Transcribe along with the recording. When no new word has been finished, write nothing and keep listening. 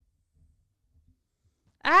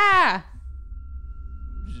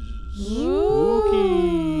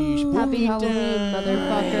Happy Halloween,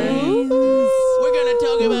 motherfucker. We're gonna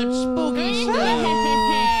talk about spooky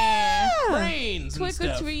stuff. Brains and Trick or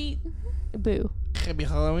stuff. treat. Boo. Happy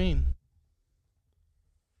Halloween.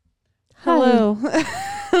 Hello.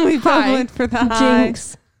 We both Hi. went for the high.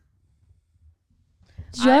 Jinx.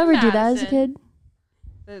 Did you ever do that as a kid?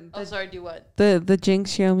 Oh, sorry, do what? The Jinx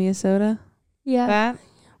show me a soda. Yeah. That?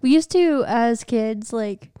 We used to, as kids,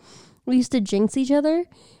 like, we used to jinx each other,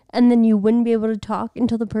 and then you wouldn't be able to talk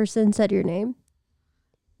until the person said your name.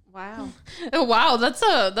 Wow. Oh, wow, that's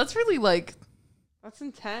really like, That's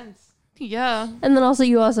intense. yeah. And then also,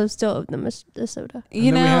 you also still owe them a soda. And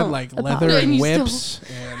You then we had know, like a leather pop. and And you whips.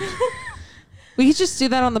 And we could just do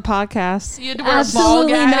that on the podcast. You had to wear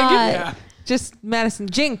Absolutely a ball gag. not. yeah. Just Madison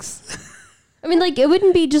Jinx. I mean, like, it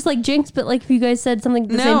wouldn't be just like jinx, but like if you guys said something at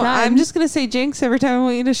the same No, time. I'm just going to say Jinx every time I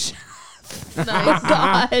want you to Oh, Nice.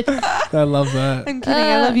 God. I love that. I'm kidding.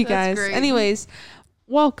 I love you That's guys. great. Anyways,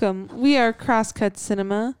 welcome. We are Crosscut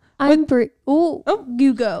Cinema. I'm Brie. Oh,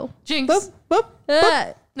 you go. Jinx. Boop, boop.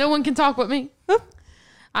 Ah, No one can talk with me. Boop.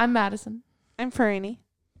 I'm Madison. I'm Franny.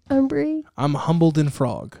 I'm Brie. I'm humbled in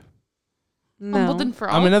frog. No. Humbled and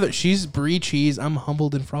frog. I'm another. She's brie cheese. I'm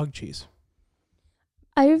humbled in frog cheese.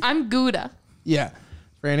 I'm Gouda. Yeah,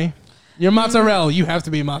 Franny, you're mozzarella. You have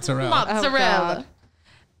to be mozzarella. Mozzarella. God.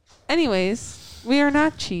 Anyways, we are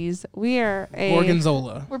not cheese. We are a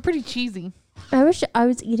Gorgonzola. We're pretty cheesy. I wish I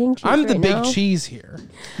was eating cheese. I'm the right big now. cheese here.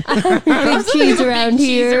 Big cheese around Big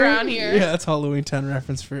here. cheese around here. Yeah, that's Halloween Town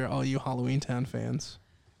reference for all you Halloween Town fans.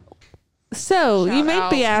 So you Shout might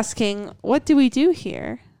be out. asking, what do we do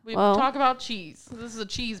here? We Well- talk about cheese. This is a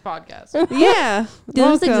cheese podcast. Yeah. Do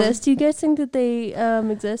those welcome. exist? Do you guys think that they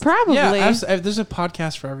exist? Probably. Yeah, there's a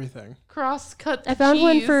podcast for everything. Cross-cut I found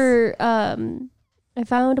one cheese. for I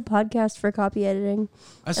found a podcast for copy editing.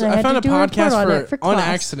 I And I had found a to do a report podcast on it for on class.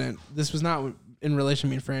 accident. This was not in relation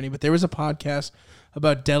to me and Franny, but there was a podcast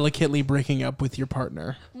about delicately breaking up with your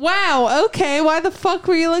partner. Wow. Okay. Why the fuck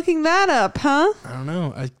were you looking that up, huh? I don't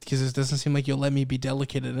know, because it doesn't seem like you'll let me be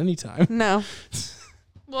delicate at any time. No.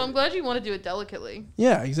 Well, I'm glad you want to do it delicately.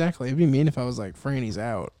 Yeah, exactly. It'd be mean if I was like, Franny's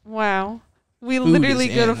out. Wow. We Food literally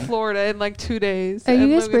is go to in. Florida in like 2 days. Are you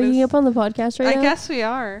and guys look at breaking us. up on the podcast right I now? guess we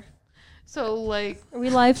are. So, like, Are we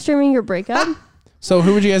live streaming your breakup? So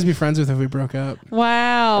who would you guys be friends with if we broke up?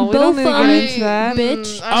 Wow. We Both don't need to of get them. into that.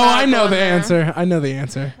 Bitch. I'm Oh, not I know going the there. answer. I know the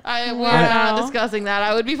answer. We're Wow. not discussing that.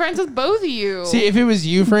 I would be friends with both of you. See, if it was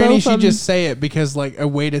you, Franny, Both she'd of just say it because like a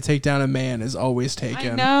way to take down a man is always I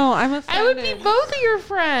taken. know. I'm I offended. would be both of your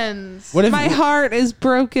friends. What if My heart is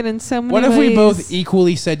broken in so many What ways. if we both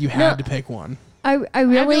equally said you had No. to pick one? I I'd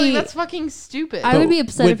be really like, that's fucking stupid. I would be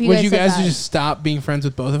upset would, if you would guys you said guys that. just stop being friends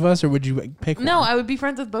with both of us, or would you pick one? No, I would be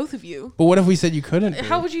friends with both of you. But what if we said you couldn't? be?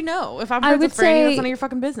 How would you know? If I'm I friends would with Franny, say- that's none of your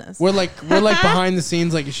fucking business. We're like behind the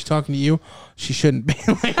scenes. Like, is she talking to you? She shouldn't be.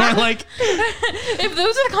 like, If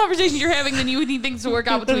those are the conversations you're having, then you would need things to work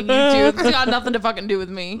out between you two. It's got nothing to fucking do with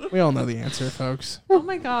me. we all know the answer, folks. Oh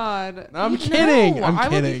my God. I'm kidding. No, I'm I would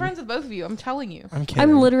be kidding. friends with both of you. I'm telling you. I'm kidding.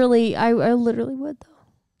 I literally would though.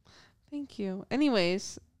 Thank you.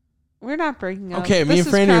 Anyways, we're not breaking up. Okay, me This and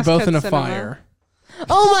is Franny are both Crosscut in a Cinema. fire.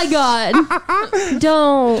 Oh my God.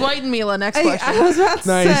 Don't. Dwight and Mila, next Hey, question. I was about to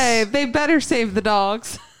Nice. say they better save the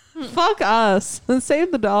dogs. Fuck us.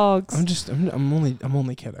 Save the dogs. I'm only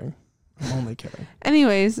kidding. I'm only kidding.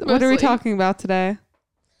 Anyways, what are we Mostly. talking about today?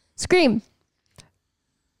 Scream.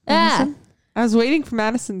 Ah. Madison? I was waiting for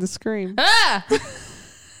Madison to scream. Ah!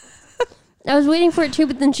 I was waiting for it too,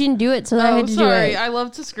 but then she didn't do it, so I Oh, had to sorry. do it. I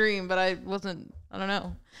love to scream, but I wasn't. I don't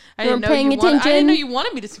know. I You didn't weren't know paying you I didn't attention? know you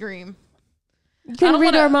wanted me to scream. You couldn't don't read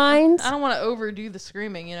wanna- our minds. I don't want to overdo the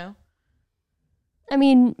screaming, you know? I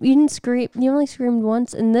mean, you didn't scream. You only screamed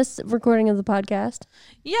once in this recording of the podcast.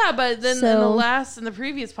 Yeah, but then in So- the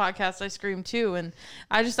previous podcast, I screamed too, and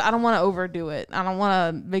I don't want to overdo it. I don't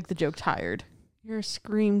want to make the joke tired. You're a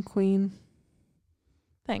scream queen.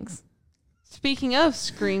 Thanks. Speaking of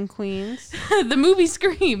scream queens, The movie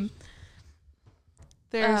Scream.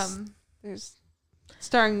 there's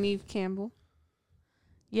starring Neve Campbell.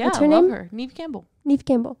 Yeah, What's her I love name? her. Neve Campbell. Neve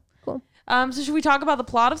Campbell. Cool. So should we talk about the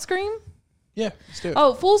plot of Scream? Yeah, let's do it.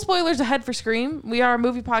 Oh, full spoilers ahead for Scream. We are a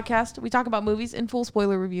movie podcast. We talk about movies in full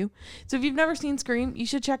spoiler review. So if you've never seen Scream, you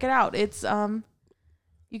should check it out. It's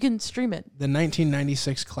you can stream it. The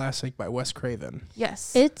 1996 classic by Wes Craven.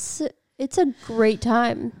 Yes. It's a great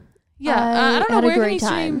time. Yeah. I I don't know had a where can you great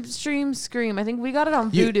time. stream Scream. I think we got it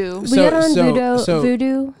on You- Vudu. We got it on Voodoo. so-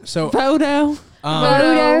 Voodoo. So, Photo.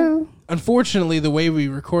 Voodoo. unfortunately, the way we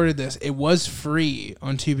recorded this, it was free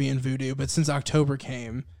on Tubi and Vudu, but since October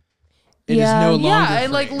came, It is Yeah. no longer Yeah,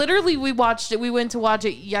 and like free. literally, we watched it. We went to watch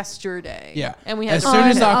it yesterday. Yeah. and we had As to soon rent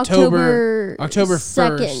as it. October October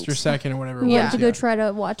 1st or 2nd or whatever. it We Yeah. went to was, go try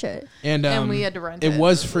to watch it. And we had to rent it it. was It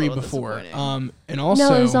was a free little before. disappointing. And also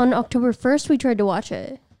No, it was on October 1st. We tried to watch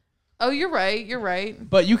it. Oh, you're right. You're right.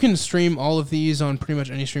 but you can stream all of these on pretty much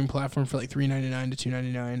any stream platform for like $3.99 to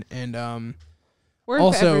 $2.99, and Worth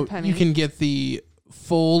also every penny. you can get the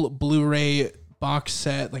full Blu-ray box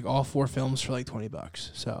set, like all 4 films, for like $20.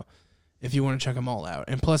 So if you want to check them all out,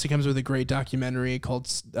 and plus it comes with a great documentary called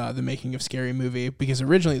 "The Making of Scary Movie," because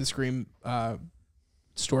originally the Scream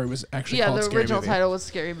story was actually Yeah, called the Scary original Movie. title was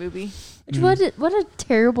Scary Movie. Which what a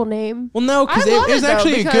terrible name. Well, no, because I love it was it, though,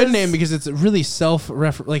 actually a good because- name because it's really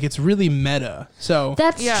like it's really meta. So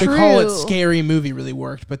That's Yeah. to true. call it Scary Movie really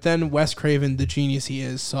worked. But then Wes Craven, the genius he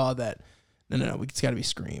is, saw that no, it's got to be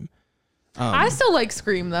Scream. I still like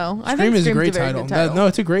Scream though. I Scream think is a Scream's great very title. good title. No,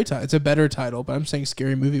 it's a great title. It's a better title, but I'm saying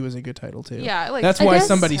Scary Movie was a good title too. Yeah, I like. That's I why guess-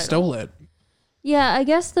 somebody title. stole it. Yeah, I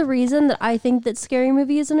guess the reason that I think that Scary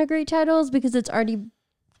Movie isn't a great title is because it's already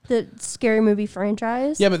the Scary Movie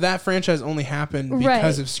franchise. Yeah, but that franchise only happened because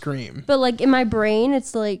Right. of Scream. But like in my brain,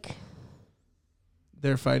 it's like,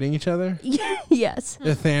 They're fighting each other. yes.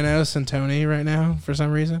 They're Thanos and Tony right now for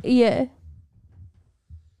some reason. Yeah.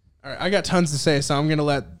 All right, I got tons to say, so I'm gonna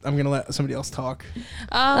let somebody else talk.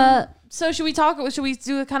 So should we talk? Should we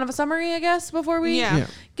do a kind of a summary, I guess, before we Yeah. Yeah.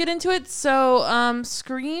 get into it? So,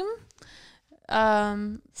 Scream.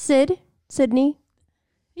 Sydney.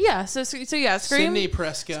 Yeah. So yeah, Scream. Sidney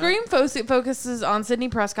Prescott. Scream focuses on Sidney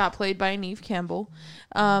Prescott, played by Neve Campbell.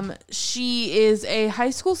 She is a high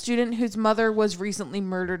school student whose mother was recently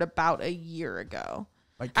murdered about a year ago.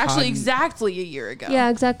 Like Actually, Cotton- exactly a year ago. Yeah,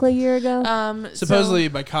 exactly a year ago. supposedly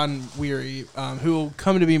by Cotton Weary, who will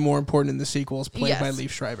come to be more important in the sequels, played by Yes. Liev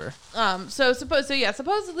Schreiber.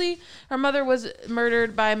 Supposedly her mother was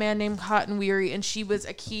murdered by a man named Cotton Weary, and she was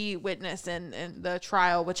a key witness in the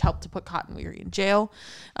trial, which helped to put Cotton Weary in jail,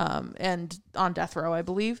 and on death row, I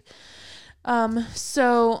believe.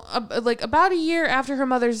 Like about a year after her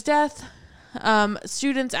mother's death,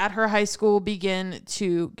 students at her high school begin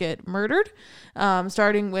to get murdered,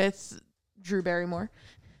 starting with Drew Barrymore.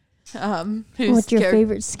 Who's What's your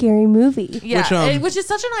favorite scary movie? Yeah, which is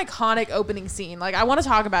such an iconic opening scene. Like, I want to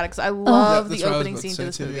talk about it because I love That's the what I was opening about scene say to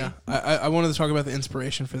this too, movie. Yeah. I wanted to talk about the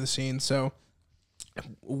inspiration for the scene. So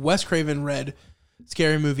Wes Craven read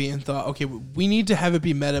Scary Movie and thought, okay, we need to have it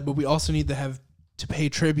be meta, but we also need to pay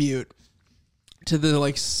tribute to the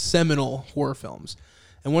like seminal horror films.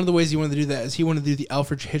 And one of the ways he wanted to do that is he wanted to do the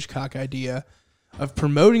Alfred Hitchcock idea of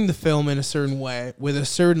promoting the film in a certain way with a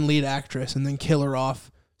certain lead actress and then kill her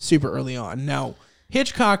off super early on. Now,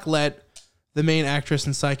 Hitchcock let the main actress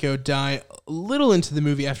in Psycho die a little into the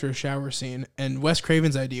movie after a shower scene, and Wes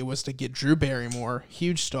Craven's idea was to get Drew Barrymore,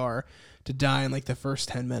 huge star, to die in like the first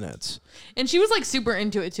 10 minutes. And she was like super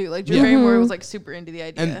into it too. Like Drew Yeah. Barrymore was like super into the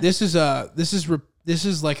idea. And this is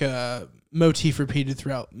like a motif repeated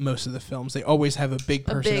throughout most of the films. They always have a big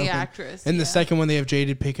a person big open. actress. In the yeah. second one, they have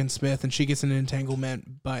Jada Pinkett Smith, and she gets an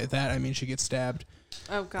entanglement. By that, I mean she gets stabbed.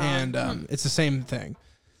 Oh god. And it's the same thing.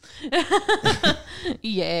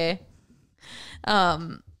 Yeah.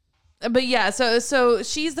 But yeah, so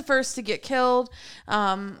she's the first to get killed.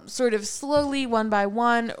 Sort of slowly, one by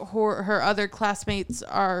one, her other classmates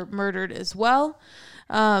are murdered as well.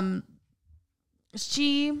 So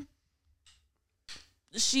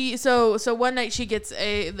one night she gets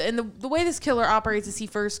and the way this killer operates is he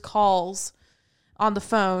first calls on the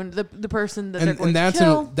phone the person that they're going to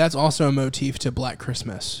kill. That's also a motif to Black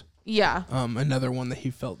Christmas. Yeah. Another one that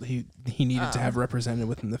he felt he needed to have represented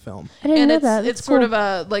within the film. I didn't know it's that. it's That's sort cool. of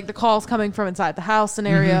a like the calls coming from inside the house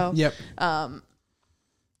scenario. Yep.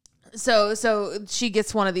 So she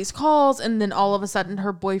gets one of these calls, and then all of a sudden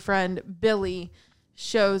her boyfriend Billy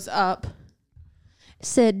shows up.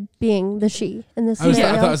 Sid being the she in this I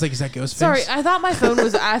scenario. thought it was like, is that Ghostface? Sorry, I thought my phone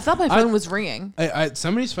was ringing.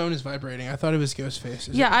 Somebody's phone is vibrating. I thought it was Ghostface. Is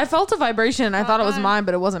Yeah, it? I felt a vibration, and I thought it was mine,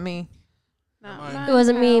 but it wasn't me. It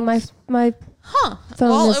wasn't me. My Huh. phone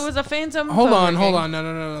Well, was- it was a phantom. Hold phone on. ringing.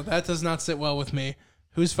 No. That does not sit well with me.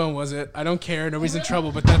 Whose phone was it? I don't care. Nobody's in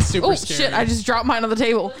trouble, but that's super Oh scary. shit! I just dropped mine on the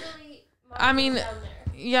table. I mean,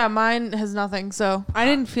 yeah, mine has nothing. So I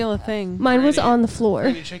didn't feel a thing. Mine was Brady. on the floor.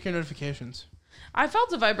 Brady, check your notifications. I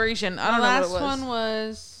felt a vibration. I The don't know last what it was. one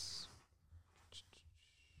was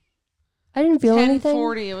I didn't feel anything.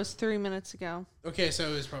 10:40. It was 3 minutes ago. Okay, so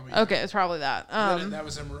it was probably Okay, it's probably that. that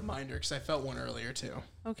was a reminder because I felt one earlier too.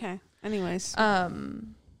 Okay. Anyways,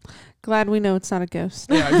 Um. glad we know it's not a ghost.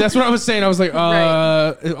 Yeah, that's what I was saying. I was like,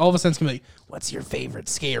 Right. all of a sudden it's gonna be like, what's your favorite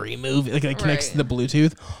scary movie? Like it connects Right. to the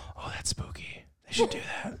Bluetooth. Oh, that's spooky. They should do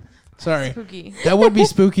that. Sorry. Spooky. That would be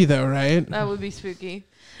spooky though, right? That would be spooky.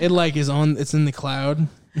 It like is on. It's in the cloud.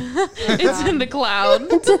 It's in the cloud.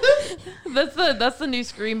 That's the new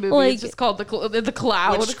Scream movie. Like- It's just called the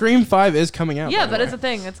Cloud. Which Scream 5 is coming out. Yeah, by the that is way. a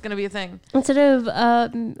thing. It's gonna be a thing. Instead of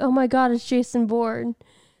oh my god, it's Jason Bourne.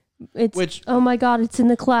 It's Which- oh my god, it's in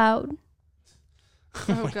the cloud.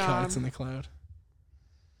 Oh my god, God. it's in the cloud.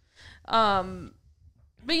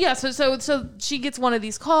 But yeah, so she gets one of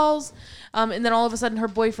these calls, and then all of a sudden her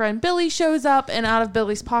boyfriend Billy shows up, and out of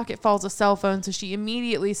Billy's pocket falls a cell phone. So she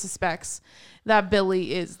immediately suspects that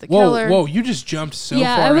Billy is the killer. Whoa! You just jumped so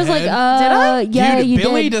yeah, far I was ahead. like, Did I? yeah, Dude, you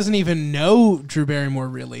Billy did. doesn't even know Drew Barrymore.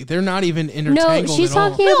 Really, they're not even intertangled No, she's at all.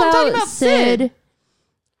 talking No, I'm about, talking about Sid.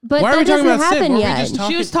 But Why are that we talking doesn't about Sid? happen Were we yet. just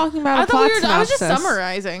talking? She was talking about I a thought plot I was just synopsis.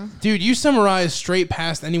 summarizing. Dude, you summarized straight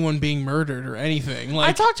past anyone being murdered or anything. I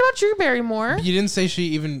Like talked about Drew Barrymore. you didn't say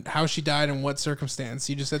how she died and what circumstance.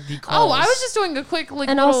 You just said the calls. Oh, I was just doing a quick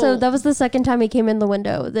And also, that was the second time he came in the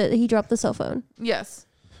window that he dropped the cell phone. yes.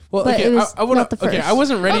 Well, but okay, it was I wanna, not the okay, first. I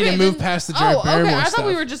wasn't ready Okay, to move then- past the Drew Oh, Barrymore okay. I stuff. thought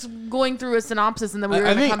we were just going through a synopsis and then we were I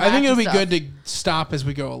going to think come back I think to it'll be stuff. good to stop as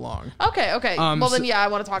we go along. Okay. Well, so- then yeah, I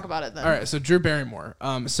want to talk about it then. All right, so Drew Barrymore.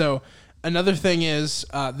 So another thing is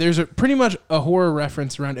there's pretty much a horror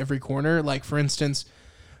reference around every corner. Like for instance,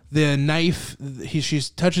 the knife she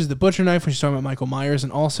touches the butcher knife when she's talking about Michael Myers,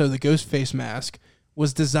 and also the ghost face mask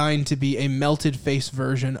was designed to be a melted face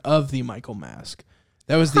version of the Michael mask.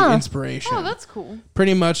 That was the inspiration. Oh, that's cool.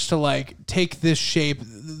 Pretty much to like take this shape.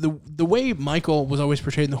 The way Michael was always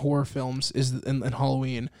portrayed in the horror films is in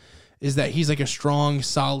Halloween is that he's like a strong,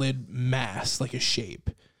 solid mass, like a shape.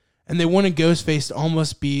 And they wanted Ghostface to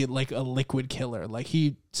almost be like a liquid killer.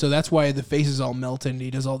 So that's why the face is all melted and he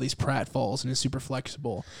does all these pratfalls and is super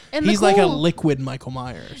flexible. And he's the like a cool- liquid Michael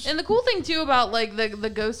Myers. And the cool thing too about like the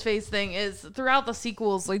Ghostface thing is throughout the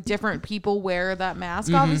sequels, like different people wear that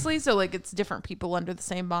mask, obviously. So like it's different people under the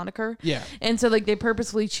same moniker. Yeah. And so like they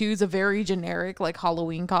purposefully choose a very generic like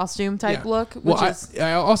Halloween costume type Yeah. look, which Well, is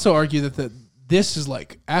I also argue that this is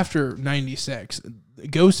like after 96,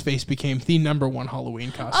 Ghostface became the number one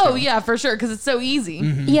Halloween costume. oh yeah, for sure, because it's so easy.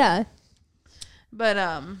 Yeah. But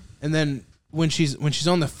And then when she's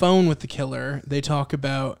on the phone with the killer, they talk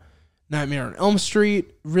about Nightmare on Elm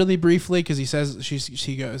Street really briefly because he says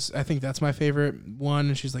she goes, I think that's my favorite one,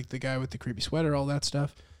 and she's like the guy with the creepy sweater, all that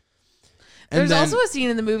stuff. And there's then- also a scene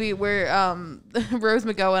in the movie where Rose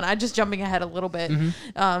McGowan, I'm just jumping ahead a little bit.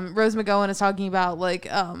 Rose McGowan is talking about like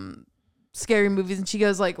scary movies, and she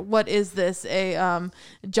goes like, what is this, a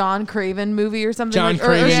John Craven movie or something? John like,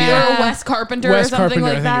 Craven, or yeah. Wes Carpenter Wes or something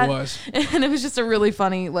Carpenter, like I that. think it was. And it was just a really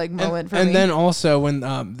funny like moment for me. And then also when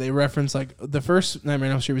they reference like the first Nightmare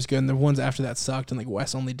on Elm Street was good, and the ones after that sucked, and like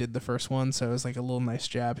Wes only did the first one, so it was like a little nice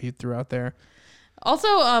jab he threw out there.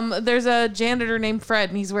 Also, there's a janitor named Fred,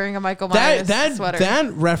 and he's wearing a Michael Myers sweater.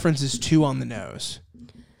 That reference is too on the nose.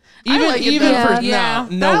 I like it, even though. for Yeah,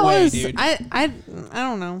 no that way, was, dude. I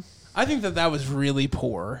don't know. I think that was really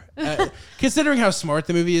poor. Considering how smart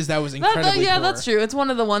the movie is, that was incredibly yeah, poor. that's true. It's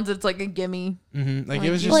one of the ones that's like a gimme. Like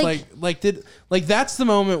it was just like that's the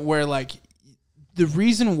moment where like the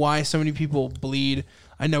reason why so many people bleed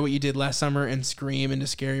I Know What You Did Last Summer and Scream into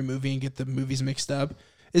Scary Movie and get the movies mixed up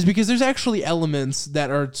is because there's actually elements that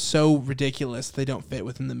are so ridiculous they don't fit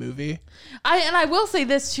within the movie. I will say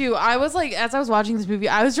this too. I was like, as I was watching this movie,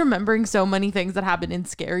 I was remembering so many things that happened in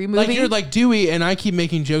Scary Movie. Like you're like Dewey, and I keep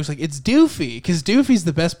making jokes like it's Doofy because Doofy's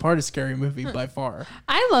the best part of Scary Movie by far.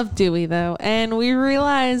 I love Dewey though, and we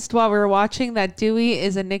realized while we were watching that Dewey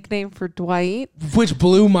is a nickname for Dwight, Which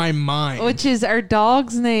blew my mind. which is our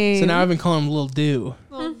dog's name. So now I've been calling him Little Dew.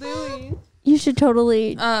 Little Dewey. You should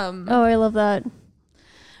totally. Um, Oh, I love that.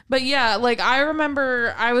 but yeah, like I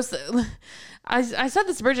remember I said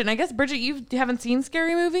this to Bridget, and I guess Bridget, you haven't seen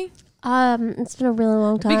Scary Movie It's been a really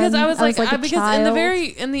long time. because I was like a because child.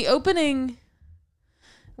 in the opening,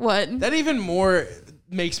 what? That even more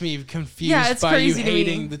makes me confused Yeah, it's by you crazy to me.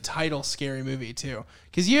 hating the title Scary Movie too.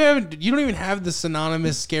 Because you don't even have the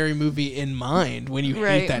synonymous Scary Movie in mind when you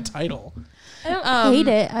Right. hate that title. I don't hate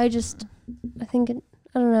it. I think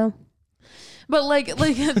I don't know. But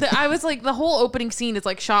I was like, the whole opening scene is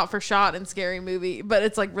like shot for shot in Scary Movie, but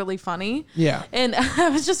it's like really funny. Yeah. And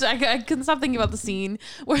I couldn't stop thinking about the scene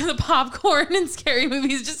where the popcorn in Scary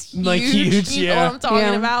Movie is just huge. Like huge, You know yeah. what I'm talking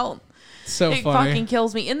Yeah. about? So It funny. fucking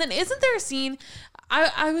kills me. And then isn't there a scene?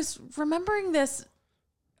 I was remembering this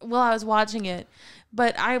while I was watching it,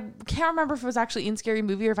 but I can't remember if it was actually in Scary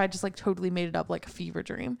Movie or if I just like totally made it up like a fever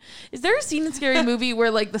dream. Is there a scene in Scary Movie where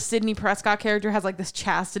like the Sidney Prescott character has like this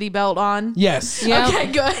chastity belt on? Yes. Yeah.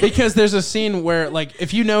 Okay, good. Because there's a scene where, like,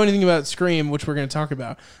 if you know anything about Scream, which we're going to talk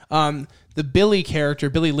about, the Billy character,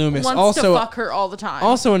 Billy Loomis, Wants to fuck her all the time.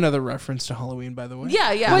 also another reference to Halloween, by the way.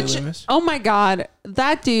 Yeah, yeah. Billy Which- Loomis. Oh my God.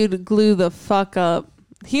 That dude glue the fuck up.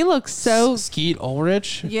 He looks so. Skeet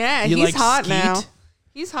Ulrich. Yeah, You he's like hot Skeet? now.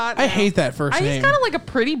 He's hot now. I hate that first He's name. kind of like a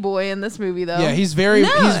pretty boy in this movie, though. Yeah, he's very much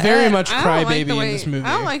I don't like crybaby the in way- this movie.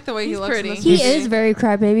 I don't like the way he He's looks pretty. in this He movie. is very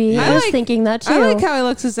crybaby. Yeah. I I was like- thinking that too. I like how he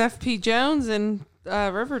looks as FP Jones in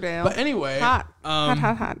Riverdale. But anyway, hot.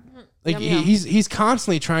 Hot. like Yum, yum. he's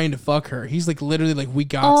constantly trying to fuck her. He's like literally like, we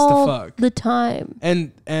got all to fuck. the time.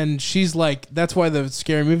 And she's like, that's why the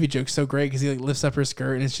Scary Movie joke's so great, because he like lifts up her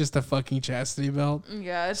skirt and it's just a fucking chastity belt.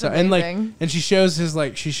 Yeah, it's So amazing. and she shows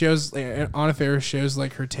Anna Faris shows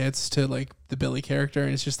like her tits to like the Billy character,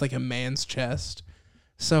 and it's just like a man's chest.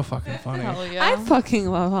 So fucking funny. Hell yeah. I fucking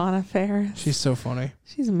love Anna Faris. She's so funny.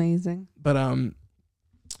 She's amazing. But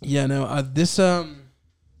yeah, no, this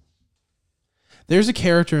there's a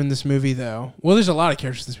character in this movie though. Well, there's a lot of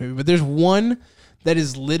characters in this movie, but there's one that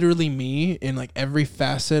is literally me in like every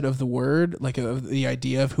facet of the word, like of the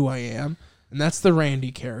idea of who I am, and that's the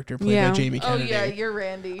Randy character played Yeah. by Jamie Oh Kennedy. yeah, you're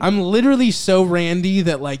Randy. I'm literally so Randy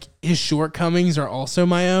that like his shortcomings are also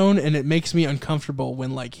my own, and it makes me uncomfortable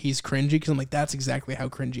when like he's cringy, because I'm like, that's exactly how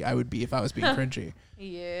cringy I would be if I was being cringy.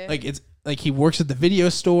 yeah. Like it's like he works at the video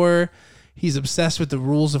store. He's obsessed with the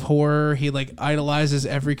rules of horror. He like idolizes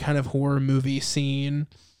every kind of horror movie scene.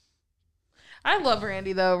 I love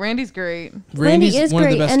Randy though. Randy's great. Randy's Randy is one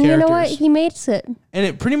great, of the best and characters. you know what? He makes it. And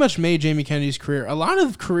it pretty much made Jamie Kennedy's career. A lot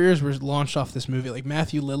of careers were launched off this movie. Like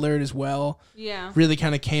Matthew Lillard as well. Yeah. Really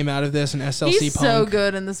kind of came out of this, and SLC He's Punk. so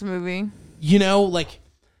good in this movie. You know, like,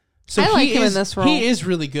 so I he like him in is, this role. He is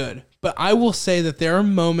really good, but I will say that there are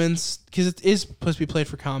moments, because it is supposed to be played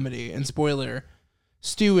for comedy. And spoiler,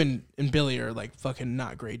 Stu and Billy are like fucking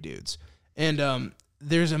not great dudes. And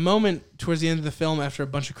there's a moment towards the end of the film after a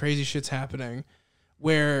bunch of crazy shit's happening,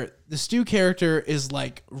 where the Stu character is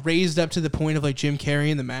like raised up to the point of like Jim Carrey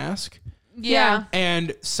in The Mask. Yeah.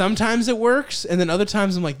 And sometimes it works, and then other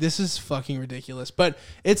times I'm like, this is fucking ridiculous. But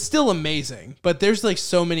it's still amazing. But there's like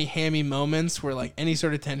so many hammy moments where like any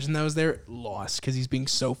sort of tension that was there lost, because he's being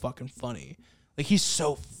so fucking funny. Like he's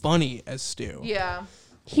so funny as Stu. Yeah.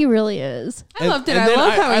 He really is. I loved it. And I then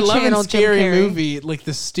love how I he love in channeled Jim Scary Carrey. Movie, like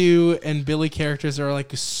the Stu and Billy characters are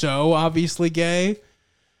like so obviously gay.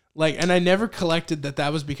 Like, and I never collected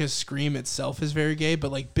that was because Scream itself is very gay,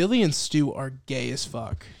 but like Billy and Stu are gay as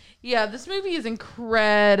fuck. Yeah, this movie is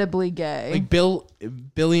incredibly gay. Like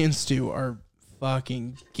Billy and Stu are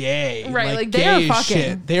fucking gay. Right, like, they are gay as fucking.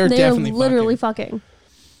 shit. They are They're definitely literally fucking. fucking.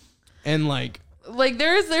 And like,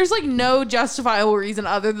 there's like no justifiable reason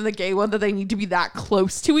other than the gay one that they need to be that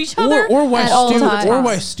close to each other. or why at all Stu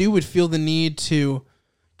times. would feel the need to,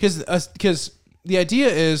 because the idea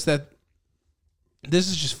is that this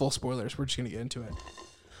is just full spoilers. We're just gonna get into it.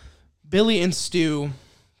 Billy and Stu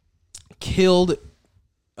killed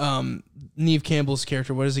Neve Campbell's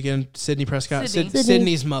character. What is it again? Sidney Prescott. Sydney.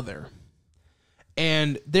 Sydney's mother.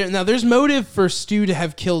 And there's motive for Stu to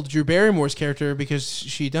have killed Drew Barrymore's character because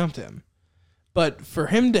she dumped him. But for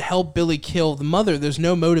him to help Billy kill the mother, there's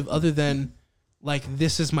no motive other than, like,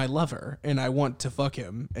 this is my lover and I want to fuck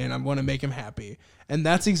him and I want to make him happy. And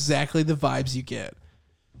that's exactly the vibes you get.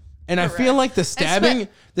 And I feel like the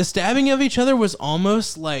stabbing of each other was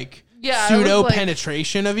almost like Yeah, it pseudo was like-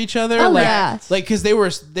 penetration of each other. Oh, like, yeah. like, because it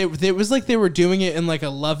was like they were doing it in like a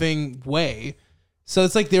loving way. So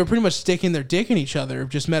it's like they were pretty much sticking their dick in each other,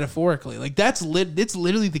 just metaphorically. Like it's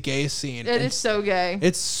literally the gayest scene. It is so gay.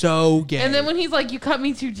 It's so gay. And then when he's like, "You cut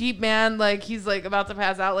me too deep, man," like he's like about to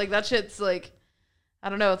pass out. Like that shit's like, I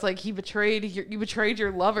don't know. It's like you betrayed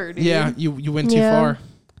your lover, dude. yeah, you went too Yeah. far.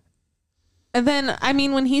 And then, I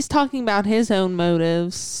mean, when he's talking about his own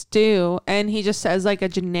motives, Stu, and he just says like a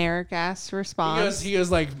generic ass response. He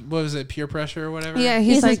goes like, what was it, peer pressure or whatever? Yeah, He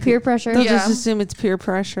he's says like peer pressure. They'll Yeah. just assume it's peer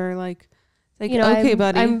pressure. Like You know, okay,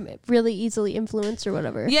 buddy. I'm really easily influenced or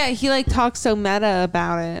whatever. Yeah, he like talks so meta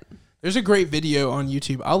about it. There's a great video on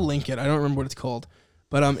YouTube. I'll link it. I don't remember what it's called,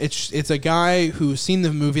 but it's a guy who's seen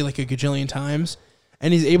the movie like a gajillion times,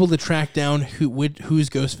 and he's able to track down who's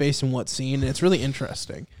Ghostface in what scene, and it's really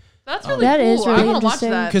interesting. That's really That cool. is really I want to watch interesting.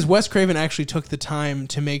 that. Because Wes Craven actually took the time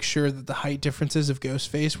to make sure that the height differences of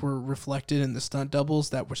Ghostface were reflected in the stunt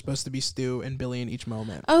doubles that were supposed to be Stu and Billy in each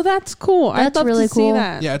moment. Oh, that's cool. I'd That's love really to see cool.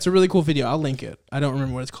 that. Yeah, it's a really cool video. I'll link it. I don't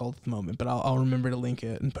remember what it's called at the moment, but I'll remember to link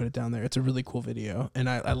it and put it down there. It's a really cool video, and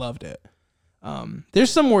I loved it. There's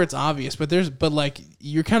some where it's obvious, but like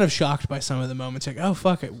you're kind of shocked by some of the moments. Like, oh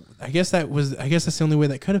fuck, I guess that's the only way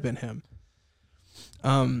that could have been him.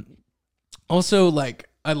 Also, like,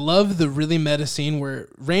 I love the really meta scene where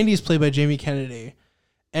Randy's played by Jamie Kennedy,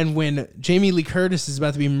 and when Jamie Lee Curtis is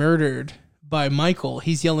about to be murdered by Michael,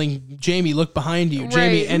 he's yelling, "Jamie, look behind you,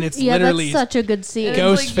 Jamie!" And it's literally that's such a good scene. And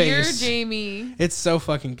Ghost it's like, you're face. Jamie. It's so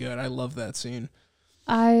fucking good. I love that scene.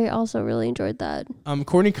 I also really enjoyed that.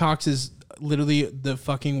 Courtney Cox is literally the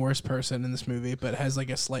fucking worst person in this movie, but has like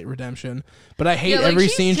a slight redemption. But I hate every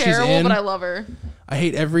she's scene terrible, she's in. but I love her. I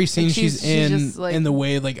hate every scene she's in just, like- in the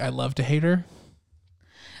way like I love to hate her.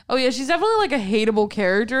 Oh yeah, she's definitely like a hateable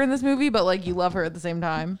character in this movie, but like you love her at the same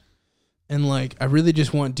time. And like I really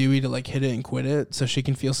just want Dewey to like hit it and quit it so she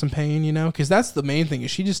can feel some pain, you know? Because that's the main thing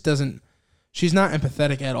is she just doesn't. She's not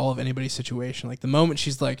empathetic at all of anybody's situation. Like the moment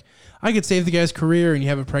she's like, I could save the guy's career, and you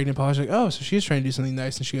have a pregnant pause, like, oh, so she's trying to do something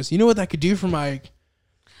nice, and she goes, you know what that could do for my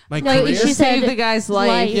career? she She said saved the guy's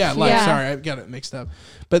life. Yeah, life. Yeah. Sorry, I got it mixed up.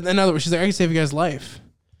 But in other words, she's like, I can save a guy's life.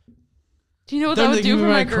 Do you know what Don't that would they do give for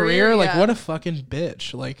me my career? Like, Yeah. what a fucking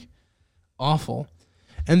bitch. Like, awful.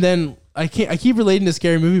 And then I keep relating to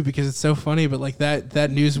Scary Movie because it's so funny, but like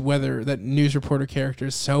that news reporter character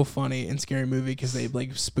is so funny in Scary Movie because they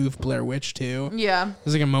like spoof Blair Witch too. Yeah.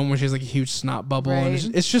 There's like a moment where she has like a huge snot bubble, and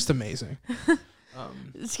Right. it's just amazing.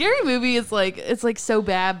 Scary Movie is like it's like so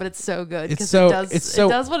bad, but it's so good because so- it it's so-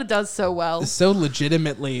 does what it does so well. It's so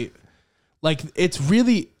legitimately, like, it's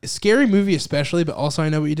really Scary Movie especially, but also I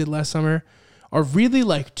Know What You Did Last Summer are really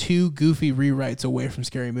like two goofy rewrites away from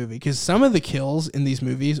Scary Movie because some of the kills in these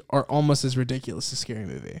movies are almost as ridiculous as Scary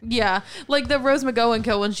Movie. Yeah, like the Rose McGowan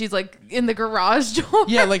kill when she's like in the garage door.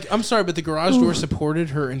 Yeah, like I'm sorry, but the garage door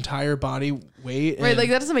supported her entire body weight. Right, and- like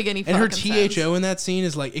that doesn't make any And her fucking THO sense. in that scene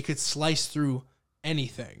is like it could slice through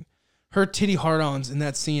anything. Her titty hard-ons in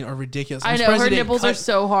that scene are ridiculous. I I'm know surprised her it didn't nipples are cut-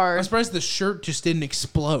 so I'm hard. surprised the shirt just didn't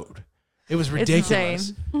explode. It was It's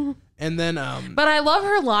ridiculous. insane. And then But I love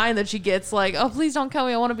her line that she gets like, "Oh, please don't kill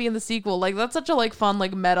me. I want to be in the sequel." Like that's such a like fun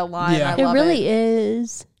like meta line. Yeah. I It love really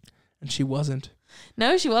is. and she wasn't.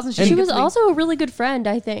 No, she wasn't. She gets was to be- also a really good friend,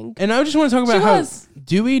 I think. And I just want to talk She about how was.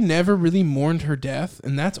 Dewey never really mourned her death,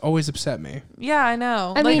 and that's always upset me. Yeah, I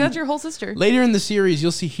know. I like mean- that's your whole sister. Later in the series,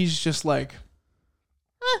 you'll see he's just like,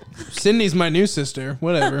 Sydney's my new sister,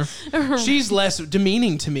 whatever. She's less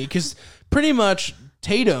demeaning to me because pretty much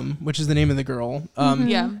Tatum, which is the name of the girl,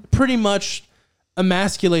 Yeah. pretty much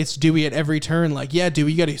emasculates Dewey at every turn. Like, yeah,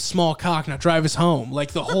 Dewey, you got a small cock, now drive us home.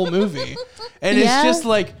 Like the whole movie. And Yeah. it's just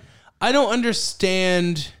like, I don't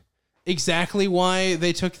understand exactly why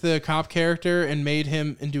they took the cop character and made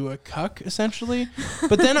him into a cuck, essentially.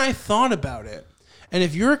 But then I thought about it. And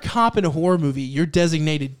if you're a cop in a horror movie, you're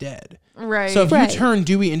designated dead. Right. So if Right. you turn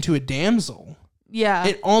Dewey into a damsel, yeah.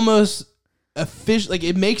 it almost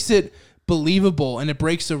it makes it believable, and it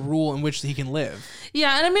breaks a rule in which he can live.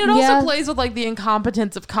 Yeah, and I mean, it also Yeah. plays with like the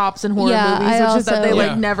incompetence of cops in horror Yeah, movies, I which is that they also- like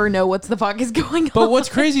Yeah. never know what the fuck is going on. But what's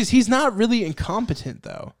crazy is he's not really incompetent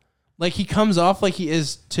though. Like he comes off like he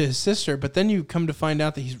is to his sister, but then you come to find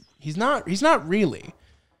out that he's not really.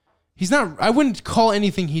 He's not. I wouldn't call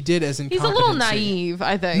anything he did as He's a incompetency. little naive,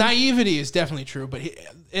 I think. Naivety is definitely true, but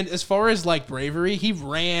and as far as like bravery, he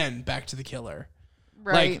ran back to the killer.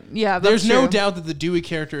 right? Like, Yeah, that's there's no true. doubt that the Dewey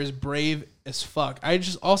character is brave as fuck. I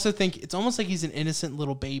just also think it's almost like he's an innocent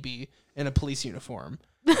little baby in a police uniform.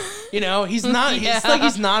 You know, he's not. It's like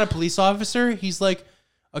he's not a police officer. He's like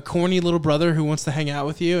a corny little brother who wants to hang out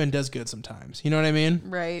with you and does good sometimes. You know what I mean?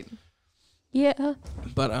 Right. Yeah.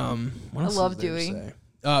 But what else love is there to Dewey. say?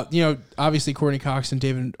 You know, obviously Courtney Cox and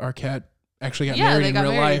David Arquette actually got Yeah, married they in got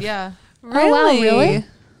real married. life, Yeah. Oh, wow, really?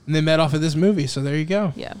 and they met off of this movie. So there you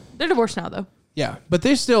go. Yeah. They're divorced now, though. Yeah, but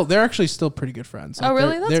they're actually still pretty good friends. Oh,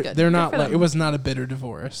 really? They're, That's they're, good. They're Good not for like them. it was not a bitter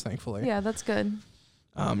divorce, thankfully. Yeah, that's good.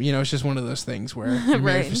 You know, it's just one of those things where you're married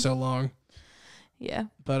Right. for so long. Yeah.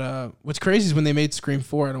 But what's crazy is when they made Scream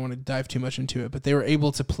 4, I don't want to dive too much into it, but they were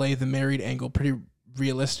able to play the married angle pretty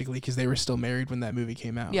realistically because they were still married when that movie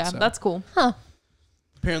came out. Yeah, So that's cool.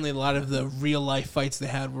 apparently a lot of the real life fights they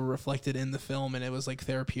had were reflected in the film, and it was like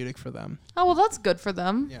therapeutic for them. Oh, well, that's good for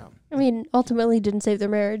them. Yeah. I mean, ultimately didn't save their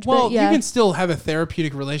marriage. Well, but yeah. you can still have a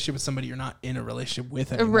therapeutic relationship with somebody you're not in a relationship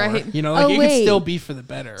with anymore. Right. You know, like Oh, it can wait. still be for the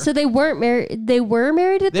better. So they weren't married. They were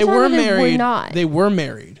married at the They time. were or they married. were not. They were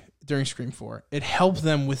married during Scream 4. It helped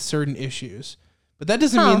them with certain issues. But that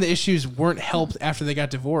doesn't mean the issues weren't helped after they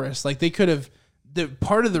got divorced. Like they could have the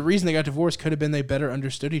part of the reason they got divorced could have been they better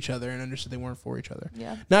understood each other and understood they weren't for each other.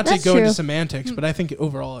 Yeah. Not That's to go into true. semantics, but I think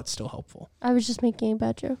overall it's still helpful. I was just making a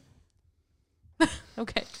bad joke.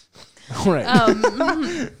 Okay. All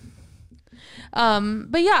right.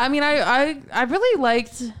 But yeah, I mean, I really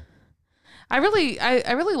liked. I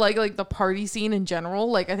really like the party scene in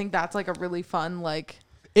general. Like, I think that's like a really fun like.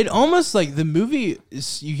 It almost like the movie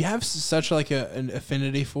is, you have such like an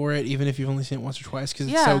affinity for it, even if you've only seen it once or twice, because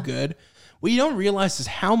it's so good. What you don't realize is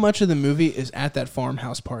how much of the movie is at that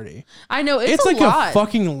farmhouse party. I know it's like lot. a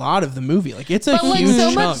fucking lot of the movie. Like it's a but huge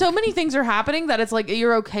like chunk. so many things are happening that it's like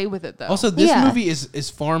you're okay with it though. Also, this movie is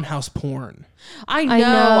farmhouse porn. I know.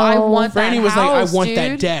 I want that. Franny was house, like, I want dude.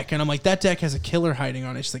 that deck, and I'm like, that deck has a killer hiding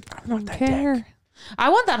on it. She's like, I want that deck. I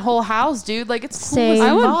want that whole house, dude. Like it's cool. Same. As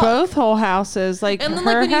I want fuck. both whole houses. Like, And then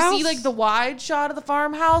her like when house, you see like the wide shot of the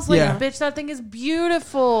farmhouse, like Yeah. bitch, that thing is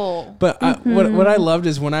beautiful. But what I loved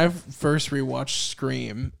is when I first rewatched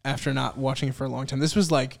Scream after not watching it for a long time. This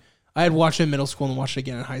was like I had watched it in middle school and watched it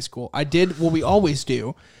again in high school. I did what we always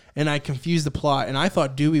do, and I confused the plot. And I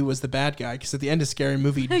thought Dewey was the bad guy because at the end of Scary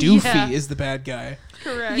Movie, Doofy Yeah. is the bad guy.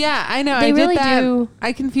 Correct. Yeah, I know. They I really did that. do.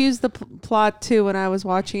 I confused the plot too when I was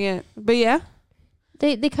watching it. But yeah,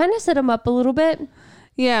 They kind of set him up a little bit.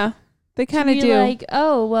 yeah, they kind of Be do. like,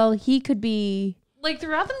 oh well, he could be. Like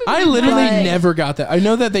throughout the movie, I literally But- never got that. I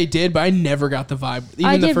know that they did, but I never got the vibe. Even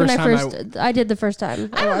I the did when first I time first. I did the first time.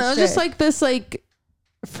 I don't know, watched just it. like this like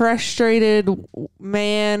frustrated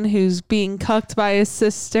man who's being cucked by his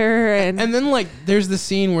sister, and And then like there's the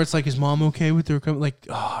scene where it's like, is mom okay with her coming? Like,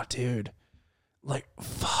 oh dude, like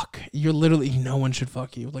fuck, you're literally, no one should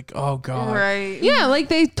fuck you. Like, oh god, right? yeah, like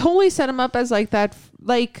they totally set him up as like that,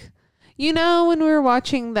 like, you know, when we were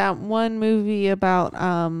watching that one movie about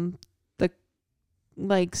the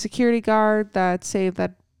like security guard that saved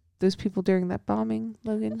those people during that bombing,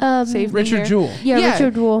 Logan, saved me Richard here. Jewell. yeah, yeah.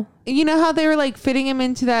 Richard Jewell. You know how they were like fitting him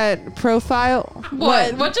into that profile?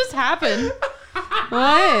 What just happened?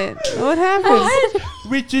 What happened?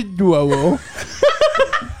 Richard Jewell.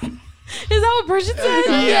 Is that what Bridget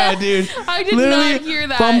said? Yeah, dude. I did Literally, not hear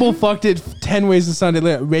that. Bumble fucked it 10 ways to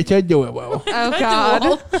Sunday. Richard Jewell. Oh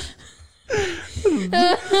God!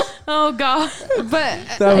 Oh god. But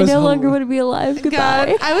That I was no longer hilarious. want to be alive. God,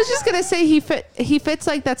 Goodbye. I was just gonna say he fits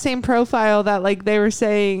like that same profile that like they were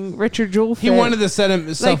saying Richard Jewell fit. He wanted to set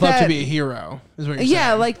himself Like up to that- be a hero. Is what you're yeah,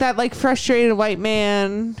 saying. like that like frustrated white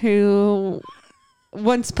man who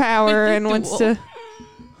wants power and wants to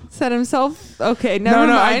set himself. Okay, never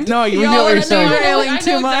mind. no, we know Y'all what are you're saying. derailing I know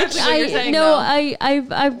too much. exactly what you're saying, no, though.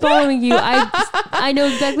 I'm following you. I know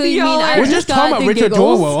exactly what you Y'all mean. are- I We're just got talking about the Richard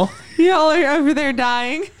giggles. Jewell. Y'all are over there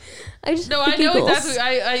dying. I just No, the I know giggles.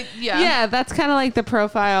 exactly. I yeah. Yeah, that's kind of like the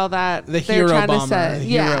profile that The they're hero trying bomber, to set. the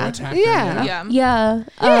hero Yeah, attacker, yeah, Yeah. Yeah.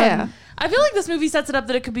 yeah. I feel like this movie sets it up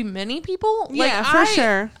that it could be many people. Like, Yeah, for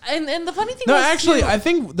sure. And the funny thing No, was actually, too- I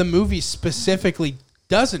think the movie specifically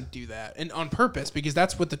doesn't do that, and on purpose, because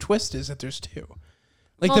that's what the twist is, that there's two.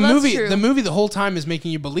 Like Well, that's true. the movie the whole time is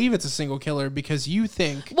making you believe it's a single killer because you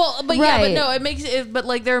think well, but yeah, but Right. no, it makes it. But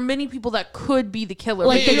like, there are many people that could be the killer.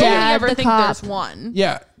 Like but the you only dad, ever the think cop. there's one.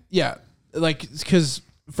 yeah, like because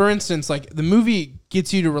for instance, like the movie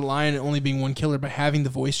gets you to rely on it only being one killer by having the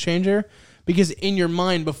voice changer. Because in your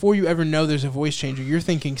mind, before you ever know there's a voice changer, you're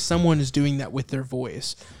thinking someone is doing that with their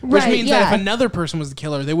voice. Which Right, means that yeah. if another person was the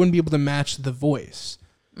killer, they wouldn't be able to match the voice.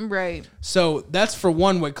 Right. So that's for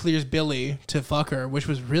one what clears Billy to fuck her, which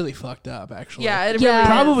was really fucked up, actually. Yeah. It Yeah. really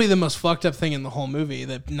Probably the most fucked up thing in the whole movie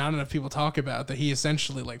that not enough people talk about, that he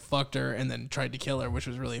essentially like fucked her and then tried to kill her, which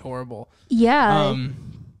was really horrible. Yeah.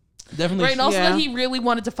 Definitely. Right, and also Yeah. that he really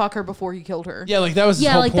wanted to fuck her before he killed her. Yeah, like that was his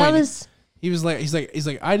yeah, whole like point. that was. He's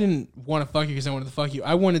like, I didn't want to fuck you because I wanted to fuck you.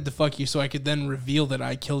 I wanted to fuck you so I could then reveal that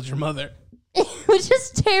I killed your mother. Which is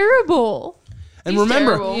terrible. And He's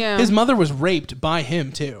remember, terrible. Yeah. his mother was raped by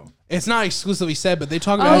him too. It's not exclusively said, but they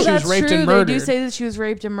talk about Oh, how she that's was raped true. and They murdered. do say that she was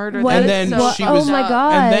raped and murdered. What? And That is then so she oh was- my fucked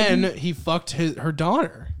up. god. and then he fucked her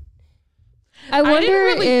daughter. I wonder I didn't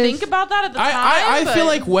really if think about that at the time. I feel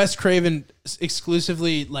but- like Wes Craven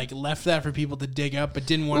exclusively like left that for people to dig up, but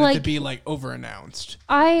didn't want it to Like- be like over announced.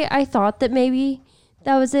 I thought that maybe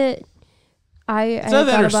that was it. I So thought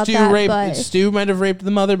that or about Stu that, raped. but Stu might have raped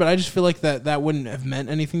the mother, but I just feel like that wouldn't have meant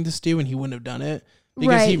anything to Stu, and he wouldn't have done it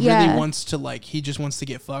because he Right, really yeah. wants to like he just wants to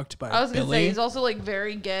get fucked by I was gonna say Billy. he's also like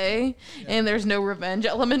very gay, and there's no revenge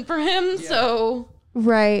element for him. So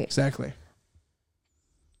right. Exactly.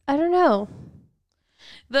 I don't know.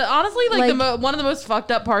 the honestly like the Like- one of the most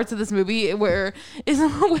fucked up parts of this movie where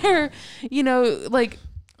you know like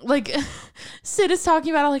Sid is talking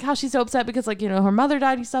about like how she's so upset because like, you know, her mother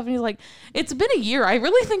died and stuff, and he's like, it's been a year. I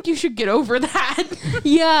really think you should get over that.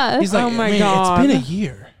 Yeah. He's like, Oh my man, God. it's been a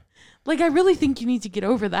year. Like, I really think you need to get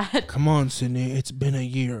over that. Come on, Sydney, it's been a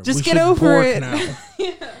year. Just We get should over work it. now.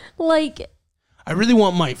 Like I really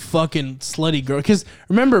want my fucking slutty girl. Because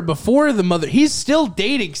remember, before the mother, he's still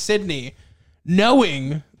dating Sydney,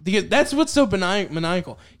 knowing, because that's what's so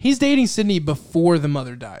maniacal. He's dating Sydney before the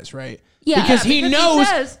mother dies, right? Yeah. Because he knows,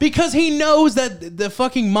 says- because he knows that the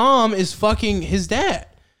fucking mom is fucking his dad.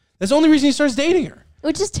 That's the only reason he starts dating her.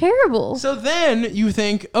 Which is terrible. So then you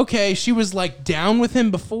think, okay, she was like down with him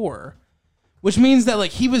before, which means that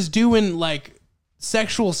like he was doing like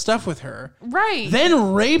sexual stuff with her. Right.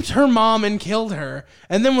 Then raped her mom and killed her,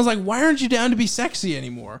 and then was like, why aren't you down to be sexy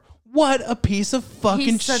anymore? What a piece of fucking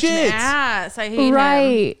He's such shit. an ass. I hate him.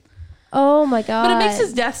 Right. Oh my god. But it makes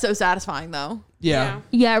his death so satisfying, though. Yeah.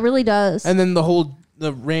 Yeah, it really does. And then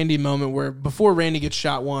the Randy moment where before Randy gets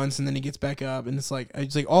shot once and then he gets back up and it's like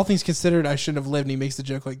all things considered, I shouldn't have lived. And he makes the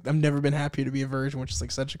joke like, I've never been happier to be a virgin, which is like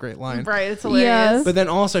such a great line. Right. It's hilarious. But then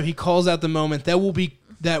also he calls out the moment that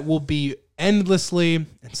will be endlessly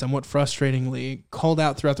and somewhat frustratingly called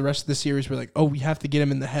out throughout the rest of the series. We're like, oh, we have to get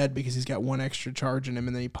him in the head because he's got one extra charge in him,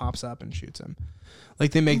 and then he pops up and shoots him.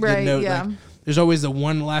 Like they make the note. Yeah. Like, there's always the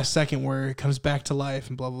one last second where it comes back to life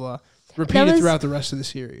and blah blah blah. Repeated throughout the rest of the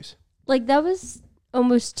series. Like that was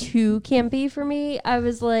almost too campy for me. I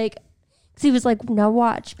was like, because he was like, now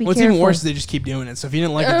watch, be What's careful. even worse is they just keep doing it. So if you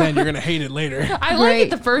didn't like it then, you're gonna hate it later. I like Right. it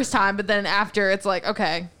the first time, but then after it's like,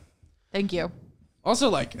 okay, thank you. Also,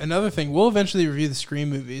 like another thing, we'll eventually review the Scream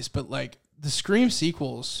movies, but like the Scream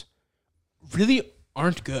sequels really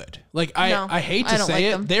aren't good. Like No, I hate I to don't say like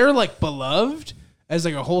it, them. they're like beloved as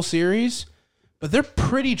like a whole series, but they're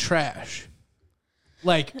pretty trash.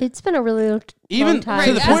 Like It's been a really long even time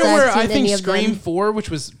to the since point I've where I seen think any of Scream them. 4, which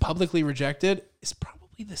was publicly rejected, is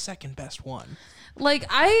probably the second best one. Like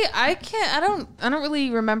I don't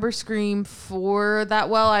really remember Scream 4 that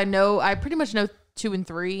well. I pretty much know 2 and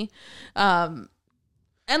 3.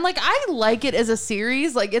 And like I like it as a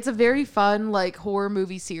series. Like it's a very fun like horror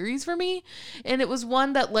movie series for me. And it was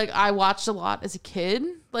one that like I watched a lot as a kid,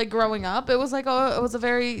 like growing up. It was like it was a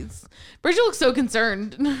very Bridget looked so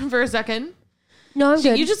concerned for a second. No, I'm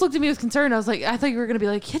good. You just looked at me with concern. I was like, I thought you were gonna be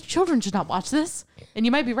like, kids, children should not watch this. And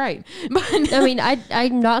you might be right. But I mean,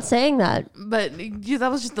 I'm not saying that. but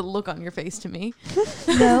that was just the look on your face to me.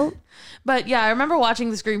 No. But yeah, I remember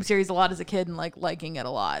watching the Scream series a lot as a kid and like liking it a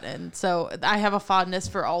lot, and so I have a fondness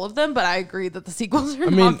for all of them. But I agree that the sequels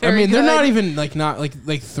are not very good. they're not even like not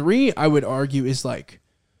like 3. I would argue is like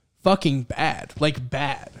fucking bad, like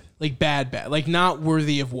bad, like not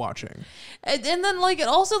worthy of watching. And then like it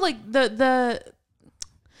also like the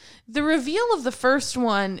reveal of the first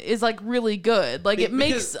one is like really good. Like it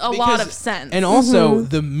makes a lot of sense. And also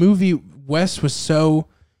the movie West was so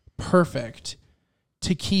perfect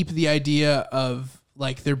to keep the idea of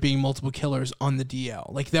like there being multiple killers on the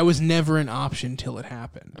DL. Like that was never an option till it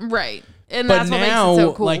happened. Right. And But that's what now, makes it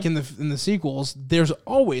so cool. like in the sequels, there's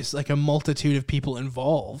always like a multitude of people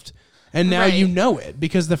involved, and now Right. you know it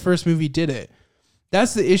because the first movie did it.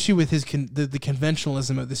 That's the issue with his the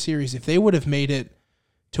conventionalism of the series. If they would have made it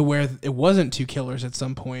to where it wasn't 2 killers at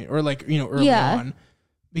some point, or like early on,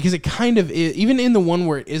 because it kind of is. Even in the one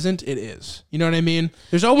where it isn't, it is. You know what I mean?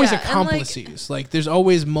 There's always Yeah, and, accomplices. Like there's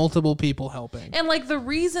always multiple people helping. and like the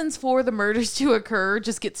reasons for the murders to occur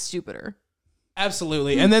just get stupider.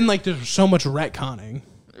 Absolutely. And then like there's so much retconning.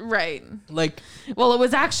 Right. Like Well, it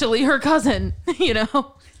was actually her cousin, you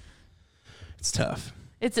know. it's tough.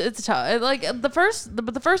 It's tough. Like the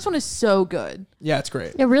first one is so good. Yeah, it's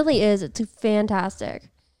great. It really is. It's fantastic.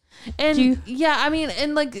 And yeah, I mean,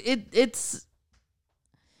 and like it's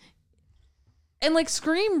and like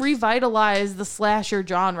Scream revitalized the slasher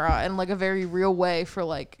genre in like a very real way for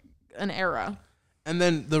like an era. And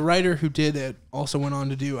then the writer who did it also went on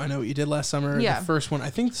to do I Know What You Did Last Summer, Yeah. the first one, I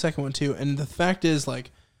think the second one too. And the fact is,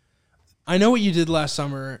 like, I Know What You Did Last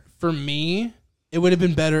Summer, for me, it would have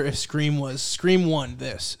been better if Scream was Scream 1,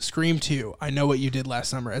 this, Scream 2, I Know What You Did Last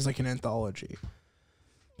Summer as like an anthology.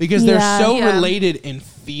 Because they're so Yeah. related in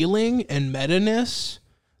feeling and meta-ness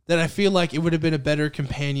that I feel like it would have been a better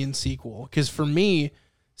companion sequel. Because for me,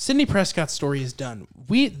 Sidney Prescott's story is done.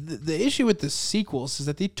 The issue with the sequels is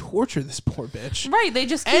that they torture this poor bitch. Right. They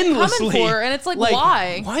just keep Endlessly. coming for her, and it's like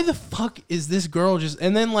why? Why the fuck is this girl just...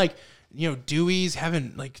 And then, like, Dewey's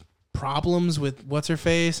having, like, problems with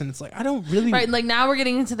what's-her-face, and it's like, I don't really... Right, and like now we're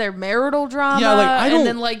getting into their marital drama. Yeah, like, I don't- And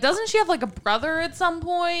then like, doesn't she have like a brother at some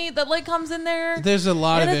point that like comes in there? There's a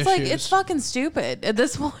lot and of it's issues. like it's fucking stupid at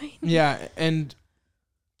this point. Yeah, and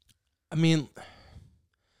I mean,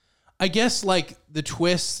 I guess like the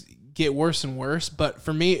twists get worse and worse, but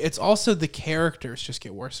for me, it's also the characters just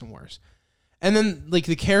get worse and worse. And then like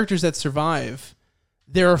the characters that survive,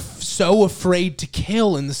 they're so afraid to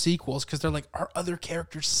kill in the sequels because they're like, our other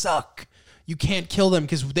characters suck. you can't kill them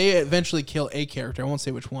because they eventually kill a character. I won't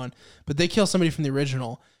say which one, but they kill somebody from the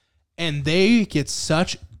original, and they get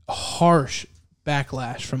such harsh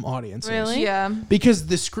backlash from audiences. Really? Yeah. Because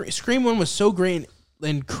the Scream one was so great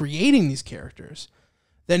in creating these characters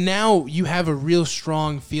that now you have a real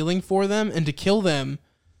strong feeling for them, and to kill them,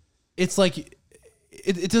 it's like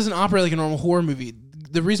it doesn't operate like a normal horror movie.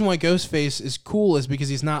 The reason why Ghostface is cool is because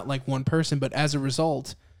he's not like one person, but as a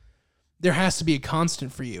result, there has to be a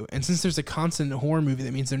constant for you. And since there's a constant in a horror movie,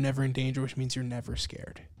 that means they're never in danger, which means you're never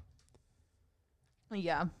scared.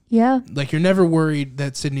 Yeah. Yeah. Like, you're never worried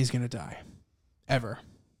that Sydney's going to die. Ever.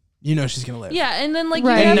 You know she's going to live. Yeah, and then like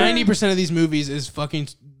Right. you And never, 90% of these movies is fucking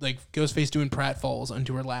like Ghostface doing pratfalls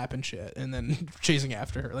onto her lap and shit, and then chasing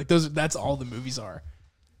after her. Like that's all the movies are.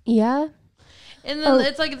 Yeah. and then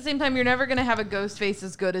it's like at the same time you're never gonna have a ghost face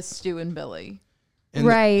as good as Stu and Billy. And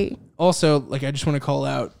Right. also, like, I just want to call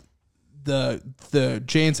out the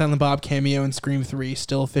Jay and Silent Bob cameo in Scream 3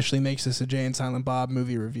 still officially makes this a Jay and Silent Bob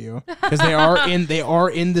movie review because they are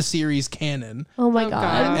in the series canon. Oh my Oh, god.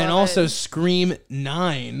 God. And love also it. Scream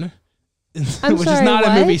 9, I'm which is sorry, not a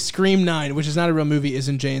what? movie. Scream 9, which is not a real movie, is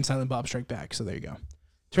in Jay and Silent Bob Strike Back. So there you go.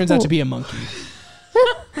 Turns out to be a monkey.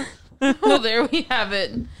 Well, there we have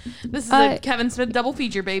it. This is a Kevin Smith double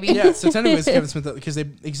feature, baby. Yeah, so technically it's Kevin Smith because they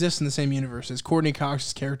exist in the same universes. Courtney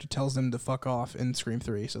Cox's character tells them to fuck off in Scream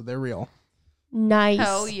 3, so they're real. Nice.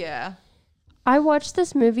 Hell yeah. I watched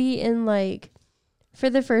this movie in for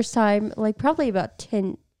the first time, probably about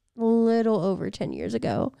little over 10 years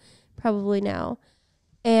ago, probably now.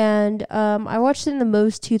 And I watched it in the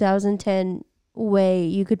most 2010 way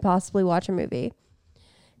you could possibly watch a movie.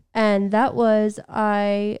 And that was,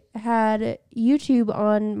 I had YouTube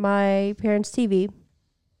on my parents' TV,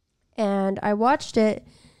 and I watched it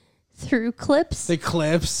through clips The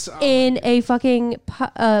clips. in a fucking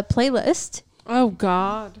playlist Oh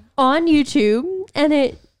God. on YouTube, and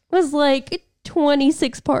it was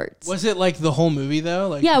 26 parts. Was it like the whole movie though?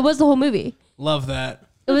 Like, Yeah, it was the whole movie. love that.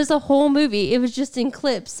 It was a whole movie. It was just in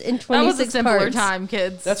clips in 26 That was a simpler parts. time,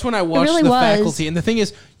 kids. That's when I watched really The was. Faculty, and the thing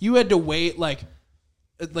is, you had to wait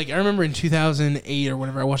I remember in 2008 or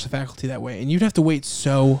whatever, I watched The Faculty that way, and you'd have to wait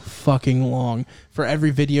so fucking long for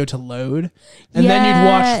every video to load, and then you'd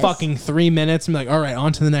watch Yes. fucking 3 minutes and be like, all right,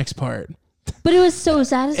 on to the next part. But it was so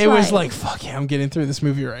satisfying. It was like, fuck yeah, I'm getting through this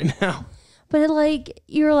movie right now. But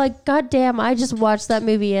you were like, God damn, I just watched that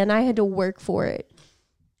movie and I had to work for it.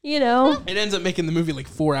 You know? It ends up making the movie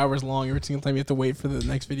 4 hours long every single time you have to wait for the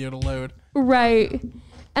next video to load. Right.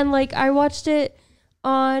 And I watched it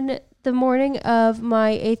on the morning of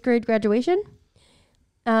my 8th grade graduation.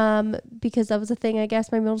 Because that was a thing I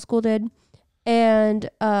guess my middle school did. And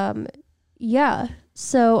yeah.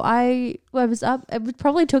 So I was up. It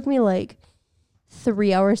probably took me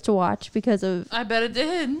 3 hours to watch because of, I bet it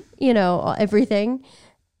did. everything.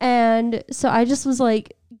 And so I just was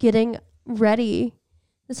getting ready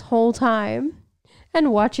this whole time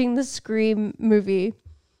and watching the Scream movie.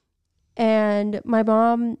 And my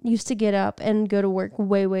mom used to get up and go to work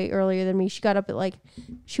way, way earlier than me. She got up at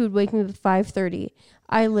she would wake me up at 5:30.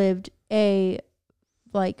 I lived a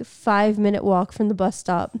 5-minute walk from the bus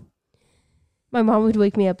stop. My mom would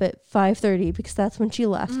wake me up at 5:30 because that's when she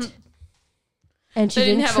left. And she They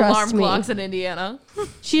didn't have trust alarm me. clocks in Indiana.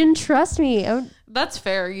 She didn't trust me. That's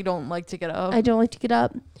fair. You don't like to get up. I don't like to get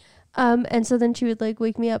up. And so then she would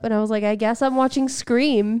wake me up and I was like, I guess I'm watching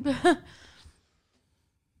Scream.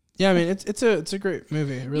 Yeah, I mean, it's a great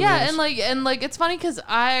movie. It really yeah, is. and it's funny because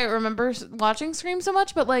I remember watching Scream so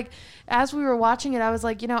much, but as we were watching it, I was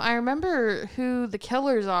like, I remember who the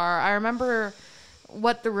killers are. I remember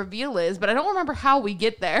what the reveal is, but I don't remember how we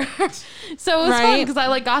get there. So it was fun because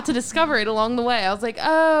I got to discover it along the way. I was like,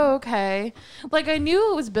 oh, okay. I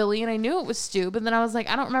knew it was Billy and I knew it was Stu, but then I was like,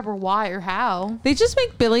 I don't remember why or how. They just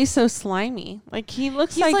make Billy so slimy. He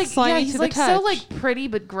looks like slimy he's to the touch. so pretty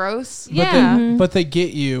but gross. But yeah. but they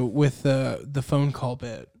get you with the phone call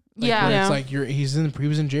bit. Yeah. where Yeah. it's he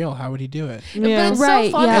was in jail. How would he do it? But it's Right,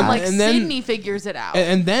 so fun yeah. that And then- Sydney figures it out.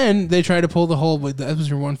 And then they try to pull the whole, that was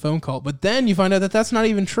your one phone call. But then you find out that that's not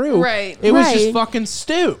even true. Right. It was just Right. fucking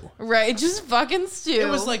Stu. Right, just fucking Stu. It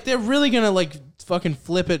was they're really gonna fucking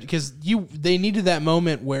flip it because they needed that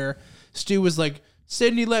moment where Stu was like,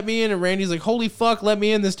 Sydney, let me in, and Randy's like, holy fuck, let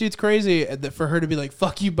me in, this dude's crazy. And for her to be like,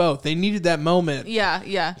 fuck you both. They needed that moment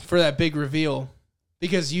yeah. for that big reveal.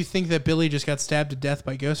 Because you think that Billy just got stabbed to death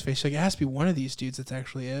by Ghostface. It has to be one of these dudes that's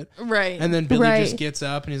actually it. Right. And then Billy Right. just gets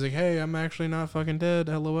up and he's like, hey, I'm actually not fucking dead.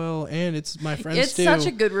 LOL. And it's my friend It's Stu. such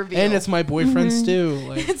a good reveal. And it's my boyfriend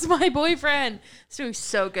Stu. It's my boyfriend. Stu's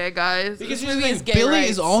so good, guys. because This here's the movie thing, is gay Billy rights.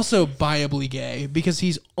 is also viably gay because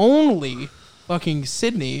he's only fucking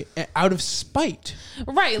Sydney out of spite.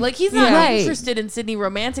 Right, like he's not Right. interested in Sydney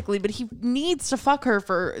romantically, but he needs to fuck her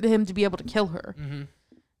for him to be able to kill her,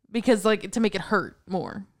 because like to make it hurt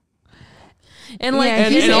more. And like, Yeah,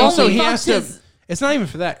 he's and only also he fucked has to. his- It's not even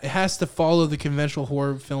for that. It has to follow the conventional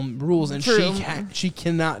horror film rules, and True. she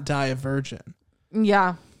cannot die a virgin.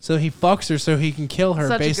 Yeah, So he fucks her so he can kill her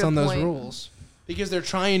Such a based good on those point. rules. Because they're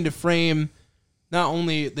trying to frame,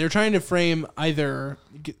 they're trying to frame either,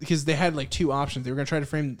 because they had like two options. They were going to try to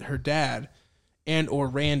frame her dad and or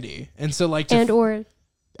Randy. And so like, or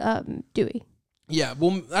Dewey. yeah,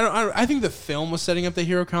 well, I think the film was setting up the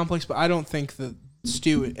hero complex, but I don't think that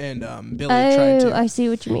Stu and Billy tried Oh, to. I see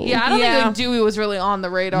what you mean. yeah. I don't Yeah. think like Dewey was really on the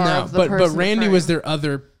radar No, of the but person. Randy to was frame. their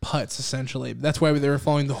other putz, essentially. That's why they were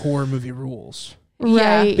following the horror movie rules.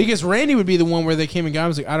 Yeah. Right. Because Randy would be the one where they came and got him.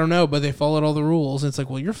 Was like, I don't know, but they followed all the rules. And it's like,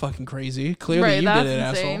 well, you're fucking crazy. Clearly, Right, you that's did it,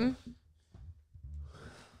 asshole. insane.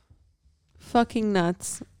 Fucking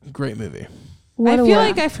nuts. Great movie. What I a feel world.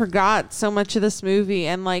 like I forgot so much of this movie,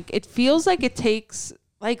 and like it feels like it takes,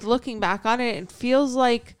 like looking back on it, it feels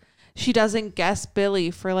like she doesn't guess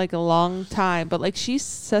Billy for like a long time, but like she's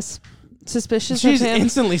suspicious She's of him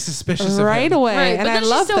instantly suspicious right of him. away, Right, and but I then she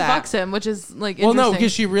love still that. fucks him, which is like Well, no, interesting.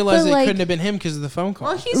 because she realized But, it like- couldn't have been him because of the phone call.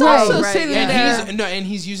 Well, he's Right. also Right, sitting yeah. there. And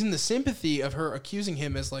he's using the sympathy of her accusing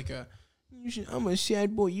him as like I'm a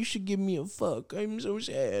sad boy. You should give me a fuck. I'm so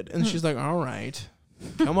sad. And she's like, all right,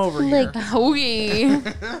 come over here. Like- Okay.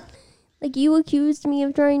 like you accused me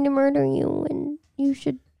of trying to murder you, and you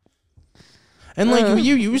should. And like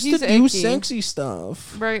you used he's to do icky. sexy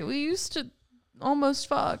stuff. Right, we used to almost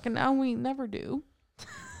fuck, and now we never do.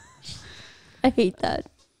 I hate that.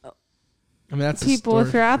 I mean, that's People,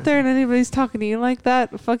 if you're out there and anybody's talking to you like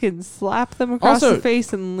that, fucking slap them across Also, the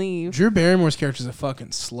face and leave. Drew Barrymore's character is a fucking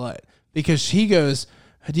slut because he goes,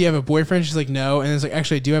 "Do you have a boyfriend?" She's like, "No," and it's like,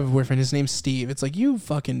 "Actually, I do have a boyfriend. His name's Steve." It's like, you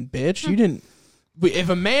fucking bitch. You didn't. If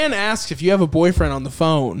a man asks if you have a boyfriend on the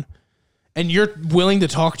phone, and you're willing to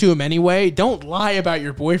talk to him anyway, don't lie about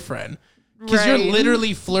your boyfriend. Because Right. you're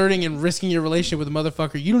literally flirting and risking your relationship with a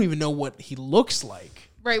motherfucker. You don't even know what he looks like.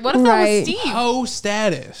 Right, what if that Right. was Steve? Ho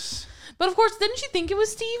status. But of course, didn't she think it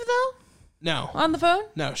was Steve though No. on the phone?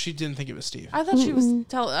 No, she didn't think it was Steve. I thought she was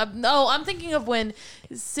telling. No, I'm thinking of when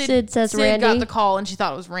Sid says got Randy. the call and she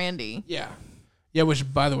thought it was Randy. Yeah. Yeah,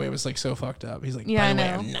 which, by the way, was like so fucked up. He's like, Yeah, by the I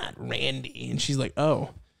way, know. I'm not Randy. And she's like, oh,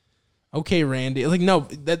 okay, Randy. Like, no,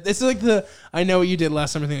 this is like the I know what you did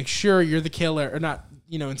last summer thing. Like, sure, you're the killer. Or not,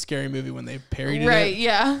 in Scary Movie when they parodied Right, it.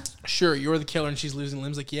 yeah. Sure, you're the killer and she's losing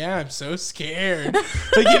limbs. Like, yeah, I'm so scared.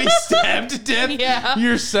 Like, getting stabbed to death. Yeah.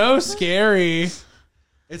 You're so scary.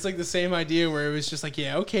 It's like the same idea where it was just like,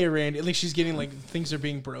 yeah, okay, Randy. Like, she's getting, like, things are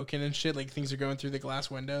being broken and shit. Like, things are going through the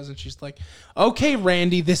glass windows. And she's like, okay,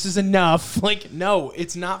 Randy, this is enough. Like, no,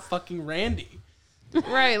 it's not fucking Randy.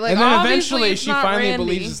 Right, like And then obviously eventually it's she not finally Randy.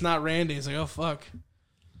 believes it's not Randy. It's like, oh, fuck.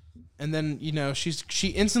 And then, she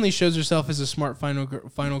instantly shows herself as a smart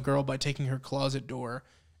final girl by taking her closet door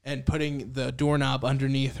and putting the doorknob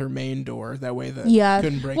underneath her main door. That way that Yeah.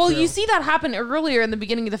 couldn't break Well, through. you see that happen earlier in the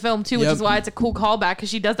beginning of the film too, which Yep. is why it's a cool callback because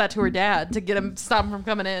she does that to her dad to get him stop him from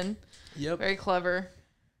coming in. Yep. Very clever.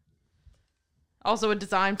 Also, a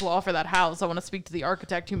design flaw for that house. I want to speak to the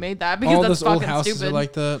architect who made that because All that's those old fucking houses stupid. are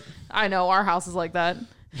like that. I know our house is like that.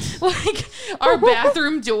 Like our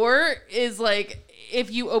bathroom door is like if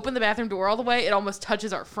you open the bathroom door all the way, it almost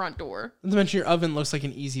touches our front door. Not to mention your oven looks like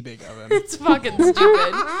an easy bake oven. It's fucking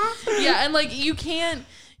stupid. Yeah, and like you can't.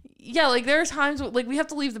 Yeah, like there are times like we have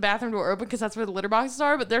to leave the bathroom door open because that's where the litter boxes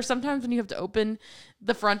are. But there's sometimes when you have to open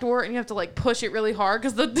the front door and you have to like push it really hard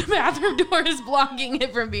because the bathroom door is blocking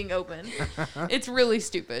it from being open. It's really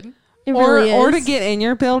stupid. It really is. Or to get in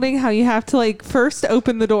your building, how you have to like first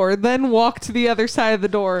open the door, then walk to the other side of the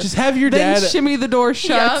door, Just have your then dad. shimmy the door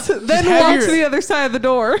shut, Yep. then have walk your- to the other side of the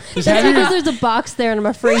door. Just That's have your, because there's a box there, and I'm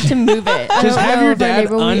afraid to move it. I just don't have know your if our dad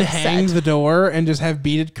neighbor will be unhang upset. the door and just have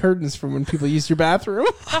beaded curtains for when people use your bathroom.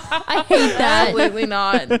 I hate that. Absolutely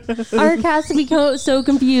not. Our cats would be so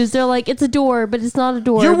confused. They're like, it's a door, but it's not a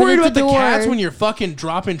door. You're but worried it's about a the door. cats when you're fucking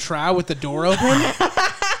dropping trow with the door open?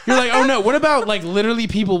 You're like, oh no, what about like literally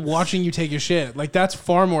people watching you take a shit? Like that's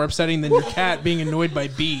far more upsetting than your cat being annoyed by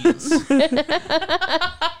bees.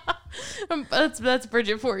 That's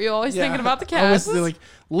Bridget for you. Always Yeah. thinking about the Always, cats. like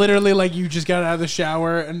literally like you just got out of the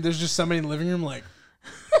shower and there's just somebody in the living room like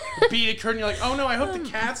beaded curtain. You're like, oh no, I hope the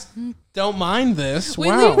cats don't mind this. We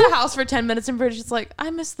Wow. leave the house for 10 minutes and Bridget's like, I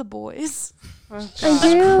miss the boys. I Christ.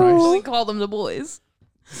 do. We call them the boys.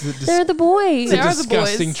 They're the boys. They It's a are the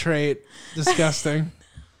disgusting boys. trait. Disgusting.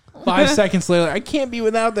 5 seconds later, I can't be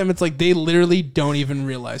without them. It's like they literally don't even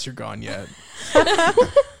realize you're gone yet.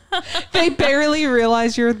 They barely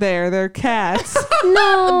realize you're there. They're cats.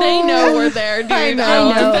 No. They know we're there, dude. I know. I I'm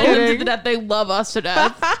love them to death. They love us to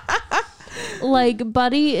death. Like,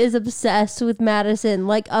 Buddy is obsessed with Madison.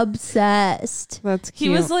 Like, obsessed. That's He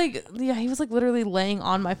cute. was like, he was like literally laying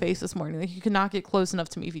on my face this morning. Like, he could not get close enough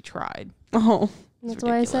to me if he tried. oh, That's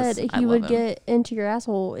why I said ridiculous. I he would love him. get into your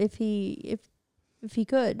asshole if he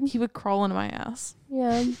could. He would crawl into my ass.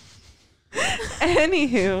 Yeah.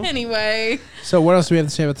 anywho. Anyway, So what else do we have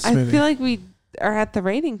to say about this I movie? feel like we are at the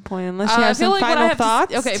rating point unless you I have feel some like what I final have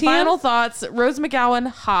thoughts. okay, Tia? final thoughts. Rose McGowan,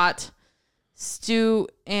 hot. Stu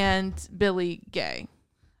and Billy, gay.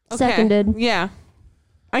 Okay. Seconded. Yeah.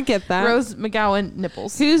 I get that. Rose McGowan,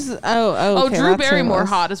 nipples. Who's Oh, okay, Drew that's who it Barrymore, was.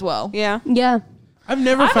 hot as well. Yeah. Yeah. I've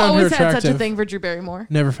never I've found her always had attractive. such a thing for Drew Barrymore.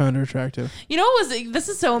 Never found her attractive. You know what was this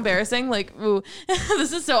is so embarrassing. Like, ooh,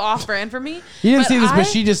 this is so off brand for me. You didn't But see this, I- but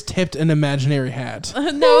she just tipped an imaginary hat. No,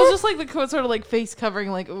 it was just like the sort of like face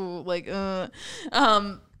covering, like ooh, like One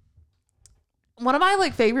of my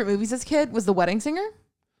like favorite movies as a kid was The Wedding Singer,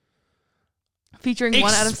 featuring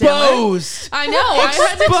one Adam Sandler. Exposed. I know. I had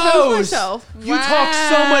to expose Exposed. myself. You talk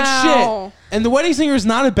so much Wow. shit. And The Wedding Singer is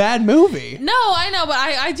not a bad movie. No, I know, but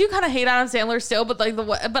I do kind of hate Adam Sandler still. But like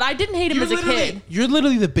but I didn't hate him as a kid. You're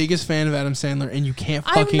literally the biggest fan of Adam Sandler, and you can't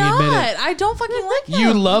I'm fucking not. admit it. I don't fucking like him.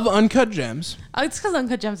 You love Uncut Gems. It's because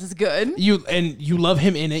Uncut Gems is good. You love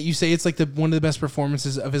him in it. You say it's like one of the best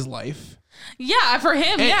performances of his life. Yeah, for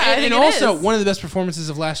him. And, yeah, I think and it also is. one of the best performances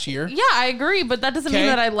of last year. Yeah, I agree, but that doesn't mean Okay?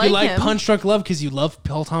 that I like you like him. Punch Drunk Love because you love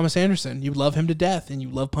Paul Thomas Anderson. You love him to death, and you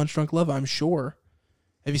love Punch Drunk Love, I'm sure.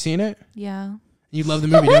 Have you seen it? Yeah, You love the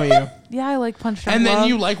movie, don't you? yeah, I like Punch Drunk And then Love.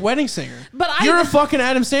 you like Wedding Singer. But You're a fucking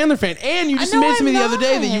Adam Sandler fan. And you just I know admitted to me I'm the other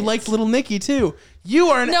day that you not. liked Little Nicky too. You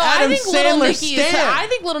are an No, Adam I think Little Sandler Nicky is. stan. I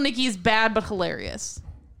think Little Nicky is bad but hilarious.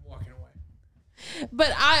 Walking away.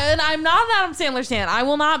 But I'm not an Adam Sandler stan. I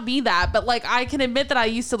will not be that. But like I can admit that I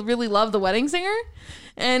used to really love The Wedding Singer,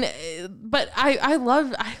 and but I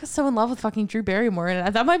was so in love with fucking Drew Barrymore,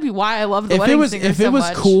 and that might be why I love The Wedding Singer If so it was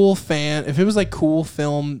much. if it was like cool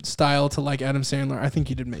film style to like Adam Sandler, I think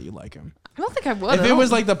you'd admit you like him. I don't think I would. If it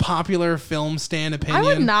was like the popular film stan I opinion,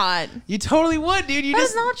 would not. You totally would, dude. You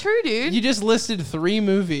That's just not true, dude. you just listed 3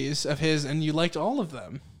 movies of his and you liked all of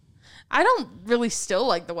them. I don't really still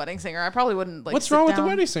like The Wedding Singer. I probably wouldn't like. What's sit wrong with down. The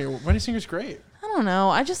Wedding Singer? Wedding Singer's great. I don't know.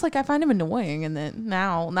 I just like I find him annoying, and then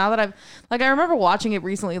now that I've like I remember watching it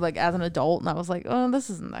recently like as an adult, and I was like, oh, this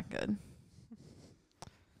isn't that good.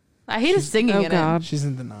 I hate his singing Oh in it. God. She's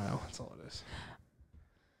in denial. That's all it is.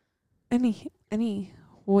 Any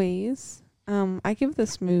ways? I give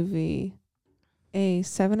this movie a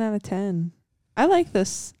 7 out of 10. I like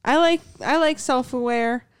this. I like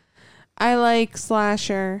Self-Aware. I like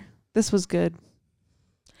slasher. This was good.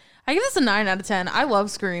 I give this a 9 out of 10. I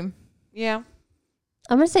love Scream. Yeah.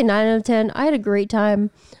 I'm gonna say 9 out of 10. I had a great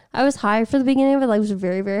time. I was high for the beginning of it. Like, I was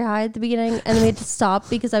very, very high at the beginning, and then we had to stop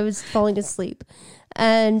because I was falling asleep.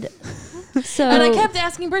 And so, And I kept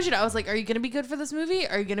asking Bridget, I was like, are you going to be good for this movie?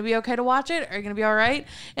 Are you going to be okay to watch it? Are you going to be all right?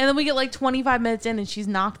 And then we get like 25 minutes in and she's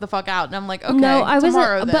knocked the fuck out. And I'm like, okay, no, I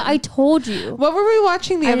tomorrow wasn't. then. But I told you. What were we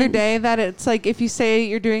watching the I other didn't- day that it's like if you say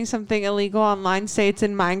you're doing something illegal online, say it's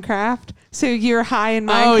in Minecraft. So you're high in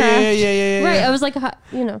Minecraft. Oh yeah. Right, I was like,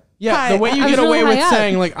 you know, Yeah, Hi, the way you I get was away really with high up.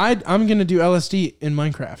 saying like I'm gonna do LSD in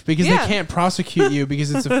Minecraft because Yeah. they can't prosecute you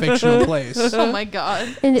because it's a fictional place. oh my God.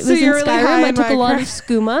 and it So was in you're really Skyrim. high I in took a lot of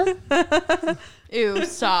Minecraft. skooma. Ew,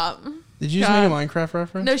 stop. Did you just make a Minecraft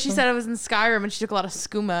reference? No, she said it was in Skyrim and she took a lot of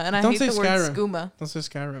skooma. And I Don't hate say the word Skyrim. skooma. Let's say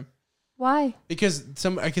Skyrim. Why? Because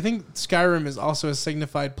I can think Skyrim is also a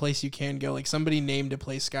signified place you can go. Like somebody named a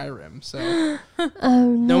place Skyrim, so Oh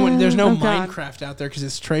no! there's no Oh, God. Minecraft out there because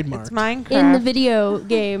it's trademarked. It's Minecraft. in the video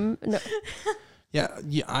game. No. yeah,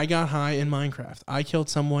 I got high in Minecraft. I killed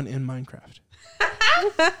someone in Minecraft.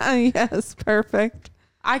 Yes, perfect.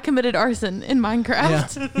 I committed arson in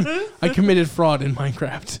Minecraft. Yeah, I committed fraud in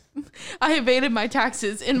Minecraft. I evaded my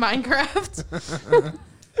taxes in Minecraft.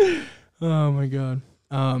 Oh my god.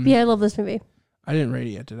 Yeah, I love this movie. I didn't rate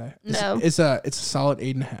it yet, did I? No. It's a solid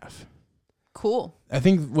 8.5. Cool. I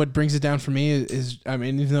think what brings it down for me is I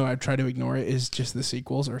mean, even though I try to ignore it, is just the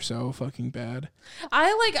sequels are so fucking bad.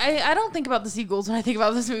 I don't think about the sequels when I think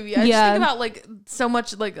about this movie. I just Yeah. think about like so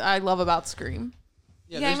much like I love about Scream.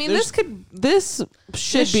 Yeah, I mean, this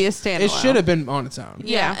should be a standalone. It should have been on its own.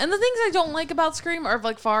 Yeah. Yeah. And the things I don't like about Scream are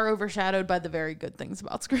like far overshadowed by the very good things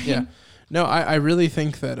about Scream. Yeah. No, I really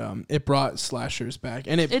think that it brought slashers back,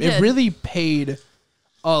 and it It did. really paid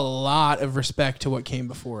a lot of respect to what came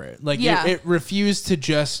before it. Like Yeah. it refused to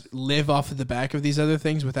just live off of the back of these other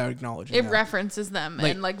things without acknowledging It them. references them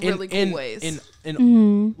in like really cool ways. In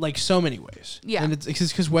Mhm. like so many ways. Yeah. And it's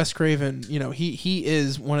because Wes Craven, you know, he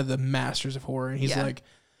is one of the masters of horror, and he's Yeah. like,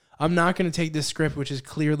 I'm not going to take this script, which is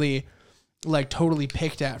clearly like totally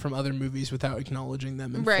picked at from other movies, without acknowledging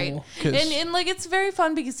them in Right. full. 'Cause- And like it's very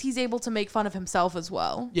fun because he's able to make fun of himself as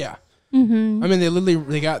well. yeah. Mhm. I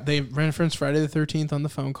mean, they referenced Friday the 13th on the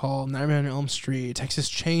phone call, Nightmare on Elm Street, Texas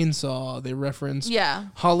Chainsaw. They referenced Yeah.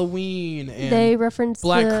 Halloween and They reference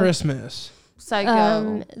Black the, Christmas,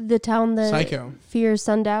 Psycho. the town that Psycho. fears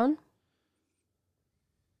sundown.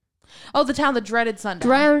 Oh, the town that dreaded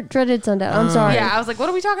sundown. Dreaded sundown. I'm Oh. sorry. Yeah, I was like, what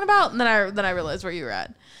are we talking about? And then I realized where you were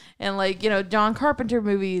at. And like, you know, John Carpenter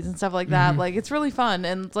movies and stuff like that. Mhm. Like it's really fun,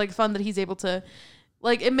 and it's like fun that he's able to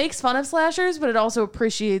like it makes fun of slashers, but it also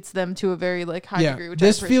appreciates them to a very like high degree, which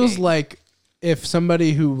this I feels appreciate. like if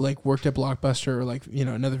somebody who like worked at Blockbuster or like, you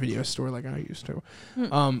know, another video store like I used to,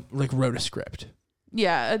 like wrote a script.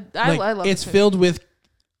 Yeah, I love it's this movie. filled with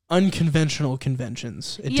unconventional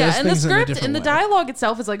conventions. It Yeah, does and the things in a script different and the way. dialogue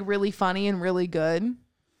itself is like really funny and really good.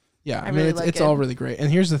 Yeah, I I mean really it's like it's it. all really great.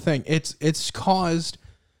 And here's the thing: it's caused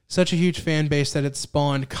such a huge fan base that it's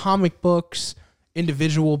spawned comic books,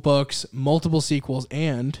 individual books, multiple sequels,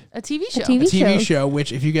 and A TV show. TV a TV show. show.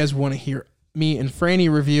 Which, if you guys want to hear me and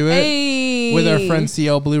Franny review it Hey. with our friend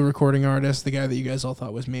CL Blue, recording artist, the guy that you guys all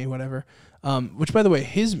thought was me, whatever. Which, by the way,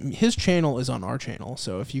 his channel is on our channel.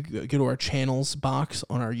 So if you go to our channels box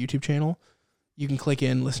on our YouTube channel, you can click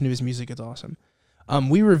in, listen to his music. It's awesome.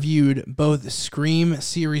 We reviewed both Scream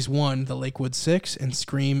Series 1, The Lakewood Six, and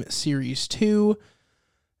Scream Series 2,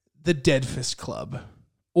 The Dead Fist Club.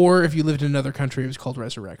 Or if you lived in another country, it was called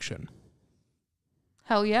Resurrection.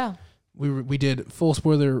 Hell yeah. We did full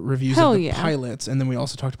spoiler reviews Hell of the yeah. pilots, and then we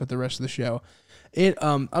also talked about the rest of the show.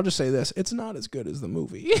 I'll just say this: it's not as good as the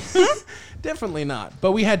movie. Definitely not.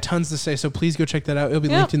 But we had tons to say, so please go check that out. It'll be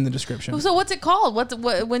Yep. linked in the description. So what's it called?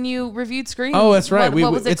 What when you reviewed Scream? Oh, that's right.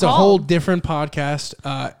 What was it it's called? a whole different podcast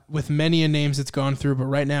with many names it's gone through, but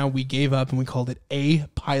right now we gave up and we called it A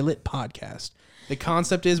Pilot Podcast. The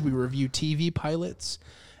concept is we review TV pilots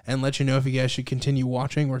and let you know if you guys should continue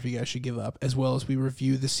watching or if you guys should give up, as well as we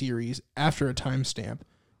review the series after a timestamp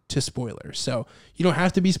to spoilers. So you don't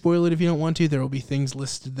have to be spoiled if you don't want to. There will be things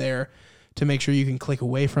listed there to make sure you can click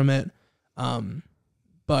away from it.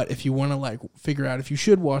 But if you want to like figure out if you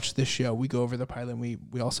should watch this show, we go over the pilot. And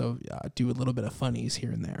we also do a little bit of funnies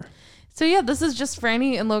here and there. So yeah, this is just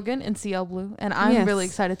Franny and Logan and CL Blue, and I'm Yes. really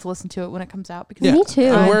excited to listen to it when it comes out because Yeah. Me too.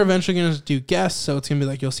 And we're eventually going to do guests, so it's going to be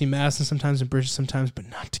like you'll see Madison sometimes and Bridget sometimes, but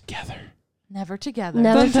not together. never together.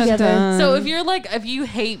 Never Dun, dun, together. dun. So if you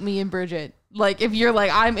hate me and Bridget, like if you're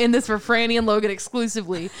like I'm in this for Franny and Logan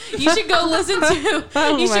exclusively, you should go listen to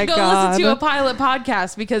Oh you my should go God. listen to a pilot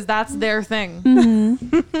podcast because that's their thing,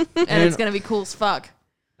 Mhm. and it's gonna be cool as fuck.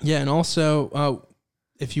 Yeah, and also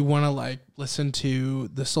if you want to like listen to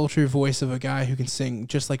the sultry voice of a guy who can sing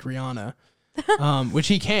just like Rihanna, which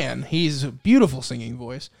he can. He's a beautiful singing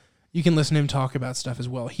voice. You can listen to him talk about stuff as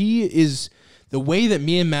well. He is the way that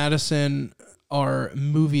me and Madison are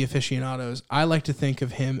movie aficionados. I like to think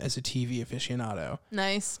of him as a TV aficionado,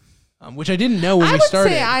 Nice. which I didn't know when I we would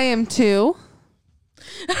started. say I am too.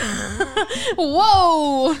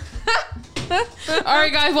 Whoa. All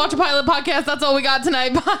right, guys, watch a pilot podcast. That's all we got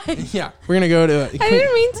tonight. Bye. Yeah, we're gonna go to. I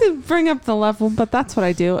didn't mean to bring up the level, but that's what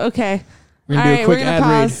I do. Okay. We're gonna do a quick we're gonna ad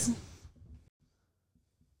read. pause.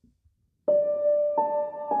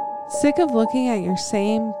 Sick of looking at your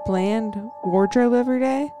same bland wardrobe every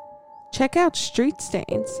day? Check out Street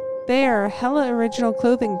Stains. They are a hella original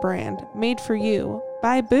clothing brand made for you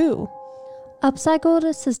by Boo.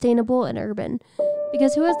 Upcycled, sustainable, and urban.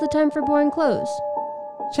 Because who has the time for boring clothes?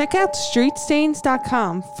 Check out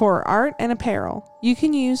streetstains.com for art and apparel. You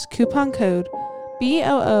can use coupon code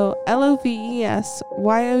BOOLOVESYOU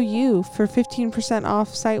for 15%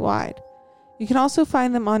 off site-wide. You can also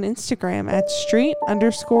find them on Instagram at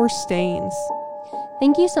street_stains.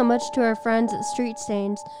 Thank you so much to our friends at Street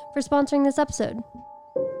Stains for sponsoring this episode.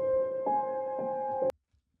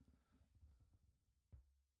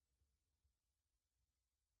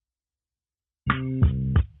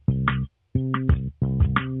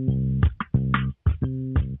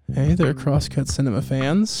 Hey there, Crosscut Cinema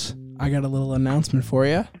fans. I got a little announcement for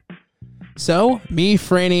you. So, me,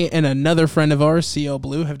 Franny, and another friend of ours, CL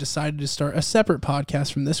Blue, have decided to start a separate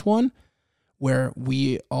podcast from this one where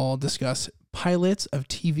we all discuss pilots of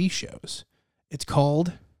TV shows. It's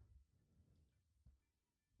called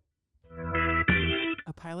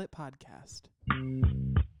A Pilot Podcast.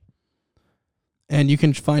 And you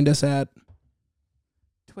can find us at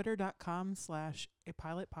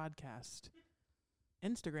twitter.com/apilotpodcast,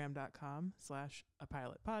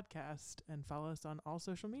 instagram.com/apilotpodcast, and follow us on all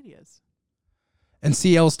social medias. And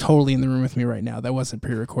CL's totally in the room with me right now. That wasn't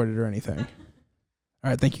pre-recorded or anything. All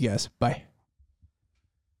right, thank you guys. Bye.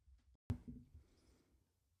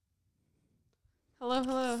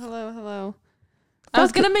 Hello. I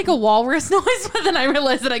was gonna make a walrus noise, but then I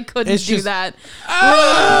realized that I couldn't It's do just- that.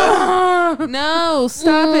 No,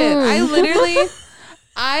 stop it.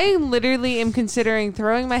 I literally am considering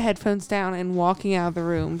throwing my headphones down and walking out of the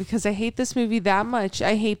room because I hate this movie that much.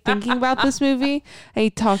 I hate thinking about this movie. I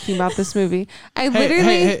hate talking about this movie.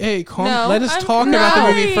 Hey, calm. No, Let us I'm talk about the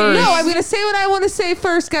movie sorry. first. No, I'm going to say what I want to say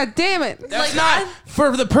first. God damn it. That's not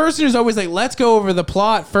for the person who's always like, let's go over the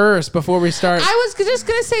plot first before we start. I was just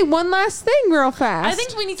going to say one last thing real fast. I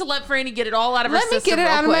think we need to let Franny get it all out of her Let me system get it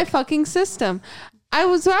real out of my quick. fucking system. I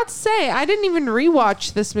was about to say, I didn't even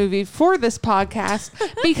rewatch this movie for this podcast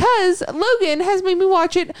because Logan has made me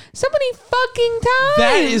watch it so many fucking times.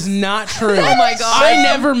 That is not true. Oh my God. I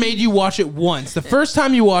never made you watch it once. The first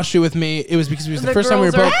time you watched it with me, it was because it was the first time we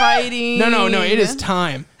were girls are both fighting. No, it is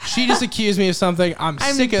time. She just accused me of something. I'm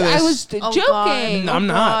sick of this. I was Oh, joking. God. I'm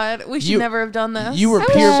not. God. We should You- never have done this. You were I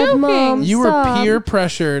was peer joking. Mom, you were stop. peer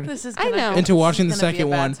pressured This is I gonna, know. into watching the this is gonna be a second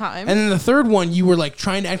bad one. time. And then the third one, you were like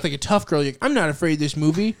trying to act like a tough girl. You're like, I'm not afraid of this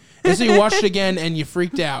movie. And so you watched it again and you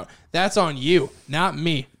freaked out. That's on you, not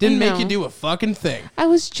me. Didn't I make know. you do a fucking thing. I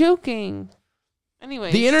was joking.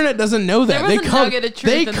 Anyway, The internet doesn't know that. There was a nugget of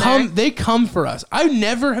truth in there. They come for us. I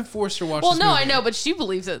never have forced her to watch well, this no, movie. I know, but she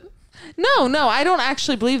believes it. No, I don't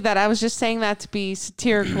actually believe that. I was just saying that to be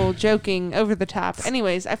satirical, joking, over the top.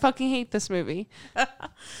 Anyways, I fucking hate this movie.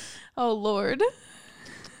 Oh Lord,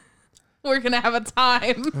 we're gonna have a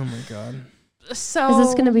time. Oh my god. So Is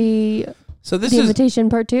this going to be So this the is invitation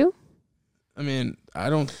part 2? I mean, I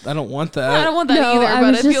don't want that. I don't want that No, either, I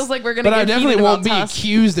but was it just- feels like we're gonna. but get I definitely heated won't be about Tusk.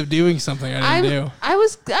 accused of doing something I didn't do. I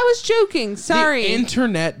was joking. Sorry. The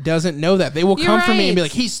internet doesn't know that. They will You're come for me and be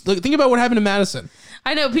right. like, look, think about what happened to Madison.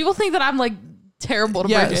 I know people think that I'm like terrible to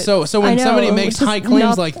Yeah, Bridget. so I when know, somebody makes which is high claims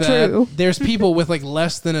not like that, true. there's people with like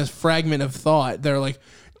less than a fragment of thought. They're like,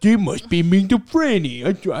 they must be mean to Franny.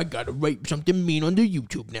 I gotta write something mean on the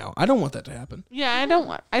YouTube now. I don't want that to happen. Yeah,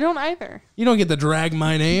 I don't either. You don't get to drag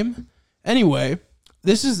my name. Anyway,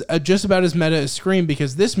 this is just about as meta as Scream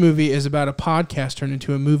because this movie is about a podcast turned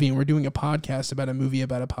into a movie, and we're doing a podcast about a movie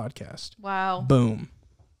about a podcast. Wow, Boom.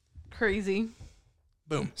 crazy.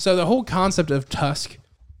 Boom. So the whole concept of Tusk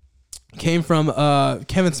came from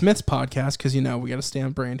Kevin Smith's podcast because, you know, we got to stay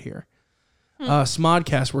on brand here.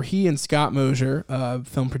 Smodcast, where he and Scott Mosier,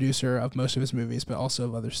 film producer of most of his movies, but also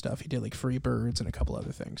of other stuff. He did like Free Birds and a couple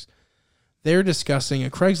other things. They're discussing a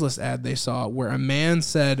Craigslist ad they saw where a man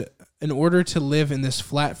said, in order to live in this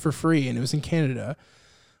flat for free, and it was in Canada,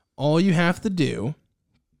 all you have to do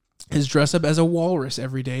is dress up as a walrus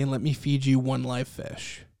every day and let me feed you one live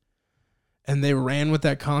fish. And they ran with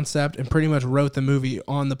that concept and pretty much wrote the movie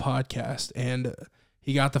on the podcast. And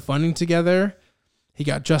he got the funding together. He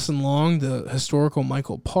got Justin Long, the historical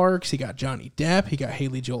Michael Parks. He got Johnny Depp. He got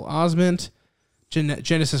Haley Joel Osment,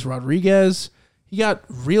 Genesis Rodriguez. He got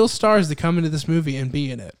real stars to come into this movie and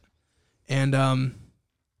be in it. And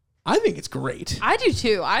I think it's great. I do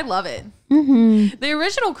too. I love it. Mm-hmm. The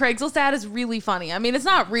original Craigslist ad is really funny. I mean, it's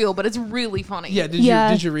not real, but it's really funny. Yeah,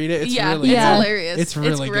 Yeah. did you read it? It's yeah, really it's Yeah. hilarious. It's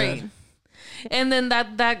really great. good. And then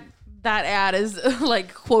that ad is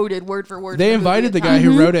like quoted word for word. They in the movie invited at the times.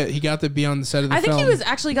 guy who wrote it. He got to be on the set of the I think film. he was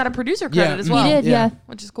actually got a producer credit as well, He did, yeah.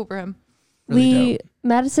 which is cool for him. Really dope.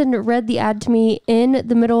 Madison read the ad to me in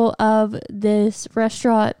the middle of this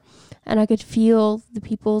restaurant, and I could feel the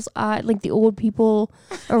people's eye, like the old people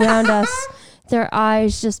around us, their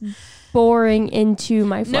eyes just boring into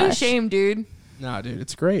my flesh. No shame, dude. Nah, dude,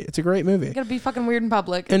 it's great. It's a great movie. You gotta be fucking weird in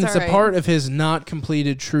public. And it's a alright. part of his not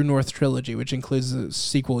completed True North trilogy, which includes the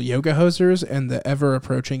sequel Yoga Hosers and the ever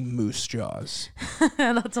approaching Moose Jaws.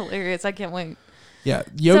 That's hilarious. I can't wait. Yeah,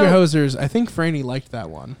 Yoga So- Hosers. I think Franny liked that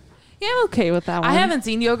one. Yeah, I'm okay with that one. I haven't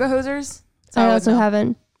seen Yoga Hosers. So I would also know.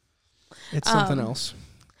 haven't. It's something Um, else.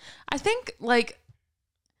 I think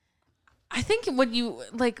when you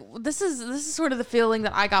like this is sort of the feeling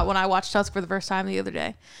that I got when I watched Tusk for the first time the other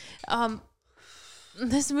day.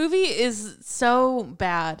 This movie is so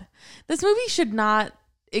bad. This movie should not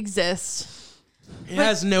exist. It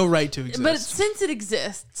has no right to exist. But since it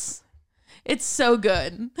exists, it's so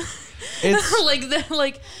good. It's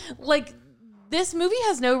like this movie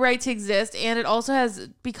has no right to exist, and it also has,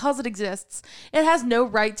 because it exists, it has no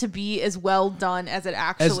right to be as well done as it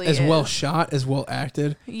actually as is. well shot, as well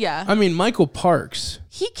acted. Yeah. I mean, Michael Parks,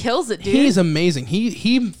 He kills it, dude. he's amazing.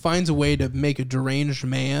 He finds a way to make a deranged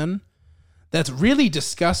man that's really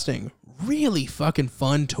disgusting, really fucking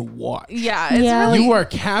fun to watch. Yeah, it's Yeah. really You are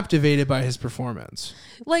captivated by his performance.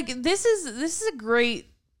 like this is a great.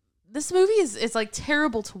 This movie is like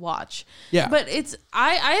terrible to watch. Yeah. But it's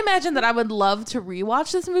I imagine that I would love to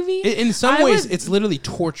rewatch this movie. In some I ways, would- it's literally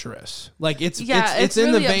torturous. Like it's Yeah, it's it's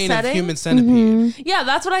in really the vein upsetting. of Human Centipede. Yeah,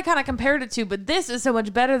 that's what I kind of compared it to. But this is so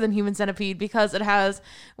much better than Human Centipede because it has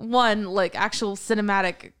one, like actual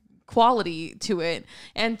cinematic quality to it,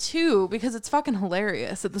 and two, because it's fucking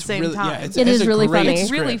hilarious at the same Really, time. yeah, It it's is a really great funny. It's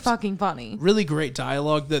really script. fucking funny. Really great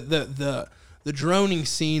dialogue. The droning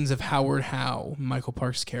scenes of Howard Howe, Michael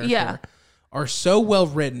Parks' character, Yeah. are so well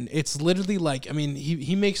written. It's literally like, I mean,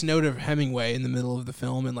 he makes note of Hemingway in the middle of the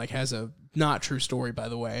film and like has a not true story, by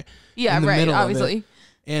the way. Yeah, in the right. middle of it. Obviously.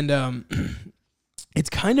 And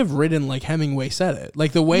it's kind of written like Hemingway said it.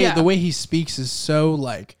 Like the way Yeah. he speaks is so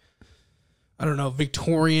like, I don't know,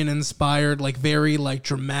 Victorian inspired, like very like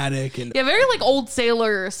dramatic and Yeah, very like old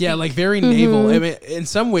sailor. yeah, speak. like very naval. I mean, in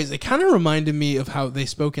some ways, it kind of reminded me of how they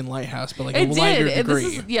spoke in Lighthouse, but like It a lighter did. degree.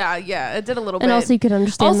 This is, yeah, it did a little bit. And also you could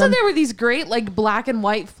understand Also, them. there were these great like black and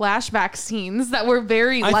white flashback scenes that were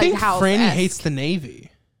very I think Lighthouse. Franny hates the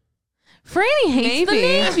Navy. Franny hates the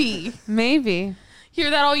Maybe. Navy. Maybe.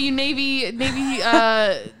 Hear that, all you Navy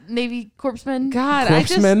corpsmen? God,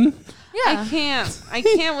 Corpsman. Yeah. I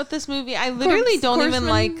can't with this movie. I literally don't even Corpseman.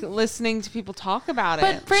 like listening to people talk about it.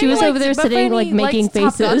 But Franny She was likes- over there but sitting, Franny like, making likes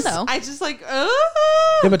Top Gun, faces. though. I just like,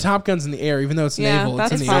 Yeah, but Top Gun's in the air, even though it's Yeah, naval.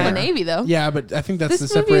 that's It's in It's the still air. the Navy though. Yeah, but I think that's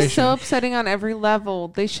this the movie is separation. so upsetting on every level.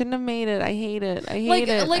 They shouldn't have made it. I hate it. I hate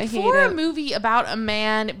it. Like I hate for it. a movie about a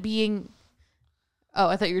man being. Oh,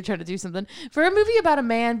 I thought you were trying to do something. For a movie about a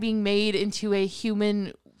man being made into a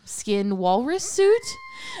human skin walrus suit,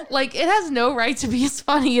 like it has no right to be as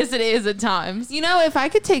funny as it is at times. You know, if I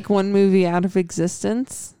could take one movie out of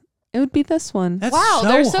existence, it would be this one. That's Wow, so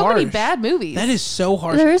there's so many harsh. bad movies. That is so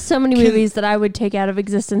harsh. There are so many Can- movies that I would take out of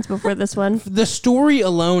existence before this one. The story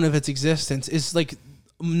alone of its existence is like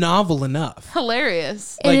novel enough.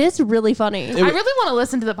 hilarious. Like- It is really funny. It- I really want to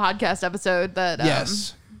listen to the podcast episode that.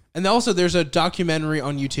 Yes. And also, there's a documentary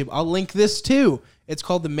on YouTube. I'll link this too. It's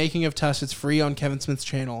called The Making of Tusk. It's free on Kevin Smith's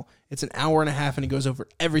channel. It's an hour and a half, and it goes over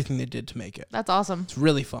everything they did to make it. That's awesome. It's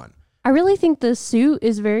really fun. I really think the suit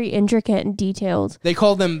is very intricate and detailed. They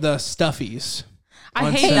call them the Stuffies. I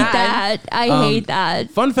on hate set. that. I hate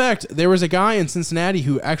that. Fun fact, there was a guy in Cincinnati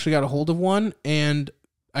who actually got a hold of one, and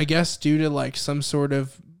I guess due to like some sort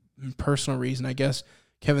of personal reason, I guess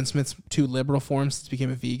Kevin Smith's too liberal for him since he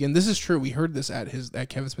became a vegan. This is true. We heard this at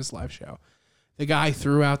Kevin Smith's live show. The guy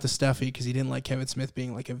threw out the stuffy because he didn't like Kevin Smith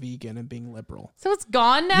being like a vegan and being liberal. So it's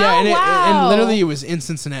gone now. Yeah, and, Wow. and literally it was in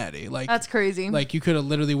Cincinnati. Like That's crazy. Like you could have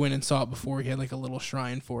literally went and saw it before. He had like a little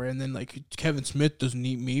shrine for it, and then like Kevin Smith doesn't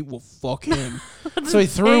eat meat. Well, fuck him. So he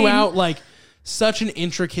threw insane. out like such an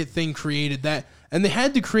intricate thing created that, and they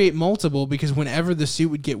had to create multiple because whenever the suit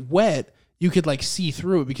would get wet, you could like see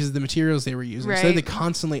through it because of the materials they were using. So Right. they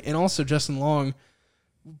constantly, and also Justin Long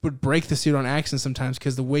would break the suit on accident sometimes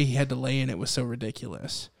because the way he had to lay in it was so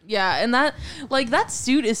ridiculous. yeah, and that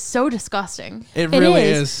suit is so disgusting. It It really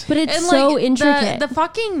is, is. but it's And so like intricate.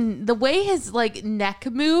 the way his like neck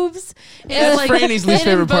moves is That's like Franny's least it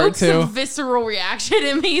favorite part, invokes too. a visceral reaction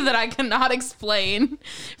in me that I cannot explain.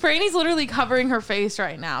 Franny's literally covering her face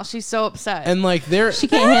right now. She's so upset. And like there, she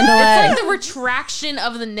can't handle it's it. like the retraction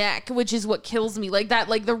of the neck, which is what kills me. Like that,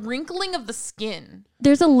 like the wrinkling of the skin.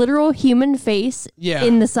 There's a literal human face Yeah.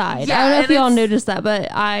 in the side. Yeah, I don't know if and y'all it's- noticed that, but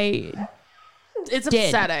I It's Did.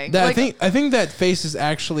 upsetting. that, Like, I think that face is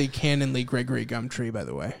actually canonly Gregory Gumtree, by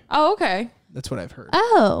the way. oh, okay. That's what I've heard.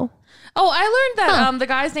 oh Oh, I learned that the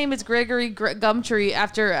guy's name is Gregory Gumtree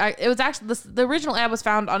after it was actually the original ad was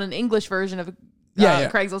found on an English version of Yeah.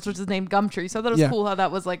 Craigslist, which is named Gumtree. So that was Yeah. cool how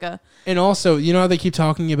that was like a And also, you know how they keep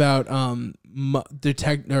talking about Dr.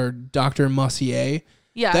 Mussier?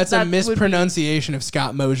 yeah. That's a that would be- mispronunciation of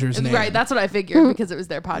Scott Mosier's name. Right, that's what I figured because it was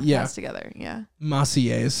their podcast Yeah. together. Yeah.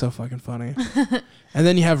 Mussier is so fucking funny. And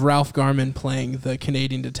then you have Ralph Garman playing the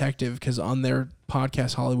Canadian detective because on their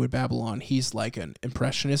podcast, Hollywood Babylon, he's like an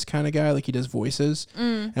impressionist kind of guy. Like he does voices.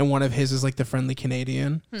 And one of his is like the friendly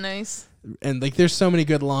Canadian. Nice. And like there's so many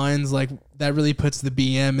good lines. Like that really puts the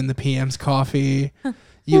BM in the PM's coffee.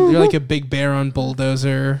 You're like a big bear on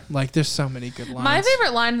bulldozer. Like there's so many good lines. My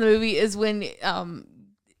favorite line in the movie is when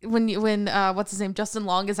when what's his name, Justin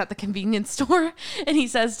Long, is at the convenience store, and he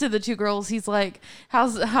says to the two girls, he's like, how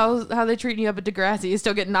they treating you up at Degrassi? You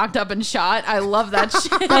still getting knocked up and shot? I love that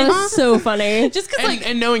shit. That was so funny. Just because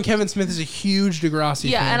And knowing Kevin Smith is a huge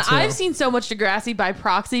Degrassi fan. and too. I've seen so much Degrassi by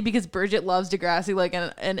proxy because Bridget loves Degrassi like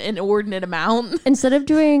an inordinate amount. Instead of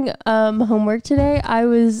doing homework today, I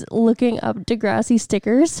was looking up Degrassi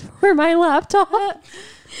stickers for my laptop.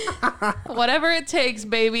 Whatever it takes,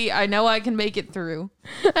 baby. I know I can make it through.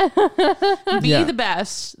 Be Yeah. the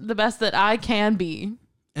best that I can be.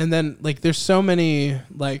 And then like there's so many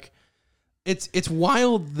like it's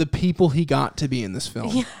wild the people he got to be in this film.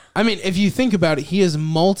 Yeah. I mean, if you think about it, he has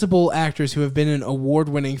multiple actors who have been in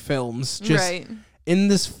award-winning films just Right. in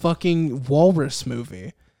this fucking Walrus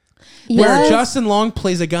movie. Where Justin Long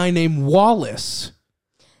plays a guy named Wallace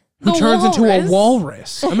who The turns into a walrus?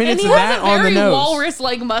 walrus. I mean, And it's he that has a on the very nose.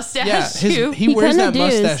 walrus-like mustache Yeah, too. he wears kinda that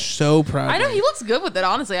mustache so proudly. I know he looks good with it.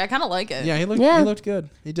 Honestly, I kind of like it. Yeah, he Yeah. looked good.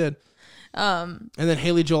 He did. And then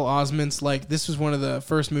Haley Joel Osment's like, this was one of the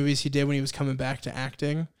first movies he did when he was coming back to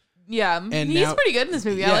acting. Yeah, And he's now- pretty good in this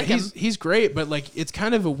movie. I Yeah, like him. he's great, but like it's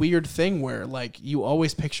kind of a weird thing where like you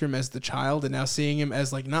always picture him as the child, and now seeing him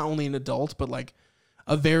as like not only an adult but like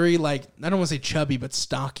a very like I don't want to say chubby but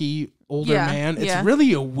stocky older Yeah, man. It's yeah.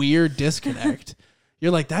 really a weird disconnect.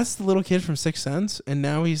 You're like, that's the little kid from Sixth Sense, and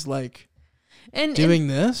now he's like And doing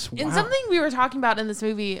this. And Wow. something we were talking about in this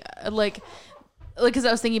movie, like, because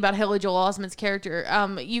I was thinking about Haley Joel Osment's character.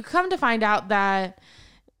 You come to find out that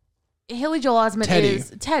Haley Joel Osment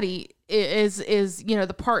Teddy is you know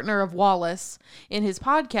the partner of Wallace in his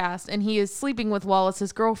podcast, and he is sleeping with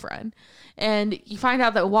Wallace's girlfriend. And you find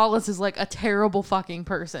out that Wallace is like a terrible fucking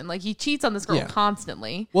person. Like he cheats on this girl Yeah.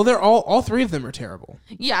 constantly. Well, they're all three of them are terrible.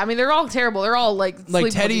 Yeah, I mean they're all terrible. They're all like sleeping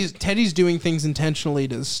with Teddy's doing things intentionally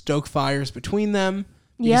to stoke fires between them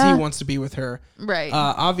because Yeah. he wants to be with her. right.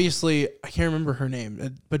 Obviously, I can't remember her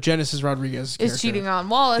name, but Genesis Rodriguez is cheating on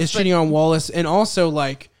Wallace. is but- cheating on Wallace, and also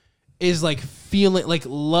like is like feeling like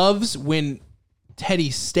loves when Teddy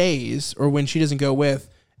stays or when she doesn't go with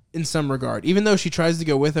in some regard, even though she tries to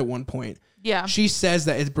go with at one point. Yeah. She says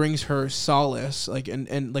that it brings her solace, like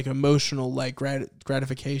and like emotional like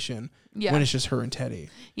gratification Yeah. when it's just her and Teddy.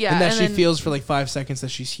 Yeah, and that and she then- feels for like 5 seconds that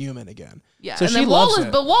she's human again. Yeah, so and she then loves Wallace,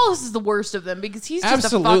 it. but Wallace is the worst of them because he's just a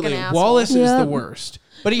Absolutely, fucking asshole. Wallace is Yeah. the worst,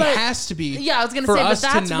 but he But- has to be. Yeah, I was gonna for say, but us to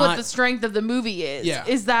that's what not- the strength of the movie is. Yeah.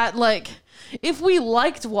 Is that like, if we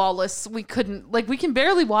liked Wallace, we couldn't like we can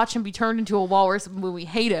barely watch him be turned into a walrus when we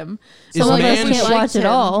hate him. Is Some of us man- can't liked watch it him.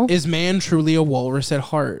 all. Is man truly a walrus at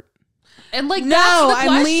heart? And like No, that's the I'm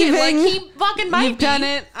question. leaving. Like he fucking might You've be. done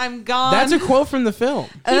it. I'm gone. That's a quote from the film.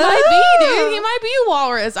 He might be, dude. He might be a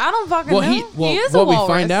walrus. I don't fucking Well, know. he is what a we walrus.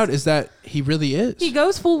 find out is that he really is. he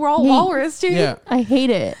goes full raw He- walrus, dude. Yeah. I hate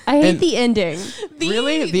it. I hate And- the ending.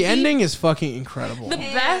 Really? The ending is fucking incredible. The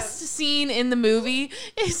best scene in the movie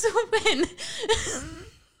is when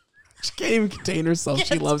She can't even contain herself.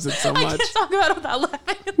 She Yes. loves it so I much. can't talk about it without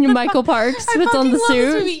laughing. Michael Parks I puts on fucking the love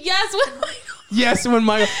this suit. movie. Yes, when Michael Yes, when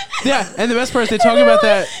Michael. Yeah, and the best part is they talk about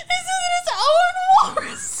that. This is his own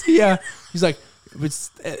walrus. Yeah, he's like,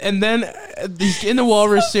 and then he's in the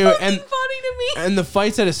walrus suit, Fucking and funny to me. and the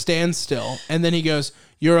fight's at a standstill, and then he goes,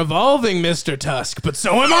 "You're evolving, Mr. Tusk, but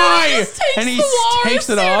so am I," just takes and he the walrus takes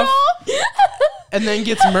it suit off, off. and then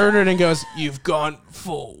gets murdered and goes, "You've gone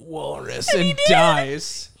full walrus," and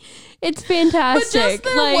dies. It's But fantastic.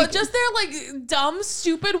 just their like dumb,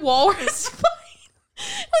 stupid walrus fight.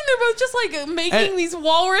 And they're both just like making And- these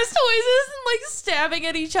walrus noises and like stabbing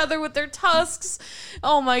at each other with their tusks.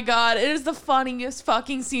 Oh my god, it is the funniest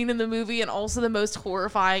fucking scene in the movie and also the most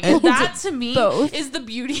horrifying. And that to me Both. is the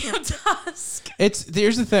beauty of Tusk.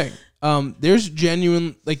 Here's the thing. There's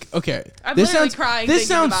genuine like okay. I'm this literally sounds crying this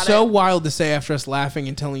thinking sounds about so it. wild to say after us laughing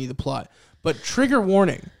and telling you the plot, but trigger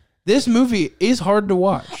warning. This movie is hard to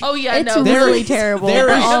watch. Oh yeah, it's no, There really is- terrible. there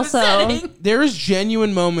But is- also, upsetting. There is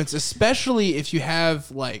genuine moments, especially if you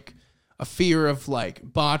have like a fear of like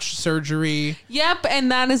botched surgery. Yep,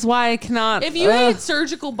 and that is why I cannot. If you hate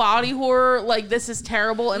surgical body horror, like this is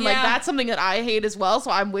terrible, and like Yeah. that's something that I hate as well.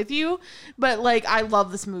 So I'm with you, but like I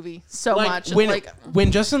love this movie so Like much. when Like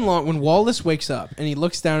when Wallace wakes up and he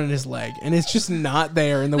looks down at his leg and it's just not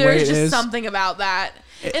there in the way there's it just is. something about that.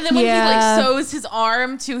 And then when Yeah. he like sews his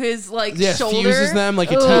arm to his like Yeah, shoulder, fuses them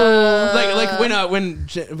like a like when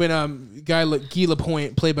guy like Guy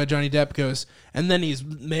Lapointe, played by Johnny Depp, goes and then he's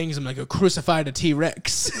bangs him like a crucified a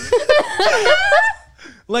T-Rex.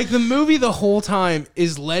 Like the movie the whole time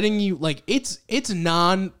is letting you like it's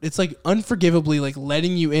like unforgivably like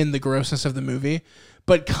letting you in the grossness of the movie,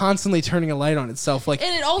 but constantly turning a light on itself. Like,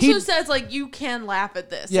 And it also says, like, you can laugh at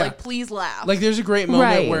this. Yeah. Like, please laugh. like there's a great moment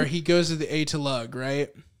Right. where he goes to the A to lug, right?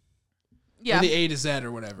 yeah. Or the A to Z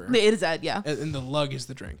or whatever. The A to Z, yeah. And the lug is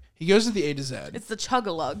the drink. He goes to the A to Z. It's the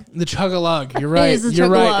chug-a-lug. The chug-a-lug. You're right. is the You're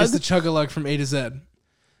right. chug-a-lug. It's the chug-a-lug from A to Z.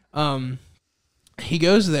 He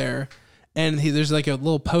goes there, and there's like a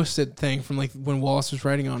little post-it thing from like when Wallace was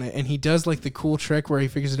writing on it, and he does like the cool trick where he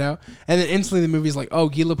figures it out, and then instantly the movie's like, oh,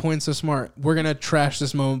 Guy Lapointe's so smart. We're gonna trash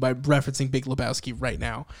this moment by referencing Big Lebowski right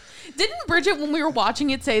now. Didn't Bridget, when we were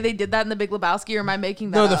watching it, say they did that in The Big Lebowski, or am I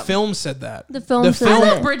making that No, up? the film said that. The film says I it.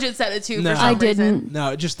 thought Bridget said it too No. for some I reason. didn't.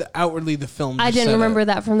 No, just outwardly the film. I just didn't said remember it.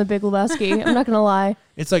 that from the Big Lebowski. I'm not gonna lie.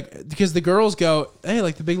 It's like because the girls go, hey,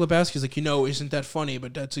 like the Big Lebowski's like, isn't that funny?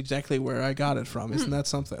 But that's exactly where I got it from. Isn't that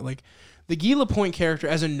something? Like the Guy Lapointe character,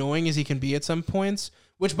 as annoying as he can be at some points,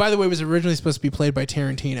 which by the way was originally supposed to be played by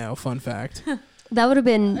Tarantino. Fun fact. That would have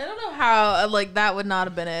been. I don't know how, like, that would not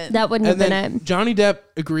have been it. That wouldn't have And been then it. Johnny Depp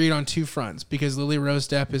agreed on two fronts because Lily Rose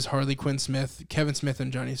Depp is Harley Quinn Smith, Kevin Smith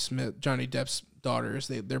and Johnny Depp's daughters.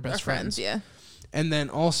 They're Our best friends. yeah. And then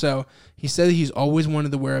also he said that he's always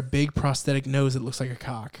wanted to wear a big prosthetic nose that looks like a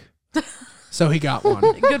cock. So he got one.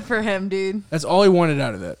 Good for him, dude. That's all he wanted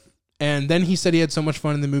out of it. And then he said he had so much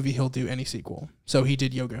fun in the movie he'll do any sequel. So he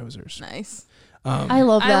did Yoga Hosers. Nice. I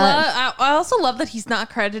love that. I also love that he's not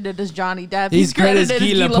credited as Johnny Depp. He's credited as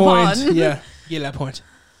Guy Lapointe. Lapointe. Yeah, Guy Lapointe.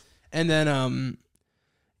 And then,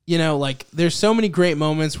 like there's so many great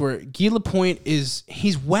moments where Guy Lapointe he's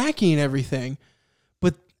wacky and everything,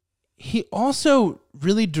 but he also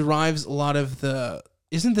really derives a lot of the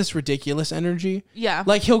isn't this ridiculous energy. Yeah.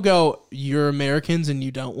 Like he'll go, you're Americans and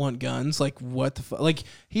you don't want guns. Like what the fuck? Like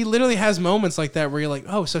he literally has moments like that where you're like,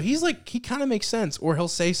 oh, so he's like, he kind of makes sense. Or he'll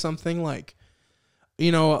say something like,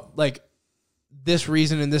 like this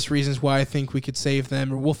reason and this reason is why I think we could save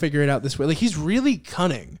them, or we'll figure it out this way. Like he's really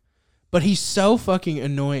cunning, but he's so fucking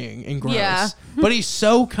annoying and gross. Yeah. But he's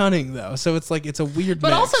so cunning though. So it's like, it's a weird But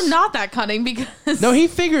mix. also not that cunning because No, he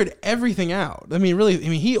figured everything out. I mean,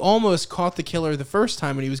 he almost caught the killer the first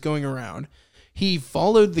time when he was going around. He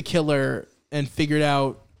followed the killer and figured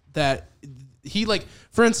out that he, like,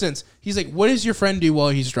 for instance, he's like, what does your friend do while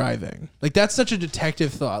he's driving? Like, that's such a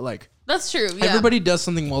detective thought. Like, that's true. Yeah. everybody does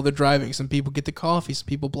something while they're driving. Some people get the coffee, some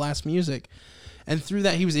people blast music. And through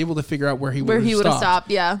that, he was able to figure out where he would have stopped.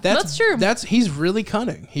 Yeah, that's true. He's really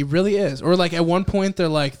cunning. He really is. Or like at one point, they're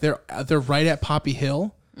right at Poppy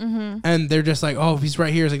Hill, and they're just like, oh, he's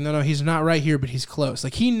right here. He's like, no, he's not right here, but he's close.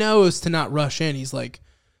 Like he knows to not rush in. He's like,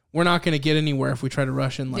 we're not going to get anywhere if we try to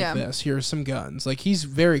rush in like this. Here's some guns. Like he's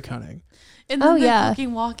very cunning. And then they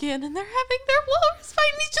fucking walk in and they're having their walrus fight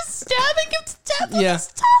and he's just stabbing him to death with his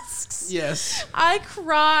tusks. Yes. I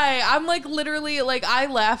cry. I'm like literally like I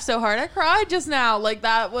laughed so hard. I cried just now. Like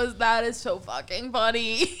that is so fucking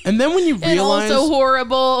funny. And then when you and realize also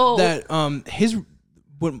horrible. that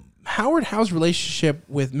when Howard Howe's relationship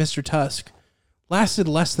with Mr. Tusk lasted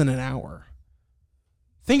less than an hour.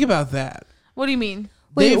 Think about that. What do you mean?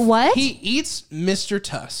 Wait, what? He eats Mr.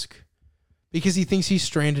 Tusk because he thinks he's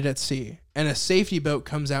stranded at sea, and a safety boat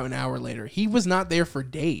comes out an hour later. He was not there for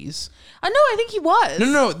days. I know. I think he was.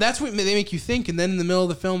 No. That's what they make you think. And then in the middle of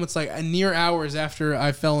the film, it's like near hours after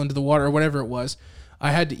I fell into the water or whatever it was,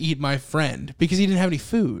 I had to eat my friend because he didn't have any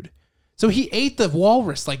food. So he ate the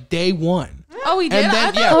walrus like day one. Oh, he did. And then-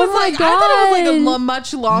 I thought yeah. it was Oh my like I thought it was like God.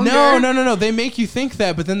 much longer. No. They make you think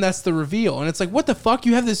that, but then that's the reveal. And it's like, what the fuck?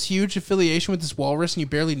 You have this huge affiliation with this walrus and you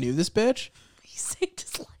barely knew this bitch? He saved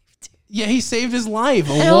his life, dude. Yeah, he saved his life.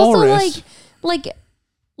 A And walrus. also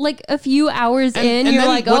like a few hours And- in, and you're then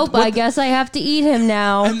like, what I the- guess I have to eat him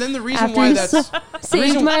now. And then the reason after why he that's saved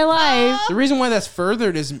reason- my life. the reason why that's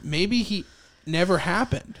furthered is maybe he never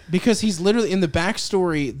happened because he's literally in the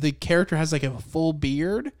backstory. The character has like a full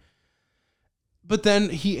beard, but then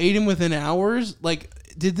he ate him within hours. Like,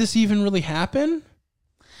 did this even really happen?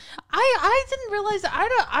 I didn't realize.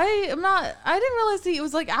 I didn't realize that it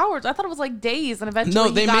was like hours. I thought it was like days, and eventually No,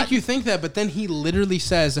 they make you think that, but then he literally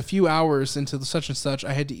says a few hours into the such and such,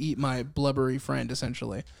 I had to eat my blubbery friend.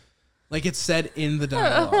 Essentially, like it's said in the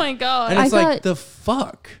dialogue. Oh my god! And it's I like thought- the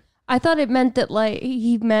fuck. I thought it meant that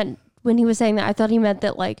he meant when he was saying that. I thought he meant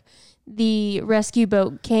that the rescue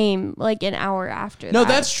boat came like an hour after. No, that.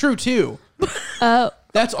 that's true too. Oh,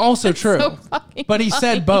 That's also true. so fucking But he funny.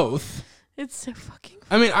 said both. It's so fucking.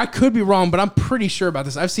 I mean, I could be wrong, but I'm pretty sure about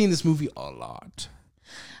this. I've seen this movie a lot.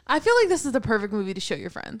 I feel like this is the perfect movie to show your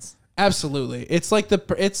friends. Absolutely. It's like let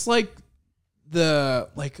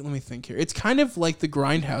me think here. It's kind of like the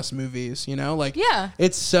Grindhouse movies, you know? Like Yeah.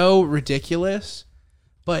 it's so ridiculous,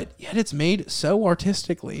 but yet it's made so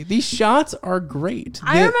artistically. These shots are great.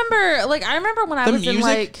 I remember when I the was in music,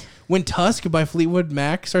 like. when Tusk by Fleetwood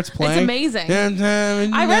Mac starts playing. It's amazing.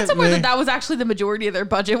 I read somewhere that was actually the majority of their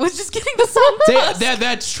budget was just getting the song.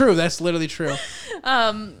 That's true. That's literally true.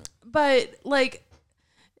 But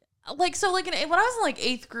so when I was in like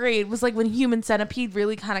 8th grade was like when Human Centipede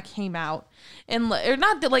really kind of came out, and or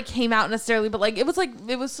not that like came out necessarily, but like it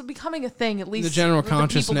was becoming a thing, at least The general with the people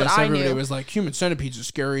consciousness, that I everybody knew. was like, Human Centipede's the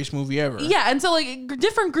scariest movie ever. Yeah, and so like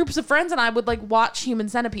different groups of friends and I would like watch Human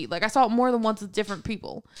Centipede. Like I saw it more than once with different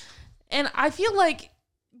people, and I feel like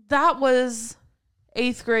that was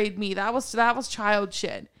 8th grade me. That was child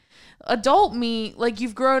shit. Adult me, like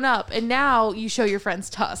you've grown up, and now you show your friends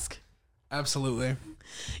Tusk. Absolutely.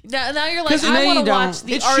 Now you're like, 'Cause I no, want you to don't. watch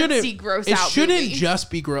the It shouldn't- artsy gross It out shouldn't movie. just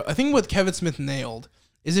be gross. I think what Kevin Smith nailed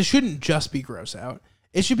is it shouldn't just be gross out.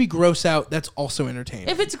 It should be gross out that's also entertaining.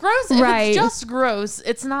 If it's gross, if it's just gross,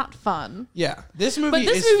 it's not fun. yeah, this movie But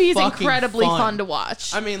this movie is fucking incredibly fun to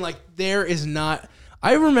watch. I mean, like, there is not...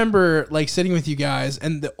 I remember, like, sitting with you guys,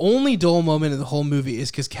 and the only dull moment of the whole movie is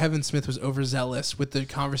because Kevin Smith was overzealous with the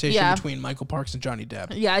conversation Yeah. between Michael Parks and Johnny Depp.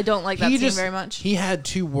 Yeah, I don't like that scene very much. He had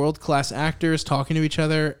two world-class actors talking to each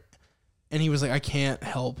other, and he was like, I can't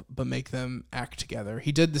help but make them act together.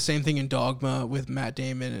 He did the same thing in Dogma with Matt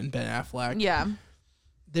Damon and Ben Affleck. Yeah.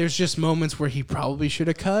 There's just moments where he probably should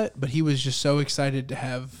have cut, but he was just so excited to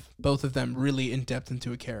have both of them really in depth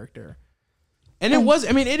into a character. And it was,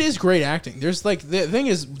 I mean, it is great acting. There's like, the thing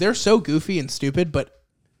is, they're so goofy and stupid, but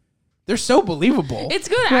they're so believable. It's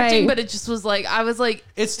good acting, Right. but it just was like, I was like,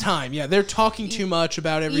 It's time. Yeah, they're talking too much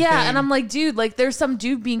about everything. yeah, and I'm like, dude, like there's some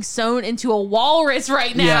dude being sewn into a walrus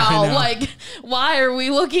right now. Yeah, I know. Like, why are we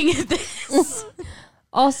looking at this?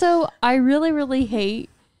 Also, I really, really hate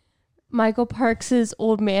Michael Parks'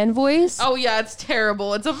 old man voice. Oh yeah, it's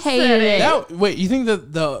terrible. It's Hated upsetting. it. Wait, you think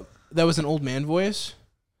that was an old man voice?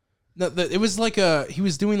 No, it was like he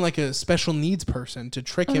was doing like a special needs person to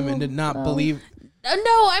trick him into not believe. No,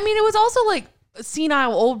 I mean it was also like a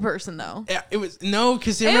senile old person though. Yeah, it was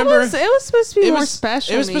because It remember was supposed to be it more was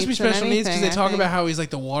special. It was supposed to be than special needs because they anything, talk I about think. how he's like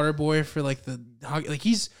the water boy for like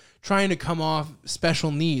he's trying to come off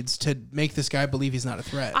special needs to make this guy believe he's not a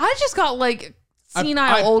threat. I just got like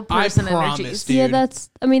senile I old person promise, energies. dude. Yeah, that's.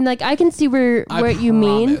 I mean, like I can see what you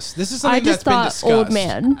mean. promise. This is something I just that's been thought discussed. old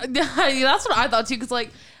man. That's what I thought too, because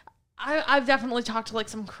like I've definitely talked to like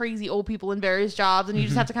some crazy old people in various jobs, and you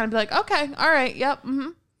just have to kind of be like, okay, all right, yep, mm-hmm.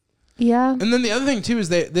 Yeah. And then the other thing too is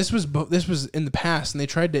this was in the past, and they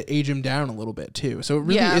tried to age him down a little bit too. So it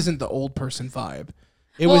really Yeah. isn't the old person vibe.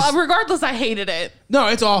 It Well, was regardless, I hated it. no,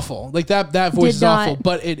 it's awful. Like that voice is not- awful,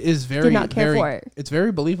 but it is very not care very. for it. It's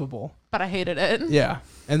very believable. But I hated it. Yeah,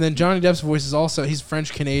 and then Johnny Depp's voice is also he's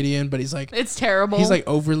French Canadian, but he's like It's terrible. he's like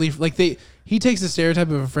overly like he takes the stereotype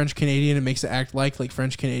of a French Canadian and makes it act like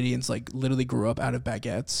French Canadians like literally grew up out of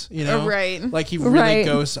baguettes, you know? Right. Like he really Right.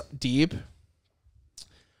 goes deep.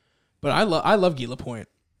 But I love Guy Lapointe.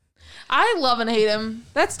 I love and hate him.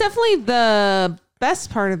 That's definitely the best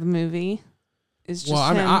part of the movie. Is just Well,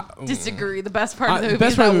 I mean, him. Disagree. The best part of the the movie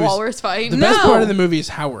best is part that of the movie is- walrus fight. the best part of the movie is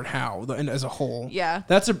Howard Howe, and as a whole. Yeah.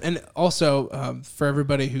 And also for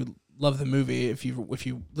everybody who loved the movie, if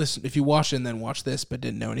you watched it and then watched this but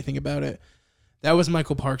didn't know anything about it, that was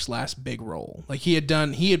Michael Parks' last big role. Like he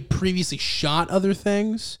had previously shot other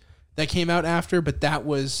things that came out after, but that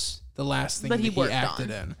was the last thing That that he he worked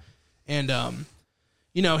acted on. in. And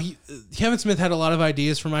Kevin Smith had a lot of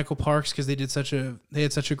ideas for Michael Parks because they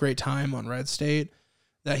had such a great time on Red State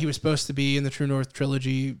that he was supposed to be in the True North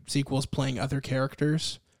trilogy sequels playing other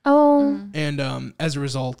characters. Oh. And as a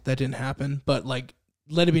result, that didn't happen. But like,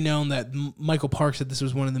 let it be known that Michael Parks said this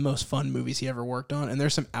was one of the most fun movies he ever worked on. And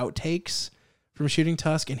there's some outtakes from Shooting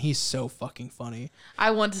Tusk, and he's so fucking funny.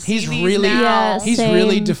 I want to see He's these really, now. Yeah, he's same.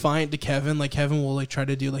 really defiant to Kevin. Like Kevin will like try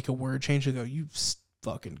to do like a word change and go, "You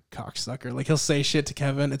fucking cocksucker!" Like he'll say shit to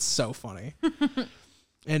Kevin. It's so funny.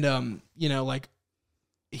 And like.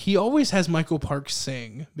 He always has Michael Parks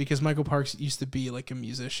sing because Michael Parks used to be like a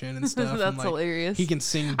musician and stuff. That's and, like, hilarious. He can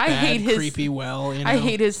sing I bad, hate his- creepy well. You know? I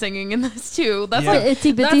hate his singing in this too. That's Yeah. like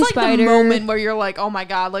Itsy that's Bitsy like Spider. the moment where you're like, oh my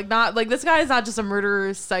god, like not like this guy is not just a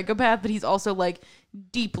murderous psychopath, but he's also like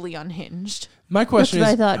deeply unhinged. My That's question what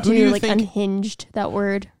is, I thought who do too. you Like think? unhinged. That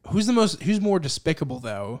word. Who's more despicable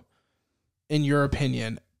though, in your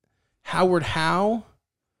opinion, Howard Howe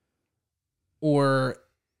or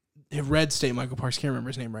Red State Michael Parks? Can't remember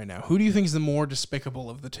his name right now. Who do you think is the more despicable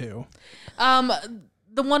of the two?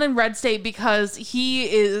 The one in Red State, because he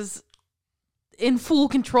is in full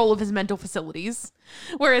control of his mental facilities,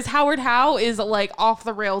 whereas Howard Howe is like off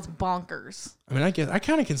the rails bonkers. I mean, I guess I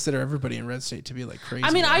kind of consider everybody in Red State to be like crazy.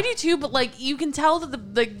 I mean, though. I do too, but like you can tell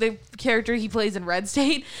that the character he plays in Red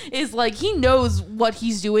State is like he knows what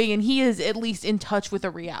he's doing and he is at least in touch with a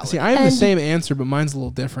reality. See, I have the And- same answer, but mine's a little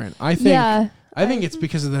different. I think Yeah. I think it's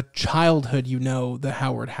because of the childhood that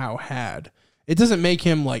Howard Howe had. It doesn't make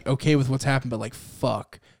him like okay with what's happened, but like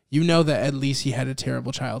fuck. You know that at least he had a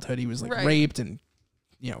terrible childhood. He was like Right. raped and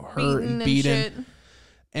hurt and beaten. shit.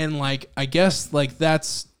 And like I guess like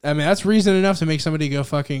that's reason enough to make somebody go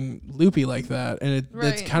fucking loopy like that. And it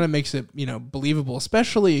Right. kind of makes it, believable.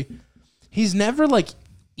 Especially he's never like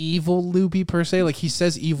evil loopy per se. Like he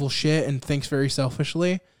says evil shit and thinks very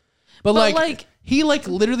selfishly. But like he like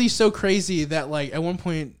literally so crazy that like at one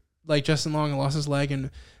point like Justin Long lost his leg and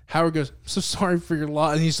Howard goes, "I'm so sorry for your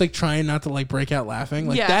loss," and he's like trying not to like break out laughing.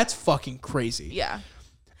 Like Yeah. that's fucking crazy. Yeah.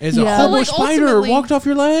 It's Yeah. a But, hobo like, spider ultimately- walked off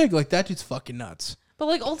your leg. Like that dude's fucking nuts. But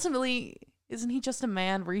like ultimately, isn't he just a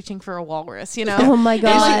man reaching for a walrus, you know? Oh my And,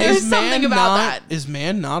 like, God. there's something about that. Is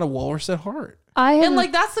man not a walrus at heart? I have And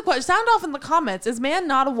like that's the question. Sound off in the comments. Is man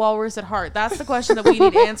not a walrus at heart? That's the question that we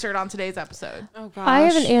need answered on today's episode. Oh gosh. I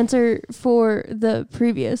have an answer for the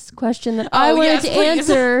previous question that I Oh, wanted yes, to please.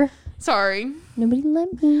 answer. Sorry. Nobody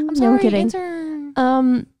let me. I'm No, sorry. I'm kidding.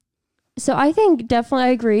 Answer. So I think definitely I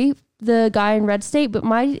agree the guy in Red State, but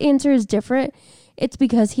my answer is different. It's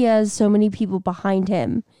because he has so many people behind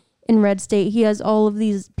him in Red State. He has all of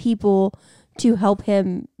these people to help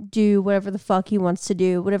him do whatever the fuck he wants to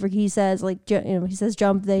do. Whatever he says, like he says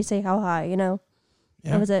jump, they say how high. Yeah.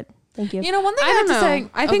 That was it. Thank you. You know, one thing I, I have don't to know. say.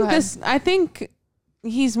 I Oh, think go ahead. I think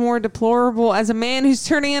he's more deplorable as a man who's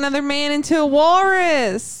turning another man into a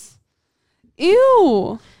walrus.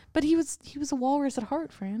 Ew. But he was a walrus at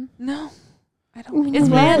heart, Fran. No. I don't. Is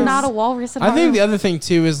He man was. not a walrus at I heart? think the other thing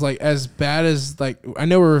too is like as bad as like I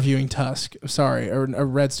know we're reviewing Tusk, sorry, or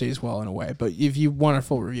Red State as well in a way. But if you want a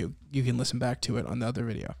full review, you can listen back to it on the other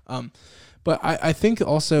video. But I think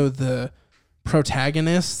also the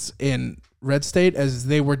protagonists in Red State, as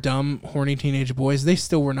they were dumb, horny teenage boys, they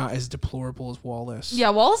still were not as deplorable as Wallace. Yeah,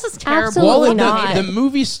 Wallace is terrible. Absolutely Wallace, not. the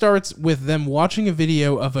movie starts with them watching a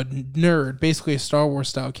video of a nerd, basically a Star Wars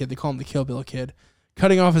style kid. They call him the Kill Bill kid,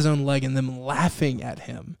 cutting off his own leg and them laughing at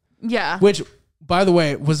him. Yeah. Which, by the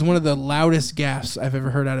way, was one of the loudest gasps I've ever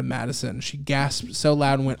heard out of Madison. She gasped so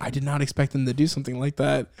loud and went, "I did not expect them to do something like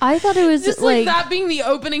that." I thought it was Just like that being the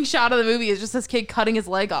opening shot of the movie is just this kid cutting his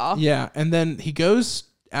leg off. Yeah, and then he goes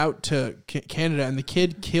out to Canada and the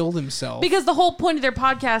kid killed himself. Because the whole point of their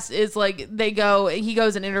podcast is like he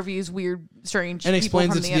goes and interviews weird, strange and people explains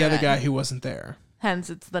from it to the internet. other guy who wasn't there. Hence,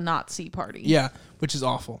 it's the Nazi party. Yeah, which is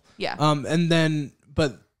awful. Yeah. And then,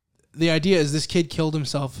 but the idea is this kid killed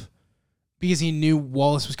himself because he knew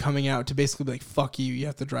Wallace was coming out to basically be like, "Fuck you! You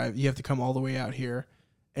have to come all the way out here,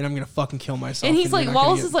 and I'm gonna fucking kill myself." And he's you're like, not gonna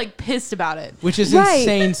Wallace get-" is like pissed about it. which is Right.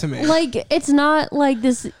 insane to me. like it's not like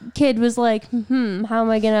this kid was like, how am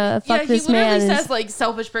I gonna fuck Yeah, he this literally man? says like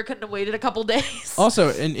selfish prick couldn't have waited a couple days. Also,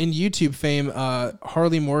 in YouTube fame,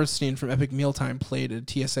 Harley Morstein from Epic Mealtime played a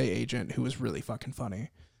TSA agent who was really fucking funny.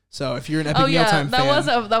 So if you're an Epic Oh yeah, Mealtime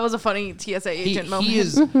fan, that was a funny TSA agent moment. he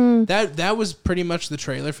is Mm-hmm. that was pretty much the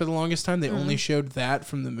trailer for the longest time. They only showed that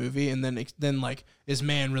from the movie, and then like, is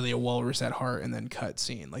man really a walrus at heart? And then cut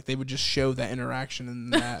scene. Like they would just show that interaction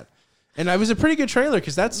and that. And it was a pretty good trailer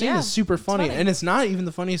because that scene Yeah, is super funny, funny. and it's not even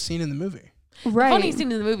the funniest scene in the movie. right. The funny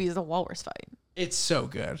scene in the movie is the walrus fight. It's so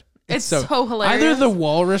good. It's so hilarious. Either the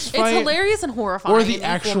walrus fight It's hilarious and horrifying. or in the equal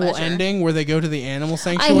actual measure. ending where they go to the animal I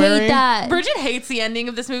sanctuary. hate that. Bridget hates the ending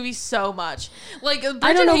of this movie so much. Like Bridget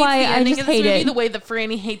I don't know hates why, the I ending just of this hate movie it. the way that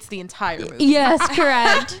Franny hates the entire movie. Yes,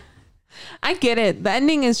 correct. I get it. The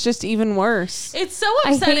ending is just even worse. It's so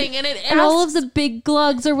I upsetting, hate- and it asks, and all of the big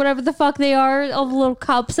glugs or whatever the fuck they are, all the little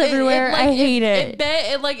cups everywhere. I hate it.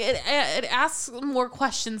 It asks more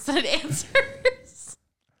questions than it answers.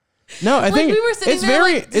 No, I think we were sitting it's there,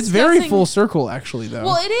 very like, it's very discussing- full circle actually though.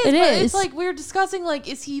 Well, it is. It but is. It's like we were discussing. Like,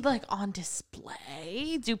 is he like on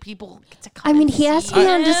display? Do people get to come? I mean, and he has see to be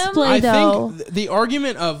on him? display. I though. think the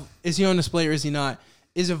argument of is he on display or is he not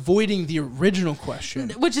is avoiding the original question.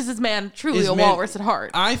 Which is man truly Is a man- walrus at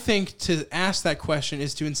heart? I think to ask that question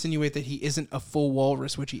is to insinuate that he isn't a full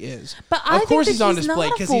walrus, which he is. But I of think course that he's on he's display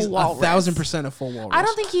not a because full he's walrus. 1,000% a full walrus. I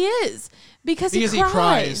don't think he is because because he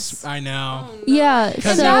cries. I know. Yeah.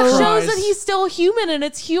 Because And that he So cries. shows that he's still human, and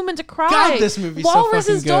it's human to cry. God, this movie's so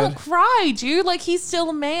Walruses fucking don't good. cry, dude. Like he's still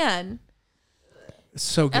a man It's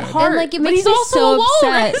so good. at heart. and like it but makes he's me also so a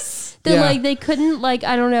upset walrus. that Yeah. like they couldn't like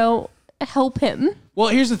I don't know help him Well,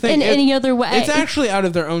 here's the thing. in any other way. It's actually out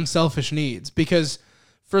of their own selfish needs because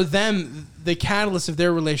for them, the catalyst of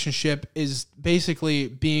their relationship is basically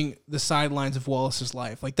being the sidelines of Wallace's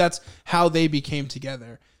life. Like that's how they became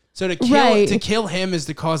together. So to kill him is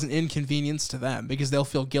to cause an inconvenience to them because they'll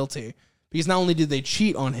feel guilty. Because not only did they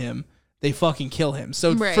cheat on him, they fucking kill him.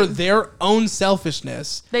 So for their own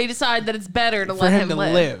selfishness, they decide that it's better to for let him to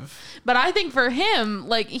live. But I think for him,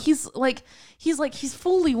 like he's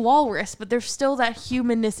fully walrus, but there's still that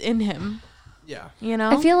humanness in him. Yeah. You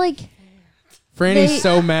know? I feel like Franny's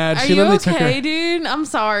so mad. Are She you literally took okay, her. dude? I'm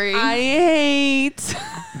sorry. I hate.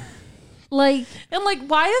 like And like,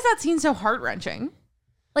 why is that scene so heart wrenching?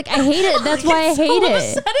 I hate it. That's why I hate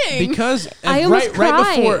it. Upsetting. Because I almost right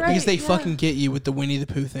cried. before Right, because they yeah. fucking get you with the Winnie the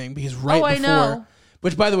Pooh thing because right I before know.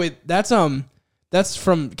 which by the way that's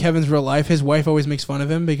from Kevin's real life. His wife always makes fun of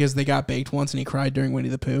him because they got baked once and he cried during Winnie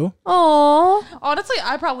the Pooh. Aw. Honestly,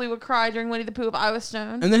 I probably would cry during Winnie the Pooh if I was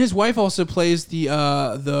stoned. And then his wife also plays the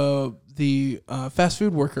fast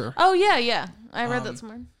food worker. Oh yeah. I read that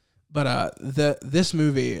somewhere. But this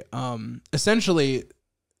movie, essentially,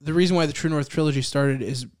 the reason why the True North trilogy started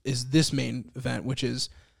is this main event, which is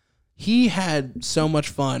he had so much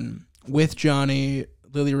fun with Johnny,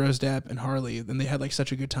 Lily Rose Depp, and Harley, and they had like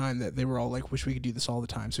such a good time that they were all like, "Wish we could do this all the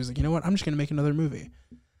time." So he's like, "You know what? I'm just gonna make another movie."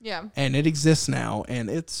 Yeah. And it exists now, and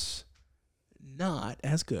it's not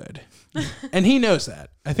as good, and he knows that.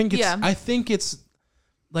 I think it's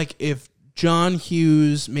like if John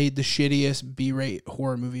Hughes made the shittiest B-rate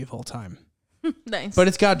horror movie of all time. Nice. But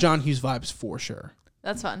it's got John Hughes vibes for sure.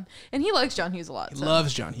 That's fun. And he likes John Hughes a lot. He so.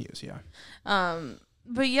 loves John Hughes, yeah.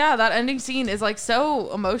 But yeah, that ending scene is like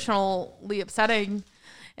so emotionally upsetting.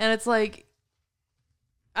 And it's like,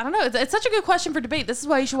 I don't know. It's such a good question for debate. This is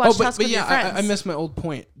why you should watch Tusk with your friends. I missed my old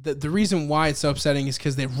point. The reason why it's so upsetting is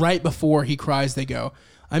because they right before he cries, they go,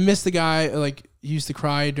 I miss the guy like used to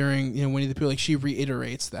cry during Winnie the Pooh. Like she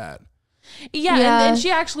reiterates that. Yeah. And she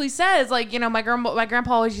actually says like, my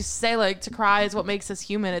grandpa always used to say like to cry is what makes us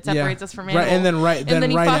human. It separates us from animals. Right, and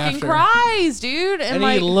then he right fucking after. cries, dude. And he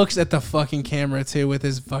like looks at the fucking camera too with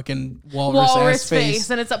his fucking walrus face.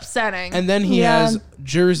 and it's upsetting. And then he has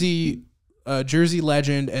Jersey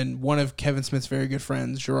legend and one of Kevin Smith's very good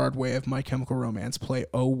friends, Gerard Way of My Chemical Romance, play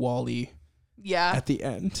Oh Wally at the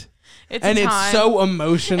end. It's so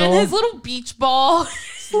emotional. And his little beach ball.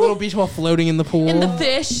 The little beach ball floating in the pool. And the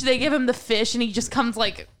fish, they give him the fish and he just comes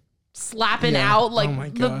like slapping out like Oh my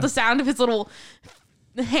God. the sound of his little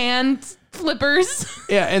hand flippers.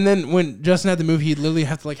 Yeah, and then when Justin had the movie, he'd literally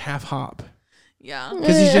have to like half hop. Yeah.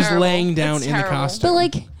 Because he's just Terrible. laying down It's in the terrible. costume. But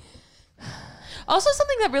like Also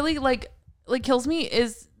something that really like kills me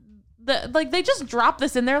is they just drop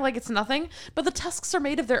this in there like it's nothing, but the tusks are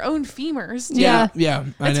made of their own femurs. Dude. Yeah,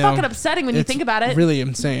 I It's know. fucking upsetting when you think about it. Really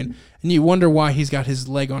insane. And you wonder why he's got his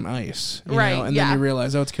leg on ice. You Right, know? And yeah. then you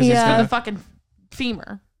realize, it's because The fucking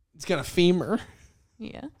femur. he's got a femur.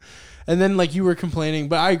 Yeah. And then like you were complaining,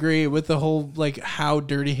 but I agree with the whole like how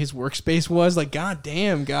dirty his workspace was. Like, god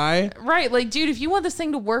damn, guy. Right, like dude, if you want this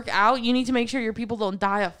thing to work out, you need to make sure your people don't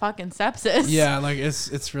die of fucking sepsis. Yeah, like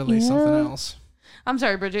it's really something else. I'm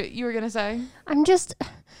sorry, Bridget, you were gonna say? I'm just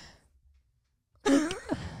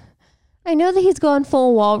I know that he's gone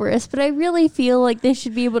full walrus, but I really feel like they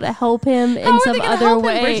should be able to help him in some other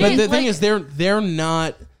way. But the thing is, they're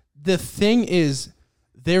not. The thing is,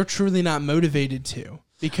 they're truly not motivated to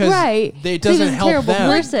because it doesn't He's a help terrible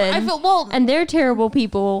them. person. I feel and they're terrible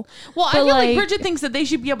people. Well, I but, feel like Bridget thinks that they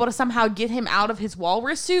should be able to somehow get him out of his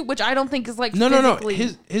walrus suit, which I don't think is like No.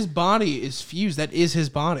 physically- His body is fused. That is his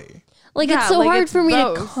body. Like Yeah, it's so like, hard it's for me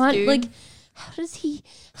both, to dude. like. How does he?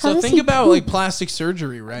 So think about like plastic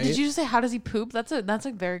surgery, right? Did you just say how does he poop? That's a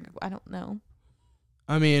very I don't know.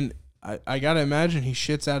 I mean, I gotta imagine he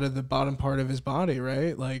shits out of the bottom part of his body,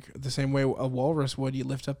 right? Like the same way a walrus would. You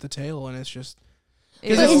lift up the tail, and it's just.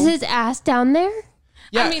 Ew. But is his ass down there?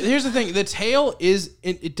 Yeah, I mean- here's the thing: the tail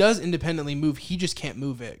it does independently move. He just can't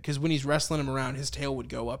move it because when he's wrestling him around, his tail would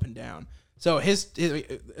go up and down. So his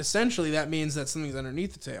essentially that means that something's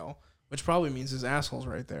underneath the tail, which probably means his asshole's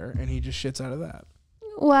right there, and he just shits out of that.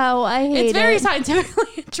 Wow, I hate It's very it. scientifically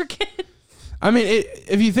intricate. I mean,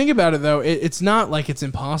 if you think about it, though, it's not like it's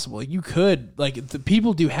impossible. You could, like, the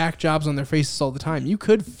people do hack jobs on their faces all the time. You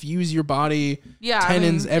could fuse your body,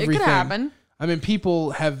 tendons, everything. It could happen. I mean,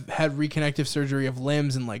 people have had reconnective surgery of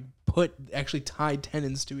limbs and, like, actually tied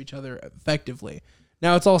tendons to each other effectively.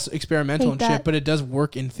 Now, it's also experimental Hate and that. shit, but it does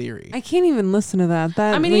work in theory. I can't even listen to that.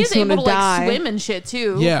 That I mean, makes he's me able to want to like die. swim and shit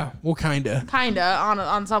too. Yeah, well, kinda.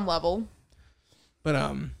 On some level. But,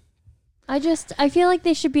 I feel like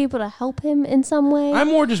they should be able to help him in some way. I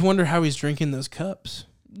more just wonder how he's drinking those cups.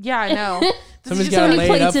 Yeah, I know. Does Somebody's he just gotta When lay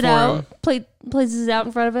he it plates up it for out, him. places it out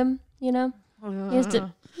in front of him, you know? He has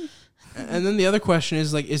to And then the other question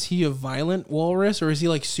is like, is he a violent walrus or is he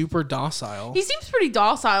like super docile? He seems pretty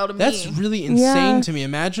docile to me. That's really insane Yeah. to me.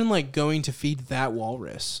 Imagine like going to feed that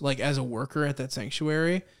walrus like as a worker at that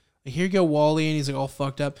sanctuary. Like, here you go, Wally, and he's like all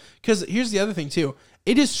fucked up. Because here's the other thing too.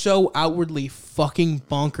 It is so outwardly fucking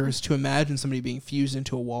bonkers to imagine somebody being fused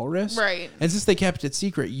into a walrus. Right. And since they kept it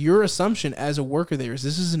secret, your assumption as a worker there is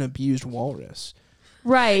this is an abused walrus.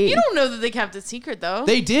 Right. You don't know that they kept it secret though.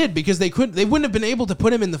 They did because they wouldn't have been able to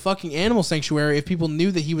put him in the fucking animal sanctuary if people knew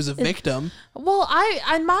that he was a victim. Well,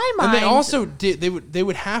 in my mind, And they also did. They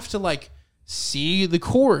would have to like see the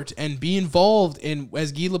court and be involved in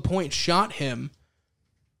as Guy Lapointe shot him,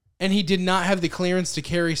 and he did not have the clearance to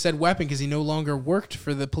carry said weapon because he no longer worked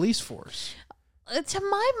for the police force. to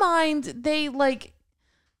my mind, they like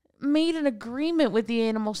made an agreement with the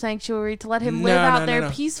animal sanctuary to let him live out there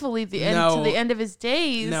peacefully to the end of his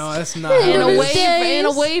days. No, that's not. And how it is. and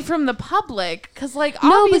away from the public, because like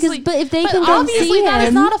No, obviously, but if they can come obviously see that is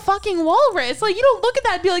him- not a fucking walrus. Like you don't look at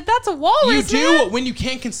that and be like, that's a You walrus. do man. when you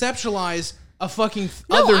can't conceptualize a fucking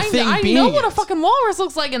No, other I thing being know what a it. fucking walrus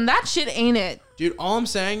looks like, and that shit ain't it. Dude, all I'm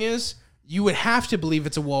saying is you would have to believe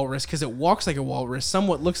it's a walrus because it walks like a walrus,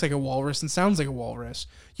 somewhat looks like a walrus, and sounds like a walrus.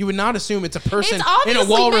 You would not assume it's a person It's in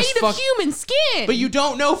obviously a walrus. made of human skin. But you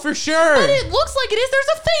don't know for sure. But it looks like it is.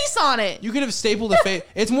 There's a face on it. You could have stapled a face.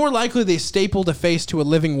 It's more likely they stapled a face to a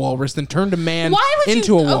living walrus than turned a man Why would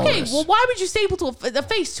into you? a walrus. Okay, well, why would you staple to a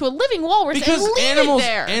face to a living walrus because and leave animals it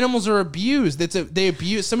there? animals are abused.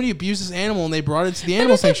 Somebody abused this animal and they brought it to the But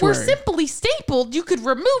animal if it were sanctuary. simply stapled, you could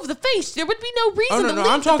remove the face. There would be no reason Oh no, to no,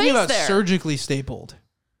 leave I'm the talking face about there. surgically stapled.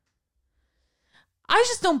 I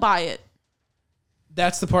just don't buy it.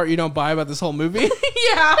 That's the part you don't buy about this whole movie.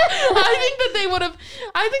 Yeah, I think that they would have.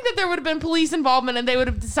 I think that there would have been police involvement, and they would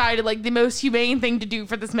have decided like the most humane thing to do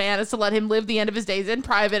for this man is to let him live the end of his days in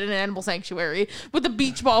private in an animal sanctuary with a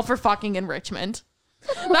beach ball for fucking enrichment.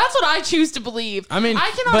 That's what I choose to believe. I mean, I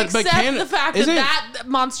cannot but accept the fact isn't- that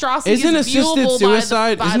monstrosity Isn't is assisted viewable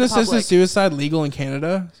suicide? by Isn't the assisted public. suicide legal in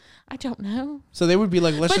Canada? I don't know. So they would be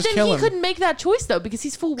like, let's But just then kill he him. couldn't make that choice though because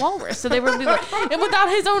he's full walrus. So they would be like, and without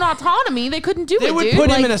his own autonomy, they couldn't do They it. would dude. put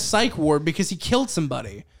him Like, in a psych ward because he killed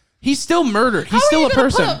somebody. He's still murdered. how He's are still you a gonna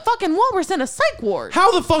person. put a fucking walrus in a psych ward?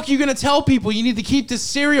 How the fuck are you going to tell people you need to keep this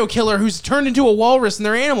serial killer who's turned into a walrus in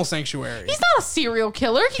their animal sanctuary? He's not a serial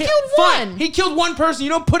killer. He killed Fine. one. He killed one person.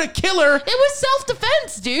 You don't put a killer. It was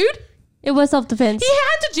self-defense, dude. It was self-defense. He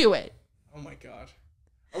had to do it. Oh my god.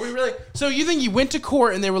 Are we really? So you think you went to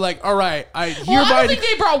court and they were like, all right, I hereby. Well, I don't think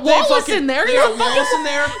they brought Wallace in there. They You're got Wallace in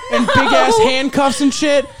there and big ass handcuffs and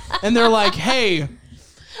shit. And they're like, hey.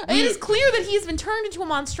 It is clear that he has been turned into a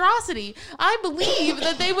monstrosity. I believe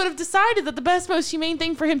that they would have decided that the best, most humane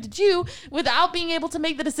thing for him to do, without being able to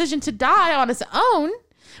make the decision to die on his own,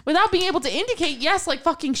 without being able to indicate, yes, like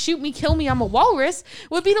fucking shoot me, kill me, I'm a walrus,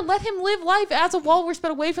 would be to let him live life as a walrus, but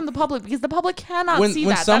away from the public, because the public cannot see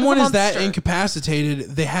When that. someone that is that monster.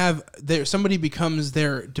 incapacitated, somebody becomes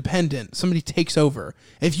their dependent. Somebody takes over.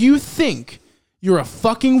 If you think you're a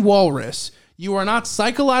fucking walrus, you are not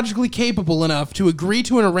psychologically capable enough to agree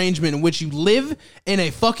to an arrangement in which you live in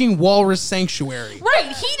a fucking walrus sanctuary.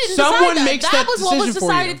 Right, he didn't Someone decide that. makes that that was what was decision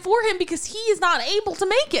for you. decided for him because he is not able to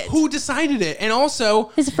make it. Who decided it? And also,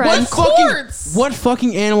 His friends. Courts. what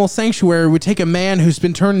fucking animal sanctuary would take a man who's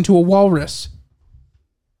been turned into a walrus?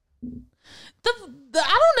 I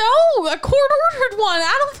don't know. A court-ordered one.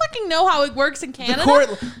 I don't fucking know how it works in Canada. The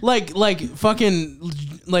court,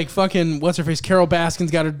 like fucking what's her face? Carol Baskin's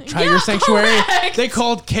got a tiger Yeah, sanctuary. correct. They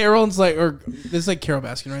called Carol and's like, or this is like Carol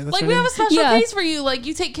Baskin, right? That's Like her we name? have a special Yeah. case for you. Like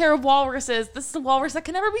you take care of walruses. This is a walrus that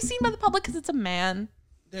can never be seen by the public because it's a man.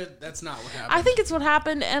 That's not what happened. I think it's what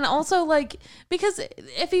happened, and also like because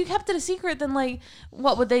if you kept it a secret, then like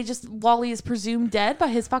what would they just Wally is presumed dead by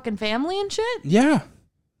his fucking family and shit, Yeah.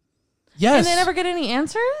 Yes. and they never get any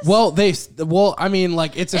answers. Well, I mean,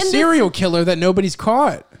 like it's a And this- serial killer that nobody's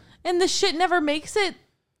caught. And the shit never makes it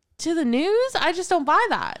to the news. I just don't buy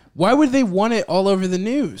that. Why would they want it all over the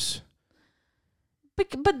news? But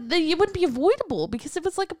it wouldn't be avoidable because it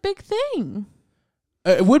was like a big thing.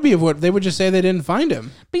 It would be what they would just say they didn't find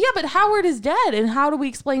him. But yeah, but Howard is dead, and how do we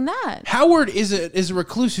explain that? Howard is a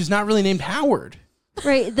recluse who's not really named Howard.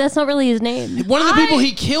 Right. That's not really his name. One of the people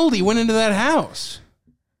he killed, he went into that house.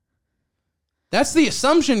 That's the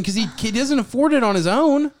assumption because he doesn't afford it on his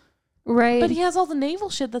own. Right. But he has all the naval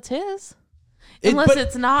shit that's his. But Unless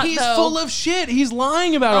it's not, He's though. full of shit. He's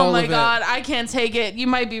lying about all Oh my of god, it. I can't take it. You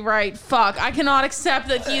might be right. Fuck. I cannot accept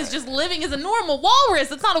that he is just living as a normal walrus.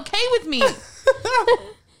 That's not okay with me.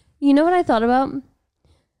 You know what I thought about?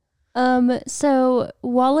 So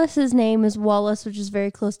Wallace's name is Wallace, which is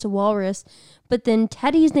very close to walrus, but then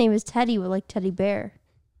Teddy's name is Teddy with like teddy bear.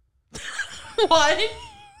 What?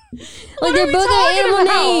 Like they're both have animal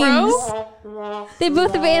names. They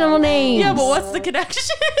both have animal names. Yeah, but what's the connection?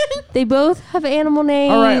 They both have animal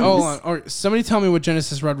names. All right, hold on. All right, somebody tell me what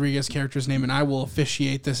Genesis Rodriguez character's name, and I will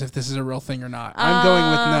officiate this if this is a real thing or not. I'm going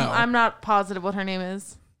with no. I'm not positive what her name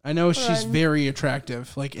is. I know she's very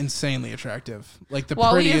attractive, like insanely attractive, like the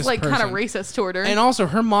Wally prettiest is like person. kind of racist toward her. And also,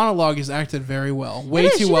 her monologue is acted very well, way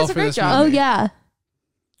is, too she well does a for great this job. Oh movie. yeah,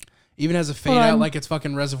 Even has a fade Hold out on. like it's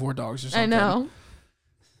fucking Reservoir Dogs or I something. know.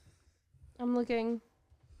 I'm looking.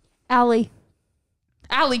 Allie.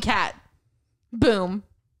 Alley Cat. Boom.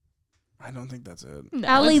 I don't think that's it. No,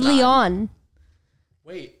 Allie it's not. Leon.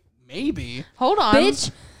 Wait, maybe. Hold on. Bitch.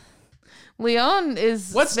 Leon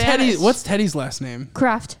is What's Spanish. Teddy's last name?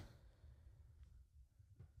 Kraft.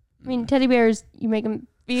 I mean, teddy bears, you make them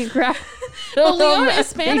be a Kraft. Well, Leon is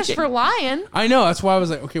Spanish for lion. I know. That's why I was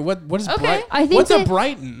like, okay, what is Okay. Bright? I think What's a that-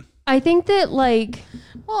 Brighton? I think that like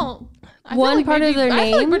Well, I One feel like part of maybe, their I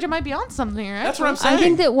feel like name- Bridget might be on something, right? That's what I'm saying. I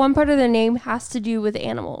think that one part of their name has to do with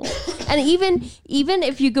animals. And even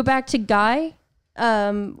if you go back to Guy,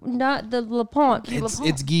 not the Lapointe,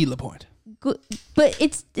 It's Guy Lapointe. but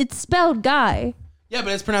it's spelled Guy. Yeah,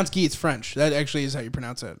 but it's pronounced Guy. It's French. That actually is how you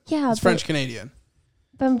pronounce it. Yeah, It's French Canadian.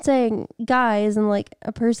 But I'm saying Guy isn't like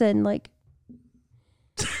a person, like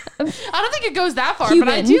I don't think it goes that far, human.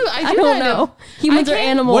 but I do don't kind know. of. Humans I are can't-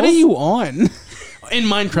 animals. What are you on? In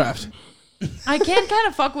Minecraft. I can kind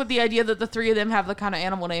of fuck with the idea that the three of them have the kind of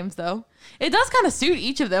animal names, though. It does kind of suit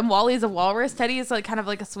each of them. Wally is a walrus. Teddy is like kind of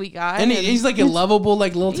like a sweet guy. And he's like a lovable,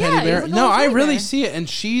 like little Yeah, teddy he's bear. like a No, little I teddy really bear. see it. And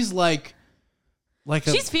she's like a,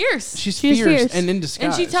 she's fierce. she's She's fierce, fierce. and in disguise.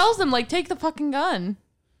 And she tells them, like, take the fucking gun.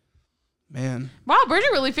 Man. Wow,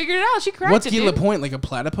 Bridget really figured it out. She corrected What's it, Guy dude. Lapointe? Like a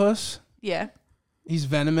platypus? Yeah. He's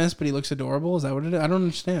venomous, but he looks adorable. Is that what it is? I don't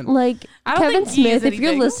understand. Like I don't Kevin think he is Smith, if you're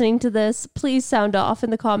anything. listening to this, please sound off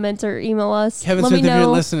in the comments or email us. Kevin Let Smith, me if you're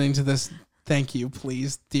know. listening to this, thank you,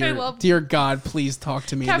 please. Dear God, please talk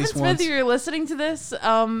to me at Kevin least Smith, once. if you're listening to this,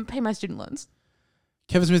 pay my student loans.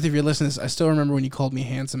 Kevin Smith, if you're listening to this, I still remember when you called me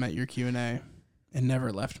handsome at your Q&A and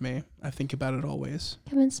never left me. I think about it always.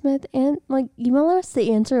 Kevin Smith, and like email us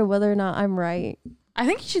the answer of whether or not I'm right. I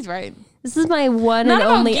think she's right. This is my one Not and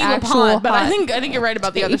about only Guy actual Lapointe, but I hot think you're right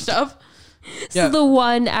about the other take. stuff. This Yeah. is the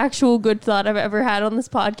one actual good thought I've ever had on this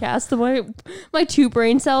podcast. The one my two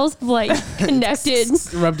brain cells like connected.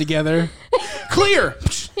 Rubbed together. Clear!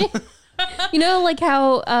 You know, like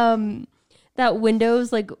how that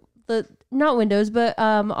Windows, like the not Windows, but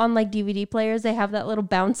on like DVD players, they have that little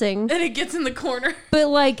bouncing. And it gets in the corner. But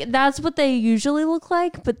like that's what they usually look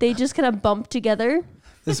like, but they just kind of bump together.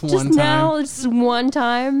 This Just one time. now, just one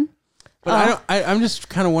time. But I'm just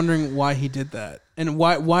kind of wondering why he did that. And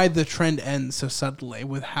why the trend ends so suddenly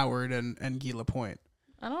with Howard and Guy Lapointe.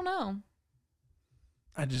 I don't know.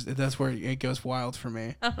 That's where it goes wild for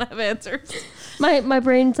me. I don't have answers. My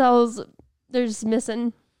brain cells, they're just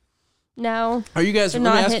missing now. Are you guys, They're let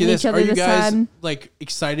me not ask you hitting this, each other are you this guys time. like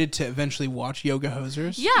excited to eventually watch Yoga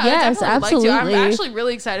Hosers? Yeah, Yes, I definitely like absolutely. to. I'm actually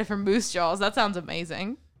really excited for Moose Jaws. That sounds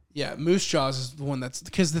amazing. Yeah, Moose Jaws is the one that's,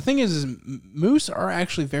 because the thing is moose are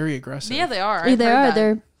actually very aggressive. Yeah, they are. Yeah, I've they heard are.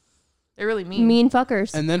 that. They're really mean. mean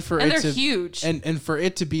fuckers. And then for And it they're to, huge. and for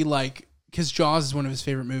it to be like, because Jaws is one of his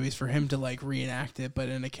favorite movies, for him to like reenact it, but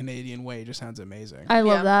in a Canadian way, just sounds amazing. I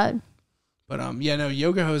love Yeah. that. But yeah, no,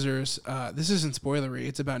 Yoga Hosers. This isn't spoilery.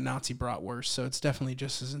 It's about Nazi bratwurst, so it's definitely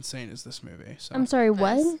just as insane as this movie. So I'm sorry,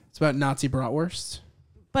 what? Nice. it's about Nazi bratwurst.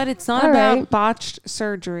 But it's not All about right. botched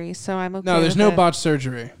surgery, so I'm okay. No, there's with no it. botched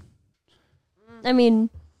surgery. I mean,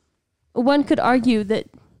 one could argue that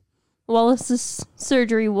Wallace's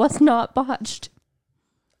surgery was not botched.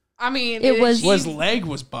 I mean, It was- His leg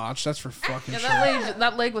was botched. That's for fucking Yeah, sure.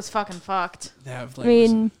 that leg was fucking fucked. That I leg was-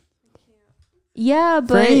 mean, yeah,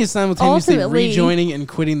 but Franny is simultaneously ultimately- rejoining and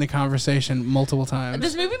quitting the conversation multiple times.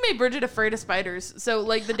 This movie made Bridget afraid of spiders. So,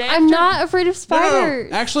 like, the day I'm after- not afraid of No, no, no.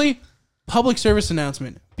 spiders. Actually, public service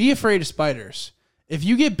announcement. Be afraid of spiders. If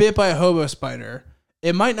you get bit by a hobo spider,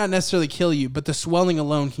 it might not necessarily kill you, but the swelling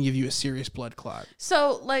alone can give you a serious blood clot.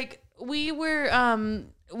 So, like, we were,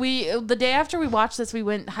 the day after we watched this, we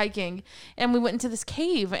went hiking and we went into this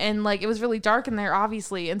cave and like it was really dark in there,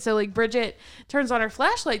 obviously. And so like Bridget turns on her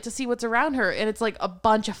flashlight to see what's around her and it's like a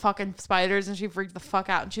bunch of fucking spiders and she freaked the fuck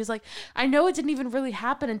out. And she's like, I know it didn't even really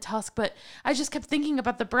happen in Tusk, but I just kept thinking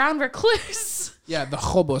about the brown recluse. Yeah, the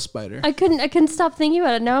hobo spider. I couldn't stop thinking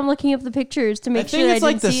about it. Now I'm looking up the pictures to I make think sure it's I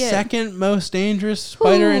like didn't the see it. second most dangerous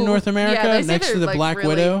spider in Ooh. North America, Yeah, they say next to they're, the like, Black really-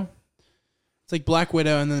 Widow. It's like Black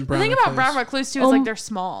Widow and then The Brown thing Recluse. about Brown Recluse too is like they're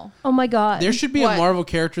small. Oh my god. There should be What? a Marvel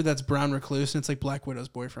character that's Brown Recluse, and it's like Black Widow's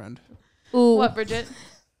boyfriend. Ooh. What, Bridget?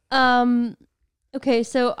 Okay,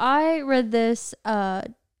 so I read this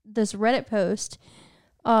this Reddit post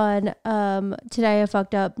on Today I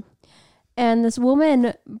Fucked Up, and this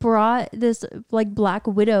woman brought this like Black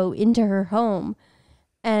Widow into her home,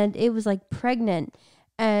 and it was like pregnant,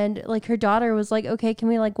 and like her daughter was like, okay, can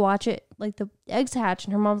we like watch it, like the eggs hatch?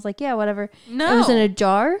 And her mom's like, yeah, whatever. No. It was in a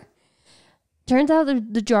jar. Turns out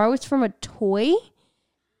the jar was from a toy,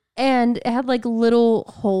 and it had like little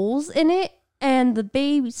holes in it, and the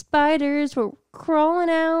baby spiders were crawling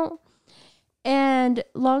out. And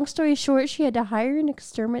long story short, she had to hire an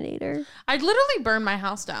exterminator. I'd literally burn my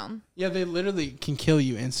house down. Yeah, they literally can kill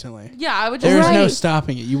you instantly. Yeah, I would just. There's no Right.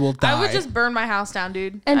 stopping it. You will die. I would just burn my house down,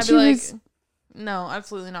 dude. And I'd she be like, was- no,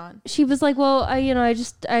 absolutely not. She was like, well, I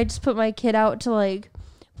just put my kid out to like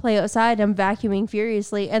play outside. I'm vacuuming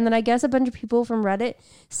furiously. And then I guess a bunch of people from Reddit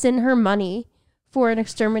sent her money for an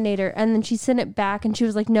exterminator. And then she sent it back and she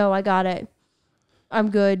was like, no, I got it. I'm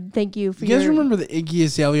good. Thank you for You guys your... remember the Iggy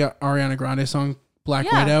Azalea Ariana Grande song Black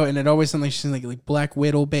Yeah. Widow? And it always sounded like she's like Black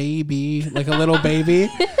Widow baby, like a little baby.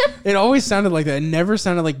 It always sounded like that. It never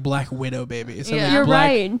sounded like Black Widow baby. It sounded Yeah. like You're Black,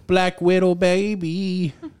 right. Black Widow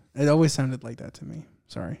baby. It always sounded like that to me.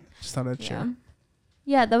 Sorry, just thought I'd Yeah. share.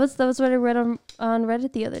 Yeah, that was what I read on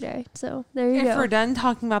Reddit the other day. So there you If go. we're done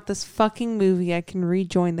talking about this fucking movie, I can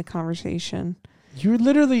rejoin the conversation. You're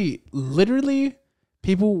literally,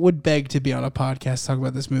 people would beg to be on a podcast talk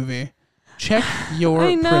about this movie. Check your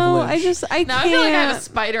I know. privilege. I Now can't. I feel like I have a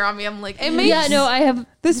spider on me. I'm like, It makes- Yeah, no, I have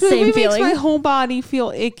This the movie same makes feeling. my whole body feel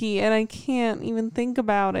icky, and I can't even think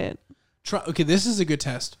about it. Okay, this is a good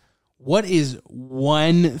test. What is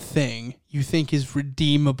one thing you think is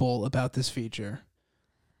redeemable about this feature?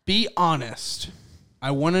 Be honest. I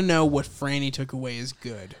want to know what Franny took away as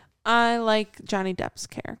good. I like Johnny Depp's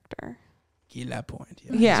character. Get that point.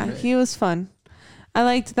 Yeah, he's great. he was fun. I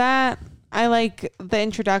liked that. I like the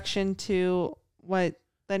introduction to what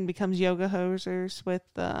then becomes Yoga Hosers with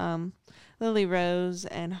the Lily Rose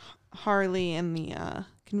and Harley in the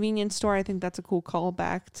convenience store. I think that's a cool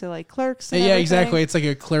callback to like Clerks. And Yeah, everything. exactly. It's like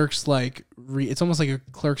a Clerks it's almost like a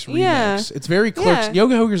Clerks remix. Yeah. It's very Clerks. Yeah.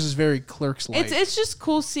 Yoga Hogers is very Clerks like. It's just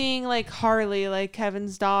cool seeing like Harley, like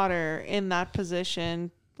Kevin's daughter, in that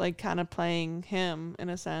position, like kind of playing him in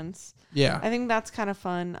a sense. Yeah. I think that's kind of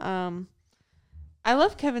fun. I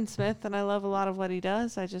love Kevin Smith and I love a lot of what he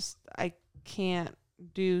does. I can't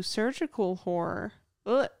do surgical horror.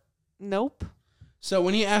 Ugh. Nope. So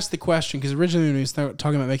when he asked the question, because originally when he was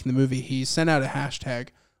talking about making the movie, he sent out a hashtag,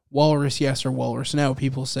 Walrus yes or Walrus no.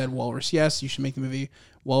 People said Walrus yes, you should make the movie.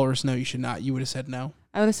 Walrus no, you should not. You would have said no.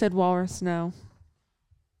 I would have said Walrus no.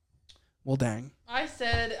 Well, dang. I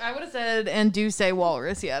would have said, and do say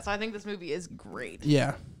Walrus. Yes, I think this movie is great.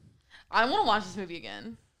 Yeah. I want to watch this movie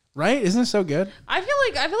again. Right? Isn't it so good? I feel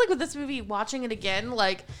like with this movie, watching it again,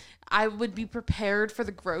 like I would be prepared for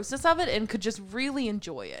the grossness of it and could just really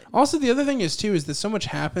enjoy it. Also, the other thing is that so much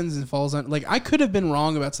happens and falls on. Like, I could have been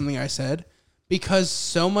wrong about something I said because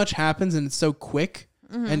so much happens and it's so quick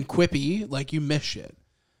and quippy. Like, you miss shit.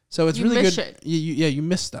 So it's You really miss good. shit. You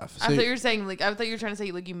miss stuff. So, I thought you were saying I thought you were trying to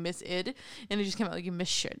say like you miss it, and it just came out like you miss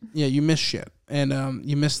shit. yeah, you miss shit, and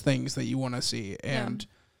you miss things that you want to see, and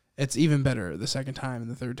it's even better the second time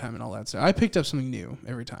and the third time and all that. So I picked up something new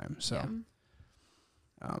every time. So,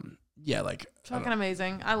 like It's fucking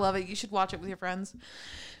amazing. I love it. You should watch it with your friends.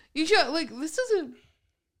 You should this is a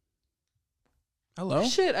hello.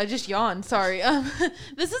 shit. I just yawned. Sorry.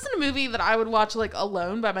 This isn't a movie that I would watch like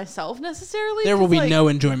alone by myself necessarily. There will be like, no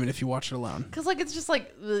enjoyment if you watch it alone. because like it's just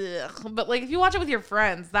like, ugh. But like if you watch it with your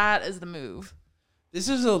friends, that is the move. This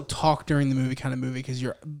is a talk during the movie kind of movie because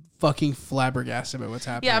you're fucking flabbergasted about what's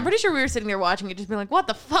happening. Yeah, I'm pretty sure we were sitting there watching it, just being like, "What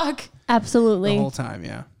the fuck?" Absolutely. the whole time.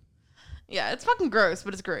 Yeah. Yeah, it's fucking gross,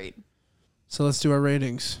 but it's great. So let's do our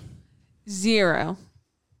ratings. 0.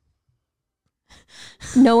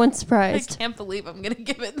 No one's I surprised. can't believe I'm gonna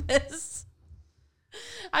give it this.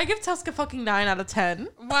 I give Tusk a fucking 9 out of 10.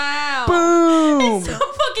 Wow. Boom. It's so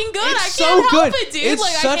fucking good. It's I can't so help good. it, dude. It's I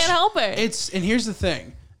such- can't help it. And here's the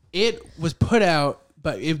thing. It was put out,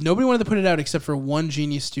 but if nobody wanted to put it out except for one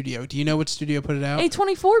genius studio. Do you know what studio put it out?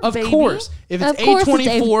 A24, Of baby. course. If it's Of course it's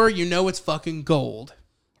A24, you know it's fucking gold.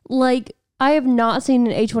 Like, I have not seen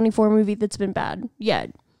an A24 movie that's been bad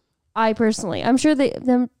yet. I personally, I'm sure they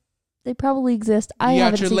probably exist. I You got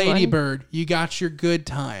haven't your seen Lady one. Bird. You got your Good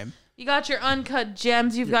Time. You got your uncut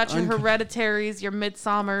gems. You've got your uncut- hereditaries, your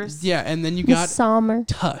midsommers. Yeah, and then you got Summer.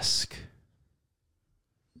 Tusk.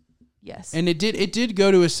 Yes. And it did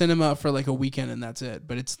go to a cinema for like a weekend and that's it.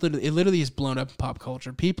 But it literally is blown up in pop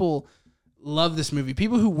culture. People love this movie.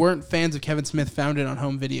 People who weren't fans of Kevin Smith found it on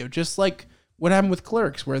home video, just like what happened with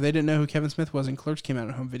Clerks, where they didn't know who Kevin Smith was, and Clerks came out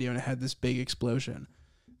on home video and it had this big explosion.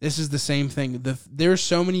 This is the same thing. There are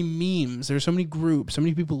so many memes. There are so many groups. So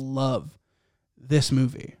many people love this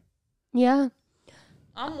movie. Yeah.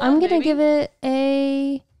 I'm going to give it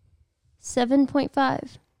a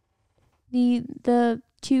 7.5. The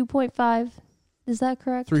 2.5. Is that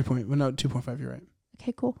correct? 2.5, you're right.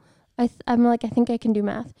 Okay, cool. I'm like, I think I can do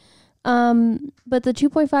math. But the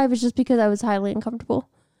 2.5 is just because I was highly uncomfortable.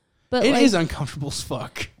 But It is uncomfortable as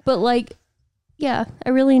fuck. But like, yeah, I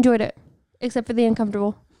really enjoyed it. Except for the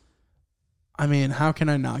uncomfortable. I mean, how can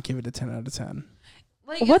I not give it a 10 out of 10?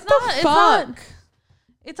 Like, What the fuck?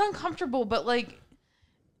 It's uncomfortable, but like,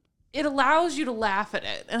 it allows you to laugh at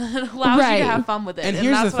it and it allows you Right. to have fun with it. And And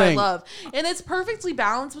here's that's the what I thing. love. And it's perfectly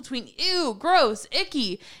balanced between ew, gross,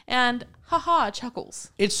 icky, and haha,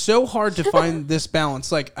 chuckles. It's so hard to find this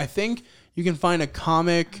balance. Like, I think you can find a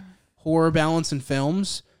comic horror balance in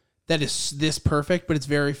films that is this perfect, but it's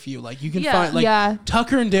very few. Like, you can Yeah. find, like, Yeah.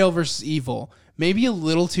 Tucker and Dale versus Evil. Maybe a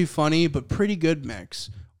little too funny, but pretty good mix.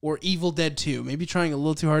 Or Evil Dead 2. Maybe trying a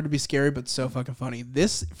little too hard to be scary, but so fucking funny.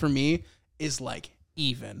 This, for me, is, like,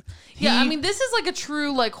 even. Yeah, I mean, this is like a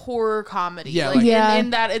true like horror comedy. Yeah, like, like- Yeah.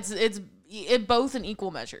 in that it's both in equal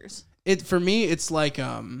measures. For me, it's like,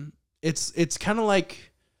 it's kind of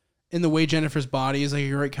like In the Way Jennifer's Body is like a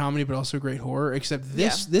great comedy, but also a great horror. Except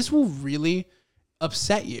this will really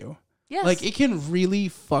upset you. Yes. Like, it can really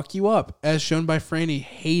fuck you up, as shown by Franny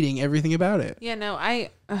hating everything about it. Yeah, no, I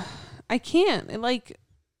can't.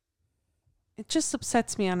 It just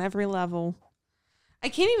upsets me on every level. I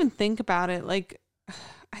can't even think about it. Like,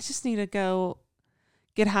 I just need to go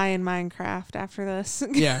get high in Minecraft after this.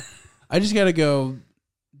 Yeah. I just got to go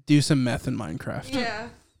do some meth in Minecraft. Yeah.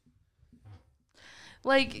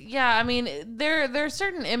 Like, yeah, I mean, there are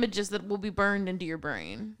certain images that will be burned into your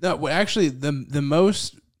brain. No, well, actually, the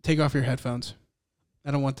most, take off your headphones. I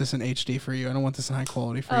don't want this in HD for you. I don't want this in high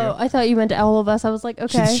quality for Oh, I thought you meant all of us. I was like, you.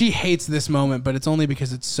 okay. She hates this moment, but it's only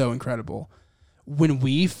because it's so incredible. When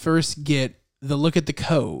we first get the look at the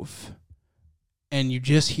cove, and you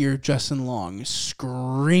just hear Justin Long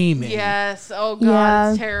screaming. Yes. Oh god, Yeah.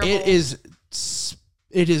 it's terrible.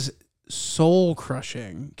 It is soul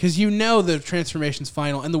crushing because you know the transformation's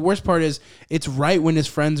final, and the worst part is it's right when his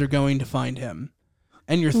friends are going to find him,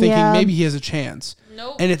 and you're thinking Yeah. maybe he has a chance.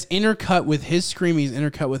 Nope. And it's intercut with his screaming,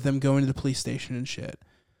 intercut with them going to the police station and shit.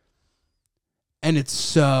 And it's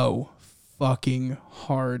so fucking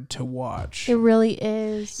hard to watch. It really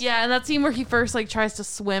is. Yeah, and that scene where he first like tries to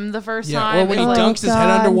swim the first Yeah, time. or when he is, like, dunks his head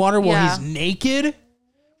God. underwater while Yeah. he's naked.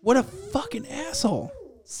 What a fucking asshole.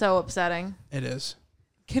 so upsetting. It is.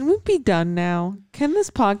 Can we be done now? Can this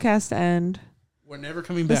podcast end? We're never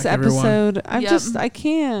coming back, This everyone. episode, Yep. I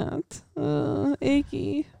can't.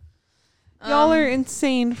 Achy. Y'all are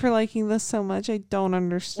insane for liking this so much. I don't Well,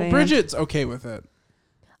 understand. Bridget's okay with it.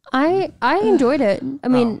 I enjoyed it. I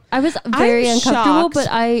mean, Oh. I was very I'm uncomfortable, shocked.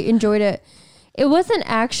 but I enjoyed it. It wasn't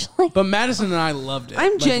actually. But Madison and I loved it.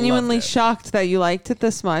 I'm Like, genuinely loved it. shocked that you liked it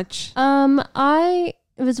this much.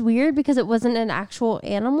 It was weird because it wasn't an actual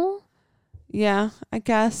animal. Yeah, I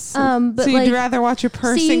guess. But so you'd like, rather watch a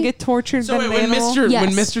person see- get tortured So than wait, an when animal? Mr. Yes.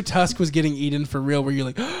 when Mr. Tusk was getting eaten for real, were you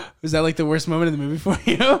like, was that like the worst moment in the movie for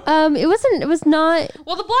you? It wasn't. It was not.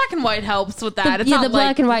 Well, the black and white helps with that. The, It's yeah, not the black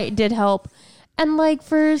like, and white did help, and like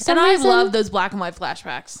for some and I reason, love those black and white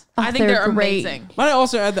flashbacks. Oh, I think they're they're great. amazing. But I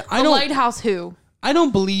also add that The Lighthouse Who. I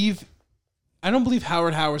don't believe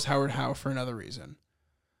Howard Howe is Howard Howe for another reason.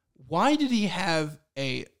 Why did he have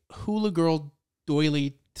a Hula Girl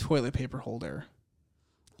doily toilet paper holder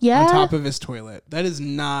yeah, on top of his toilet? That is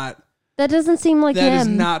not. that doesn't seem like That him. does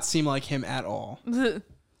not seem like him at all.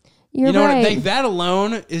 You're you know right. what? Like, that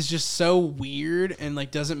alone is just so weird and like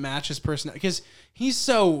doesn't match his personality because he's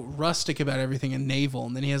so rustic about everything and naval,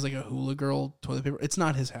 and then he has like a Hula Girl toilet paper. It's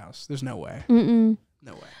not his house. There's no way. Mm-mm.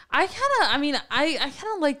 No way. I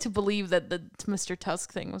kind of like to believe that the Mr.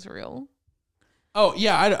 Tusk thing was real. Oh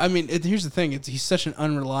yeah. I mean, here's the thing. He's such an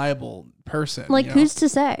unreliable person. Like, you know? who's to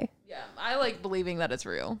say? Yeah, I like believing that it's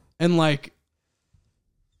real. And like,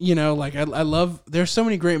 you know, like I love. There's so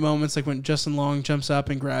many great moments, like when Justin Long jumps up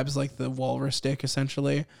and grabs like the walrus dick,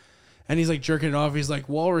 essentially, and he's like jerking it off. He's like,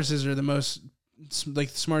 walruses are the most like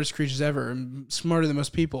the smartest creatures ever, and smarter than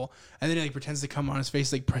most people. And then he like pretends to come on his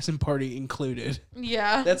face, like present party included.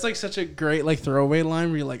 Yeah. That's like such a great like throwaway line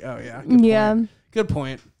where you're like, oh yeah, good Yeah. point. Good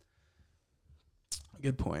point.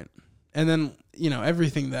 Good point. And then, you know,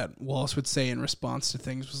 everything that Wallace would say in response to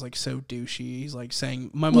things was like so douchey. He's like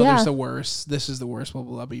saying, my mother's the worst. This is the worst, blah,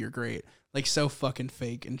 blah, blah, but you're great. Like so fucking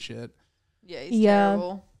fake and shit. Yeah, he's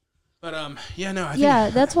terrible. But, yeah, no, I think. Yeah,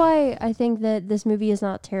 that's why I think that this movie is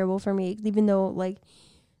not terrible for me, even though, like,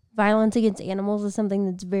 violence against animals is something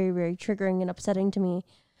that's very, very triggering and upsetting to me.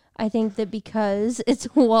 I think that because it's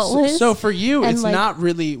Wallace. So for you, it's like, not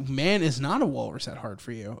really, man is not a walrus at heart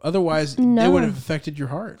for you. Otherwise, No. it would have affected your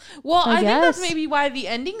heart. Well, I think that's guess. maybe why the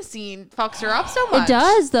ending scene fucks her up so much. It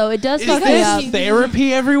does, though. It does Is fuck me this up.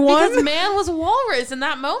 therapy, everyone? Because man was a walrus in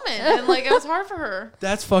that moment, and like it was hard for her.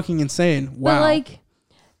 That's fucking insane. Wow. But, like,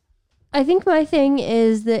 I think my thing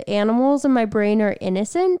is that animals in my brain are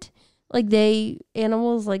innocent. Like,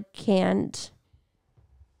 animals, like, can't.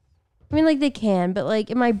 I mean, like, they can, but, like,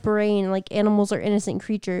 in my brain, like, animals are innocent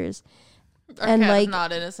creatures. Our And, cat's like-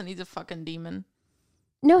 not innocent. He's a fucking demon.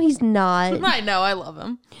 No, he's not. I know. I love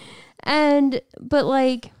him. But,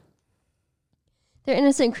 like, they're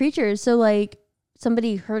innocent creatures. So, like,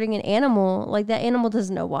 somebody hurting an animal, like, that animal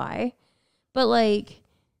doesn't know why. But, like,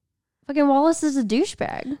 fucking Wallace is a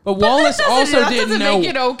douchebag. But Wallace also that didn't doesn't know. make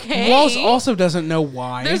it okay. Wallace also doesn't know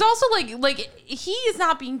why. There's also like he is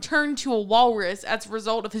not being turned to a walrus as a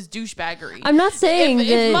result of his douchebaggery. I'm not saying if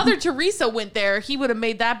that. Mother Teresa went there, he would have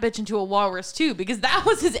made that bitch into a walrus too, because that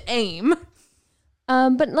was his aim.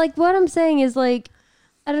 But, like, what I'm saying is, like,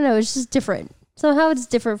 I don't know. It's just different. Somehow it's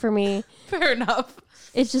different for me. Fair enough.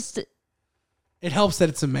 It's just. It helps that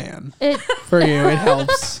it's a man. It. For you, it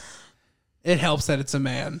helps. It helps that it's a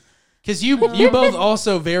man. Because you both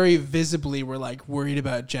also very visibly were, like, worried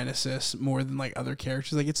about Genesis more than, like, other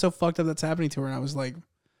characters. Like, it's so fucked up that's happening to her. And I was like,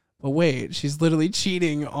 but wait, she's literally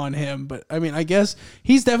cheating on him. But, I mean, I guess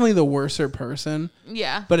he's definitely the worser person.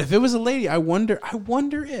 Yeah. But if it was a lady, I wonder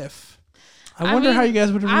if. I wonder mean, how you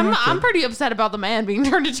guys would have reacted. I'm pretty upset about the man being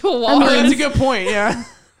turned into a Oh, walrus. that's a good point, yeah.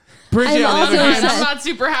 Bridget, I'm on the also other hand, upset. I'm not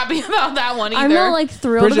super happy about that one either. I'm not, like,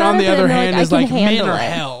 thrilled Bridget, about on the it, but other I'm, hand, I is can like, men handle are it.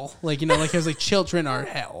 hell. Like, you know, like, it was like, children are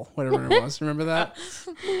hell. Whatever it was. Remember that?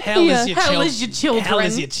 Hell Yeah. is your Hell children. is your children. Hell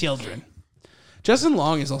is your children. Justin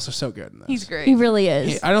Long is also so good in this. He's great. He really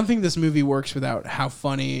is. Hey, I don't think this movie works without how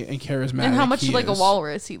funny and charismatic And how much he like a is.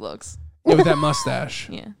 walrus he looks. Yeah, with that mustache.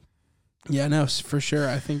 Yeah. Yeah, no, for sure.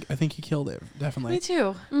 I think he killed it. Definitely. Me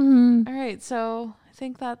too. Mm-hmm. All right, so I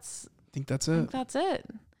think that's That's it.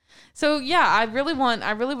 So yeah, I really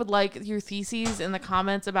would like your theses in the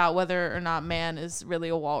comments about whether or not man is really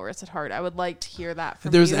a walrus at heart. I would like to hear that from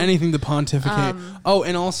If there's you. anything to pontificate. Oh,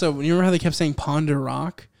 and also, you remember how they kept saying Ponder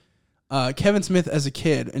Rock? Kevin Smith as a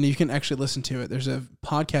kid, and you can actually listen to it. There's a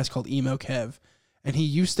podcast called Emo Kev, and he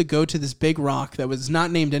used to go to this big rock that was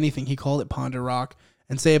not named anything. He called it Ponder Rock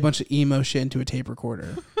and say a bunch of emo shit into a tape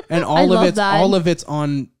recorder. And all love of that. it's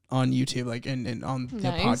on YouTube, like and on the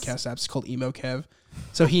Nice. podcast apps. It's called Emo Kev.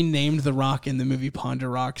 So he named the rock in the movie Ponder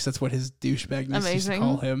Rock, 'cause that's what his douchebagness used to Amazing.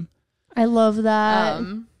 call him. I love that.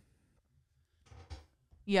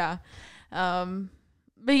 Yeah.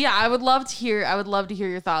 But yeah, I would love to hear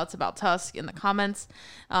your thoughts about Tusk in the comments.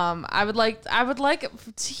 I would like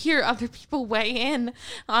to hear other people weigh in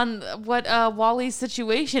on what Wally's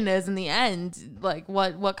situation is in the end. Like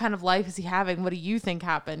what kind of life is he having? What do you think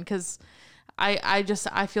happened? Because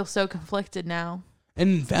I feel so conflicted now. And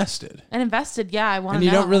invested. And invested, yeah. I want to And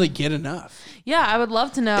know. you don't really get enough. Yeah, I would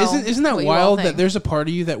love to know. Isn't that what you all wild that think. there's a part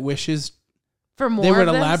of you that wishes for more they would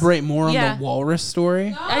of this? elaborate more on Yeah. the walrus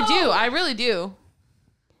story? I do. I really do.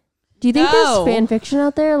 Do you think No. there's fan fiction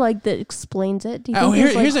out there like that explains it? Do you Oh, think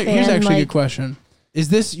there's, here's like, here's fan, actually a like, good question. Is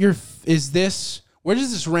this where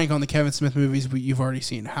does this rank on the Kevin Smith movies you've already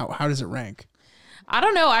seen? How does it rank? I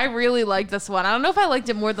don't know. I really like this one. I don't know if I liked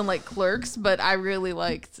it more than like Clerks, but I really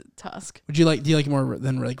liked Tusk. Do you like it more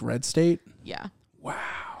than like Red State? Yeah. Wow.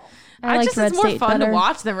 I liked just Red it's more State fun better. to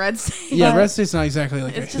watch than Red State. Yeah, But- Red State's not exactly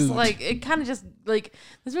like It's a just hoot. like it kind of just like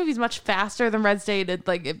this movie's much faster than Red State.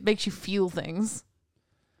 It makes you feel things.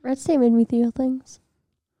 Red State made me feel things.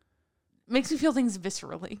 Makes me feel things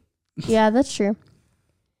viscerally. Yeah, that's true.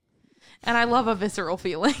 And I love a visceral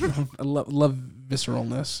feeling. I love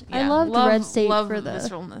visceralness. I loved Red State for the-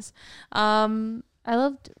 visceralness. I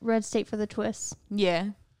loved Red State for the twists. Yeah.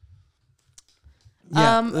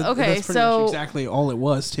 Yeah, okay, that's pretty so- much exactly all it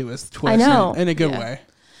was too. Is the twist I know. in a good Yeah. way.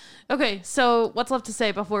 Okay, so what's left to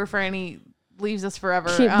say before Franny leaves us forever?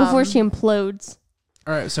 Before she implodes.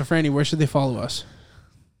 All right, so Franny, where should they follow us?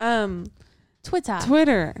 Twitter.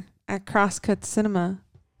 Twitter at Crosscut Cinema,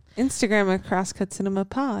 Instagram at Crosscut Cinema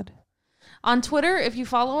Pod. On Twitter, if you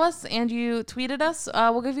follow us and you tweeted us,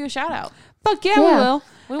 we'll give you a shout out. Fuck yeah, we Yeah. will.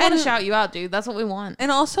 We want to And- shout you out, dude. That's what we want. And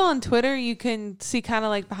also on Twitter, you can see kind of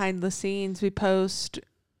like behind the scenes. We post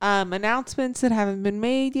announcements that haven't been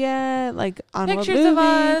made yet, like on Pictures what movie, of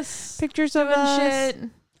us. pictures of Doing us. shit.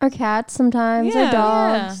 Our cats sometimes, Yeah. our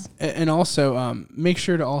dogs. And also, make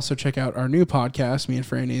sure to also check out our new podcast, me and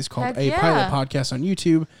Franny's, called Heck A yeah. Pilot Podcast on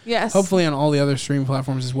YouTube. Yes. Hopefully on all the other streaming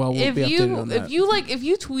platforms as well. We'll If be updated on that. if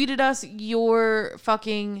you tweeted us your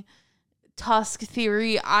fucking Tusk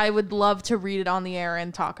theory, I would love to read it on the air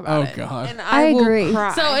and talk about it. Oh God. And I will agree.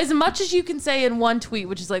 cry. So as much as you can say in one tweet,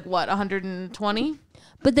 which is like what 120.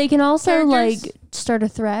 But they can also Characters? like start a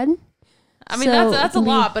thread. I mean So that's it a can be-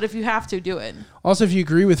 lot, but if you have to, do it. Also, if you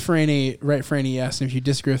agree with Franny, write Franny yes. And if you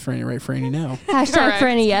disagree with Franny, write Franny no. Hashtag Correct.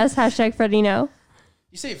 Franny yes. Hashtag Freddie no.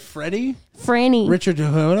 You say Freddie? Franny. Richard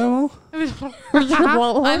Dehoto?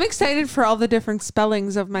 I'm excited for all the different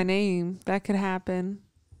spellings of my name that could happen.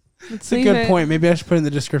 That's a good point. Maybe I should put in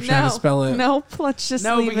the description how to spell it. Nope. Let's just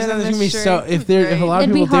No, leave because it then a there's gonna be mystery. if a lot of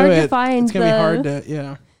It'd be people do hard to it, find it's gonna be the- hard to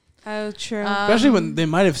yeah. Oh, true. Especially when they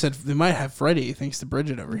might have Freddie thanks to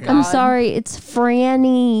Bridget over here. I'm sorry, it's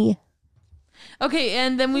Franny. Okay,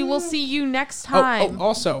 and then we will see you next Oh, time.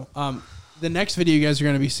 also, the next video you guys are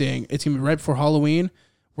gonna be seeing, it's gonna be right before Halloween.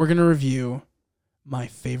 We're gonna review my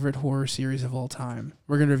favorite horror series of all time.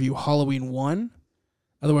 We're gonna review Halloween 1,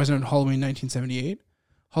 otherwise known as Halloween 1978,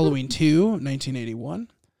 Halloween 2, 1981,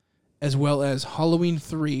 as well as Halloween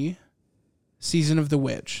 3, Season of the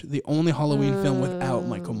Witch, the only Halloween film without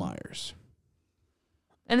Michael Myers.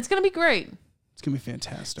 And it's gonna be great. It's gonna be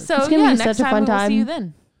fantastic. So It's gonna yeah, be next such a time fun we will see you time.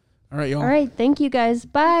 then. All right, y'all. All right, thank you guys.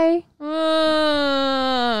 Bye.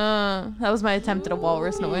 That was my attempt at a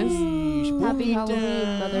walrus noise. Happy Halloween,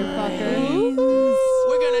 motherfucker.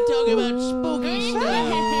 We're gonna talk about spooky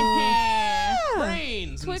stuff.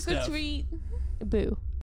 Brains and Trick or stuff. treat. Boo.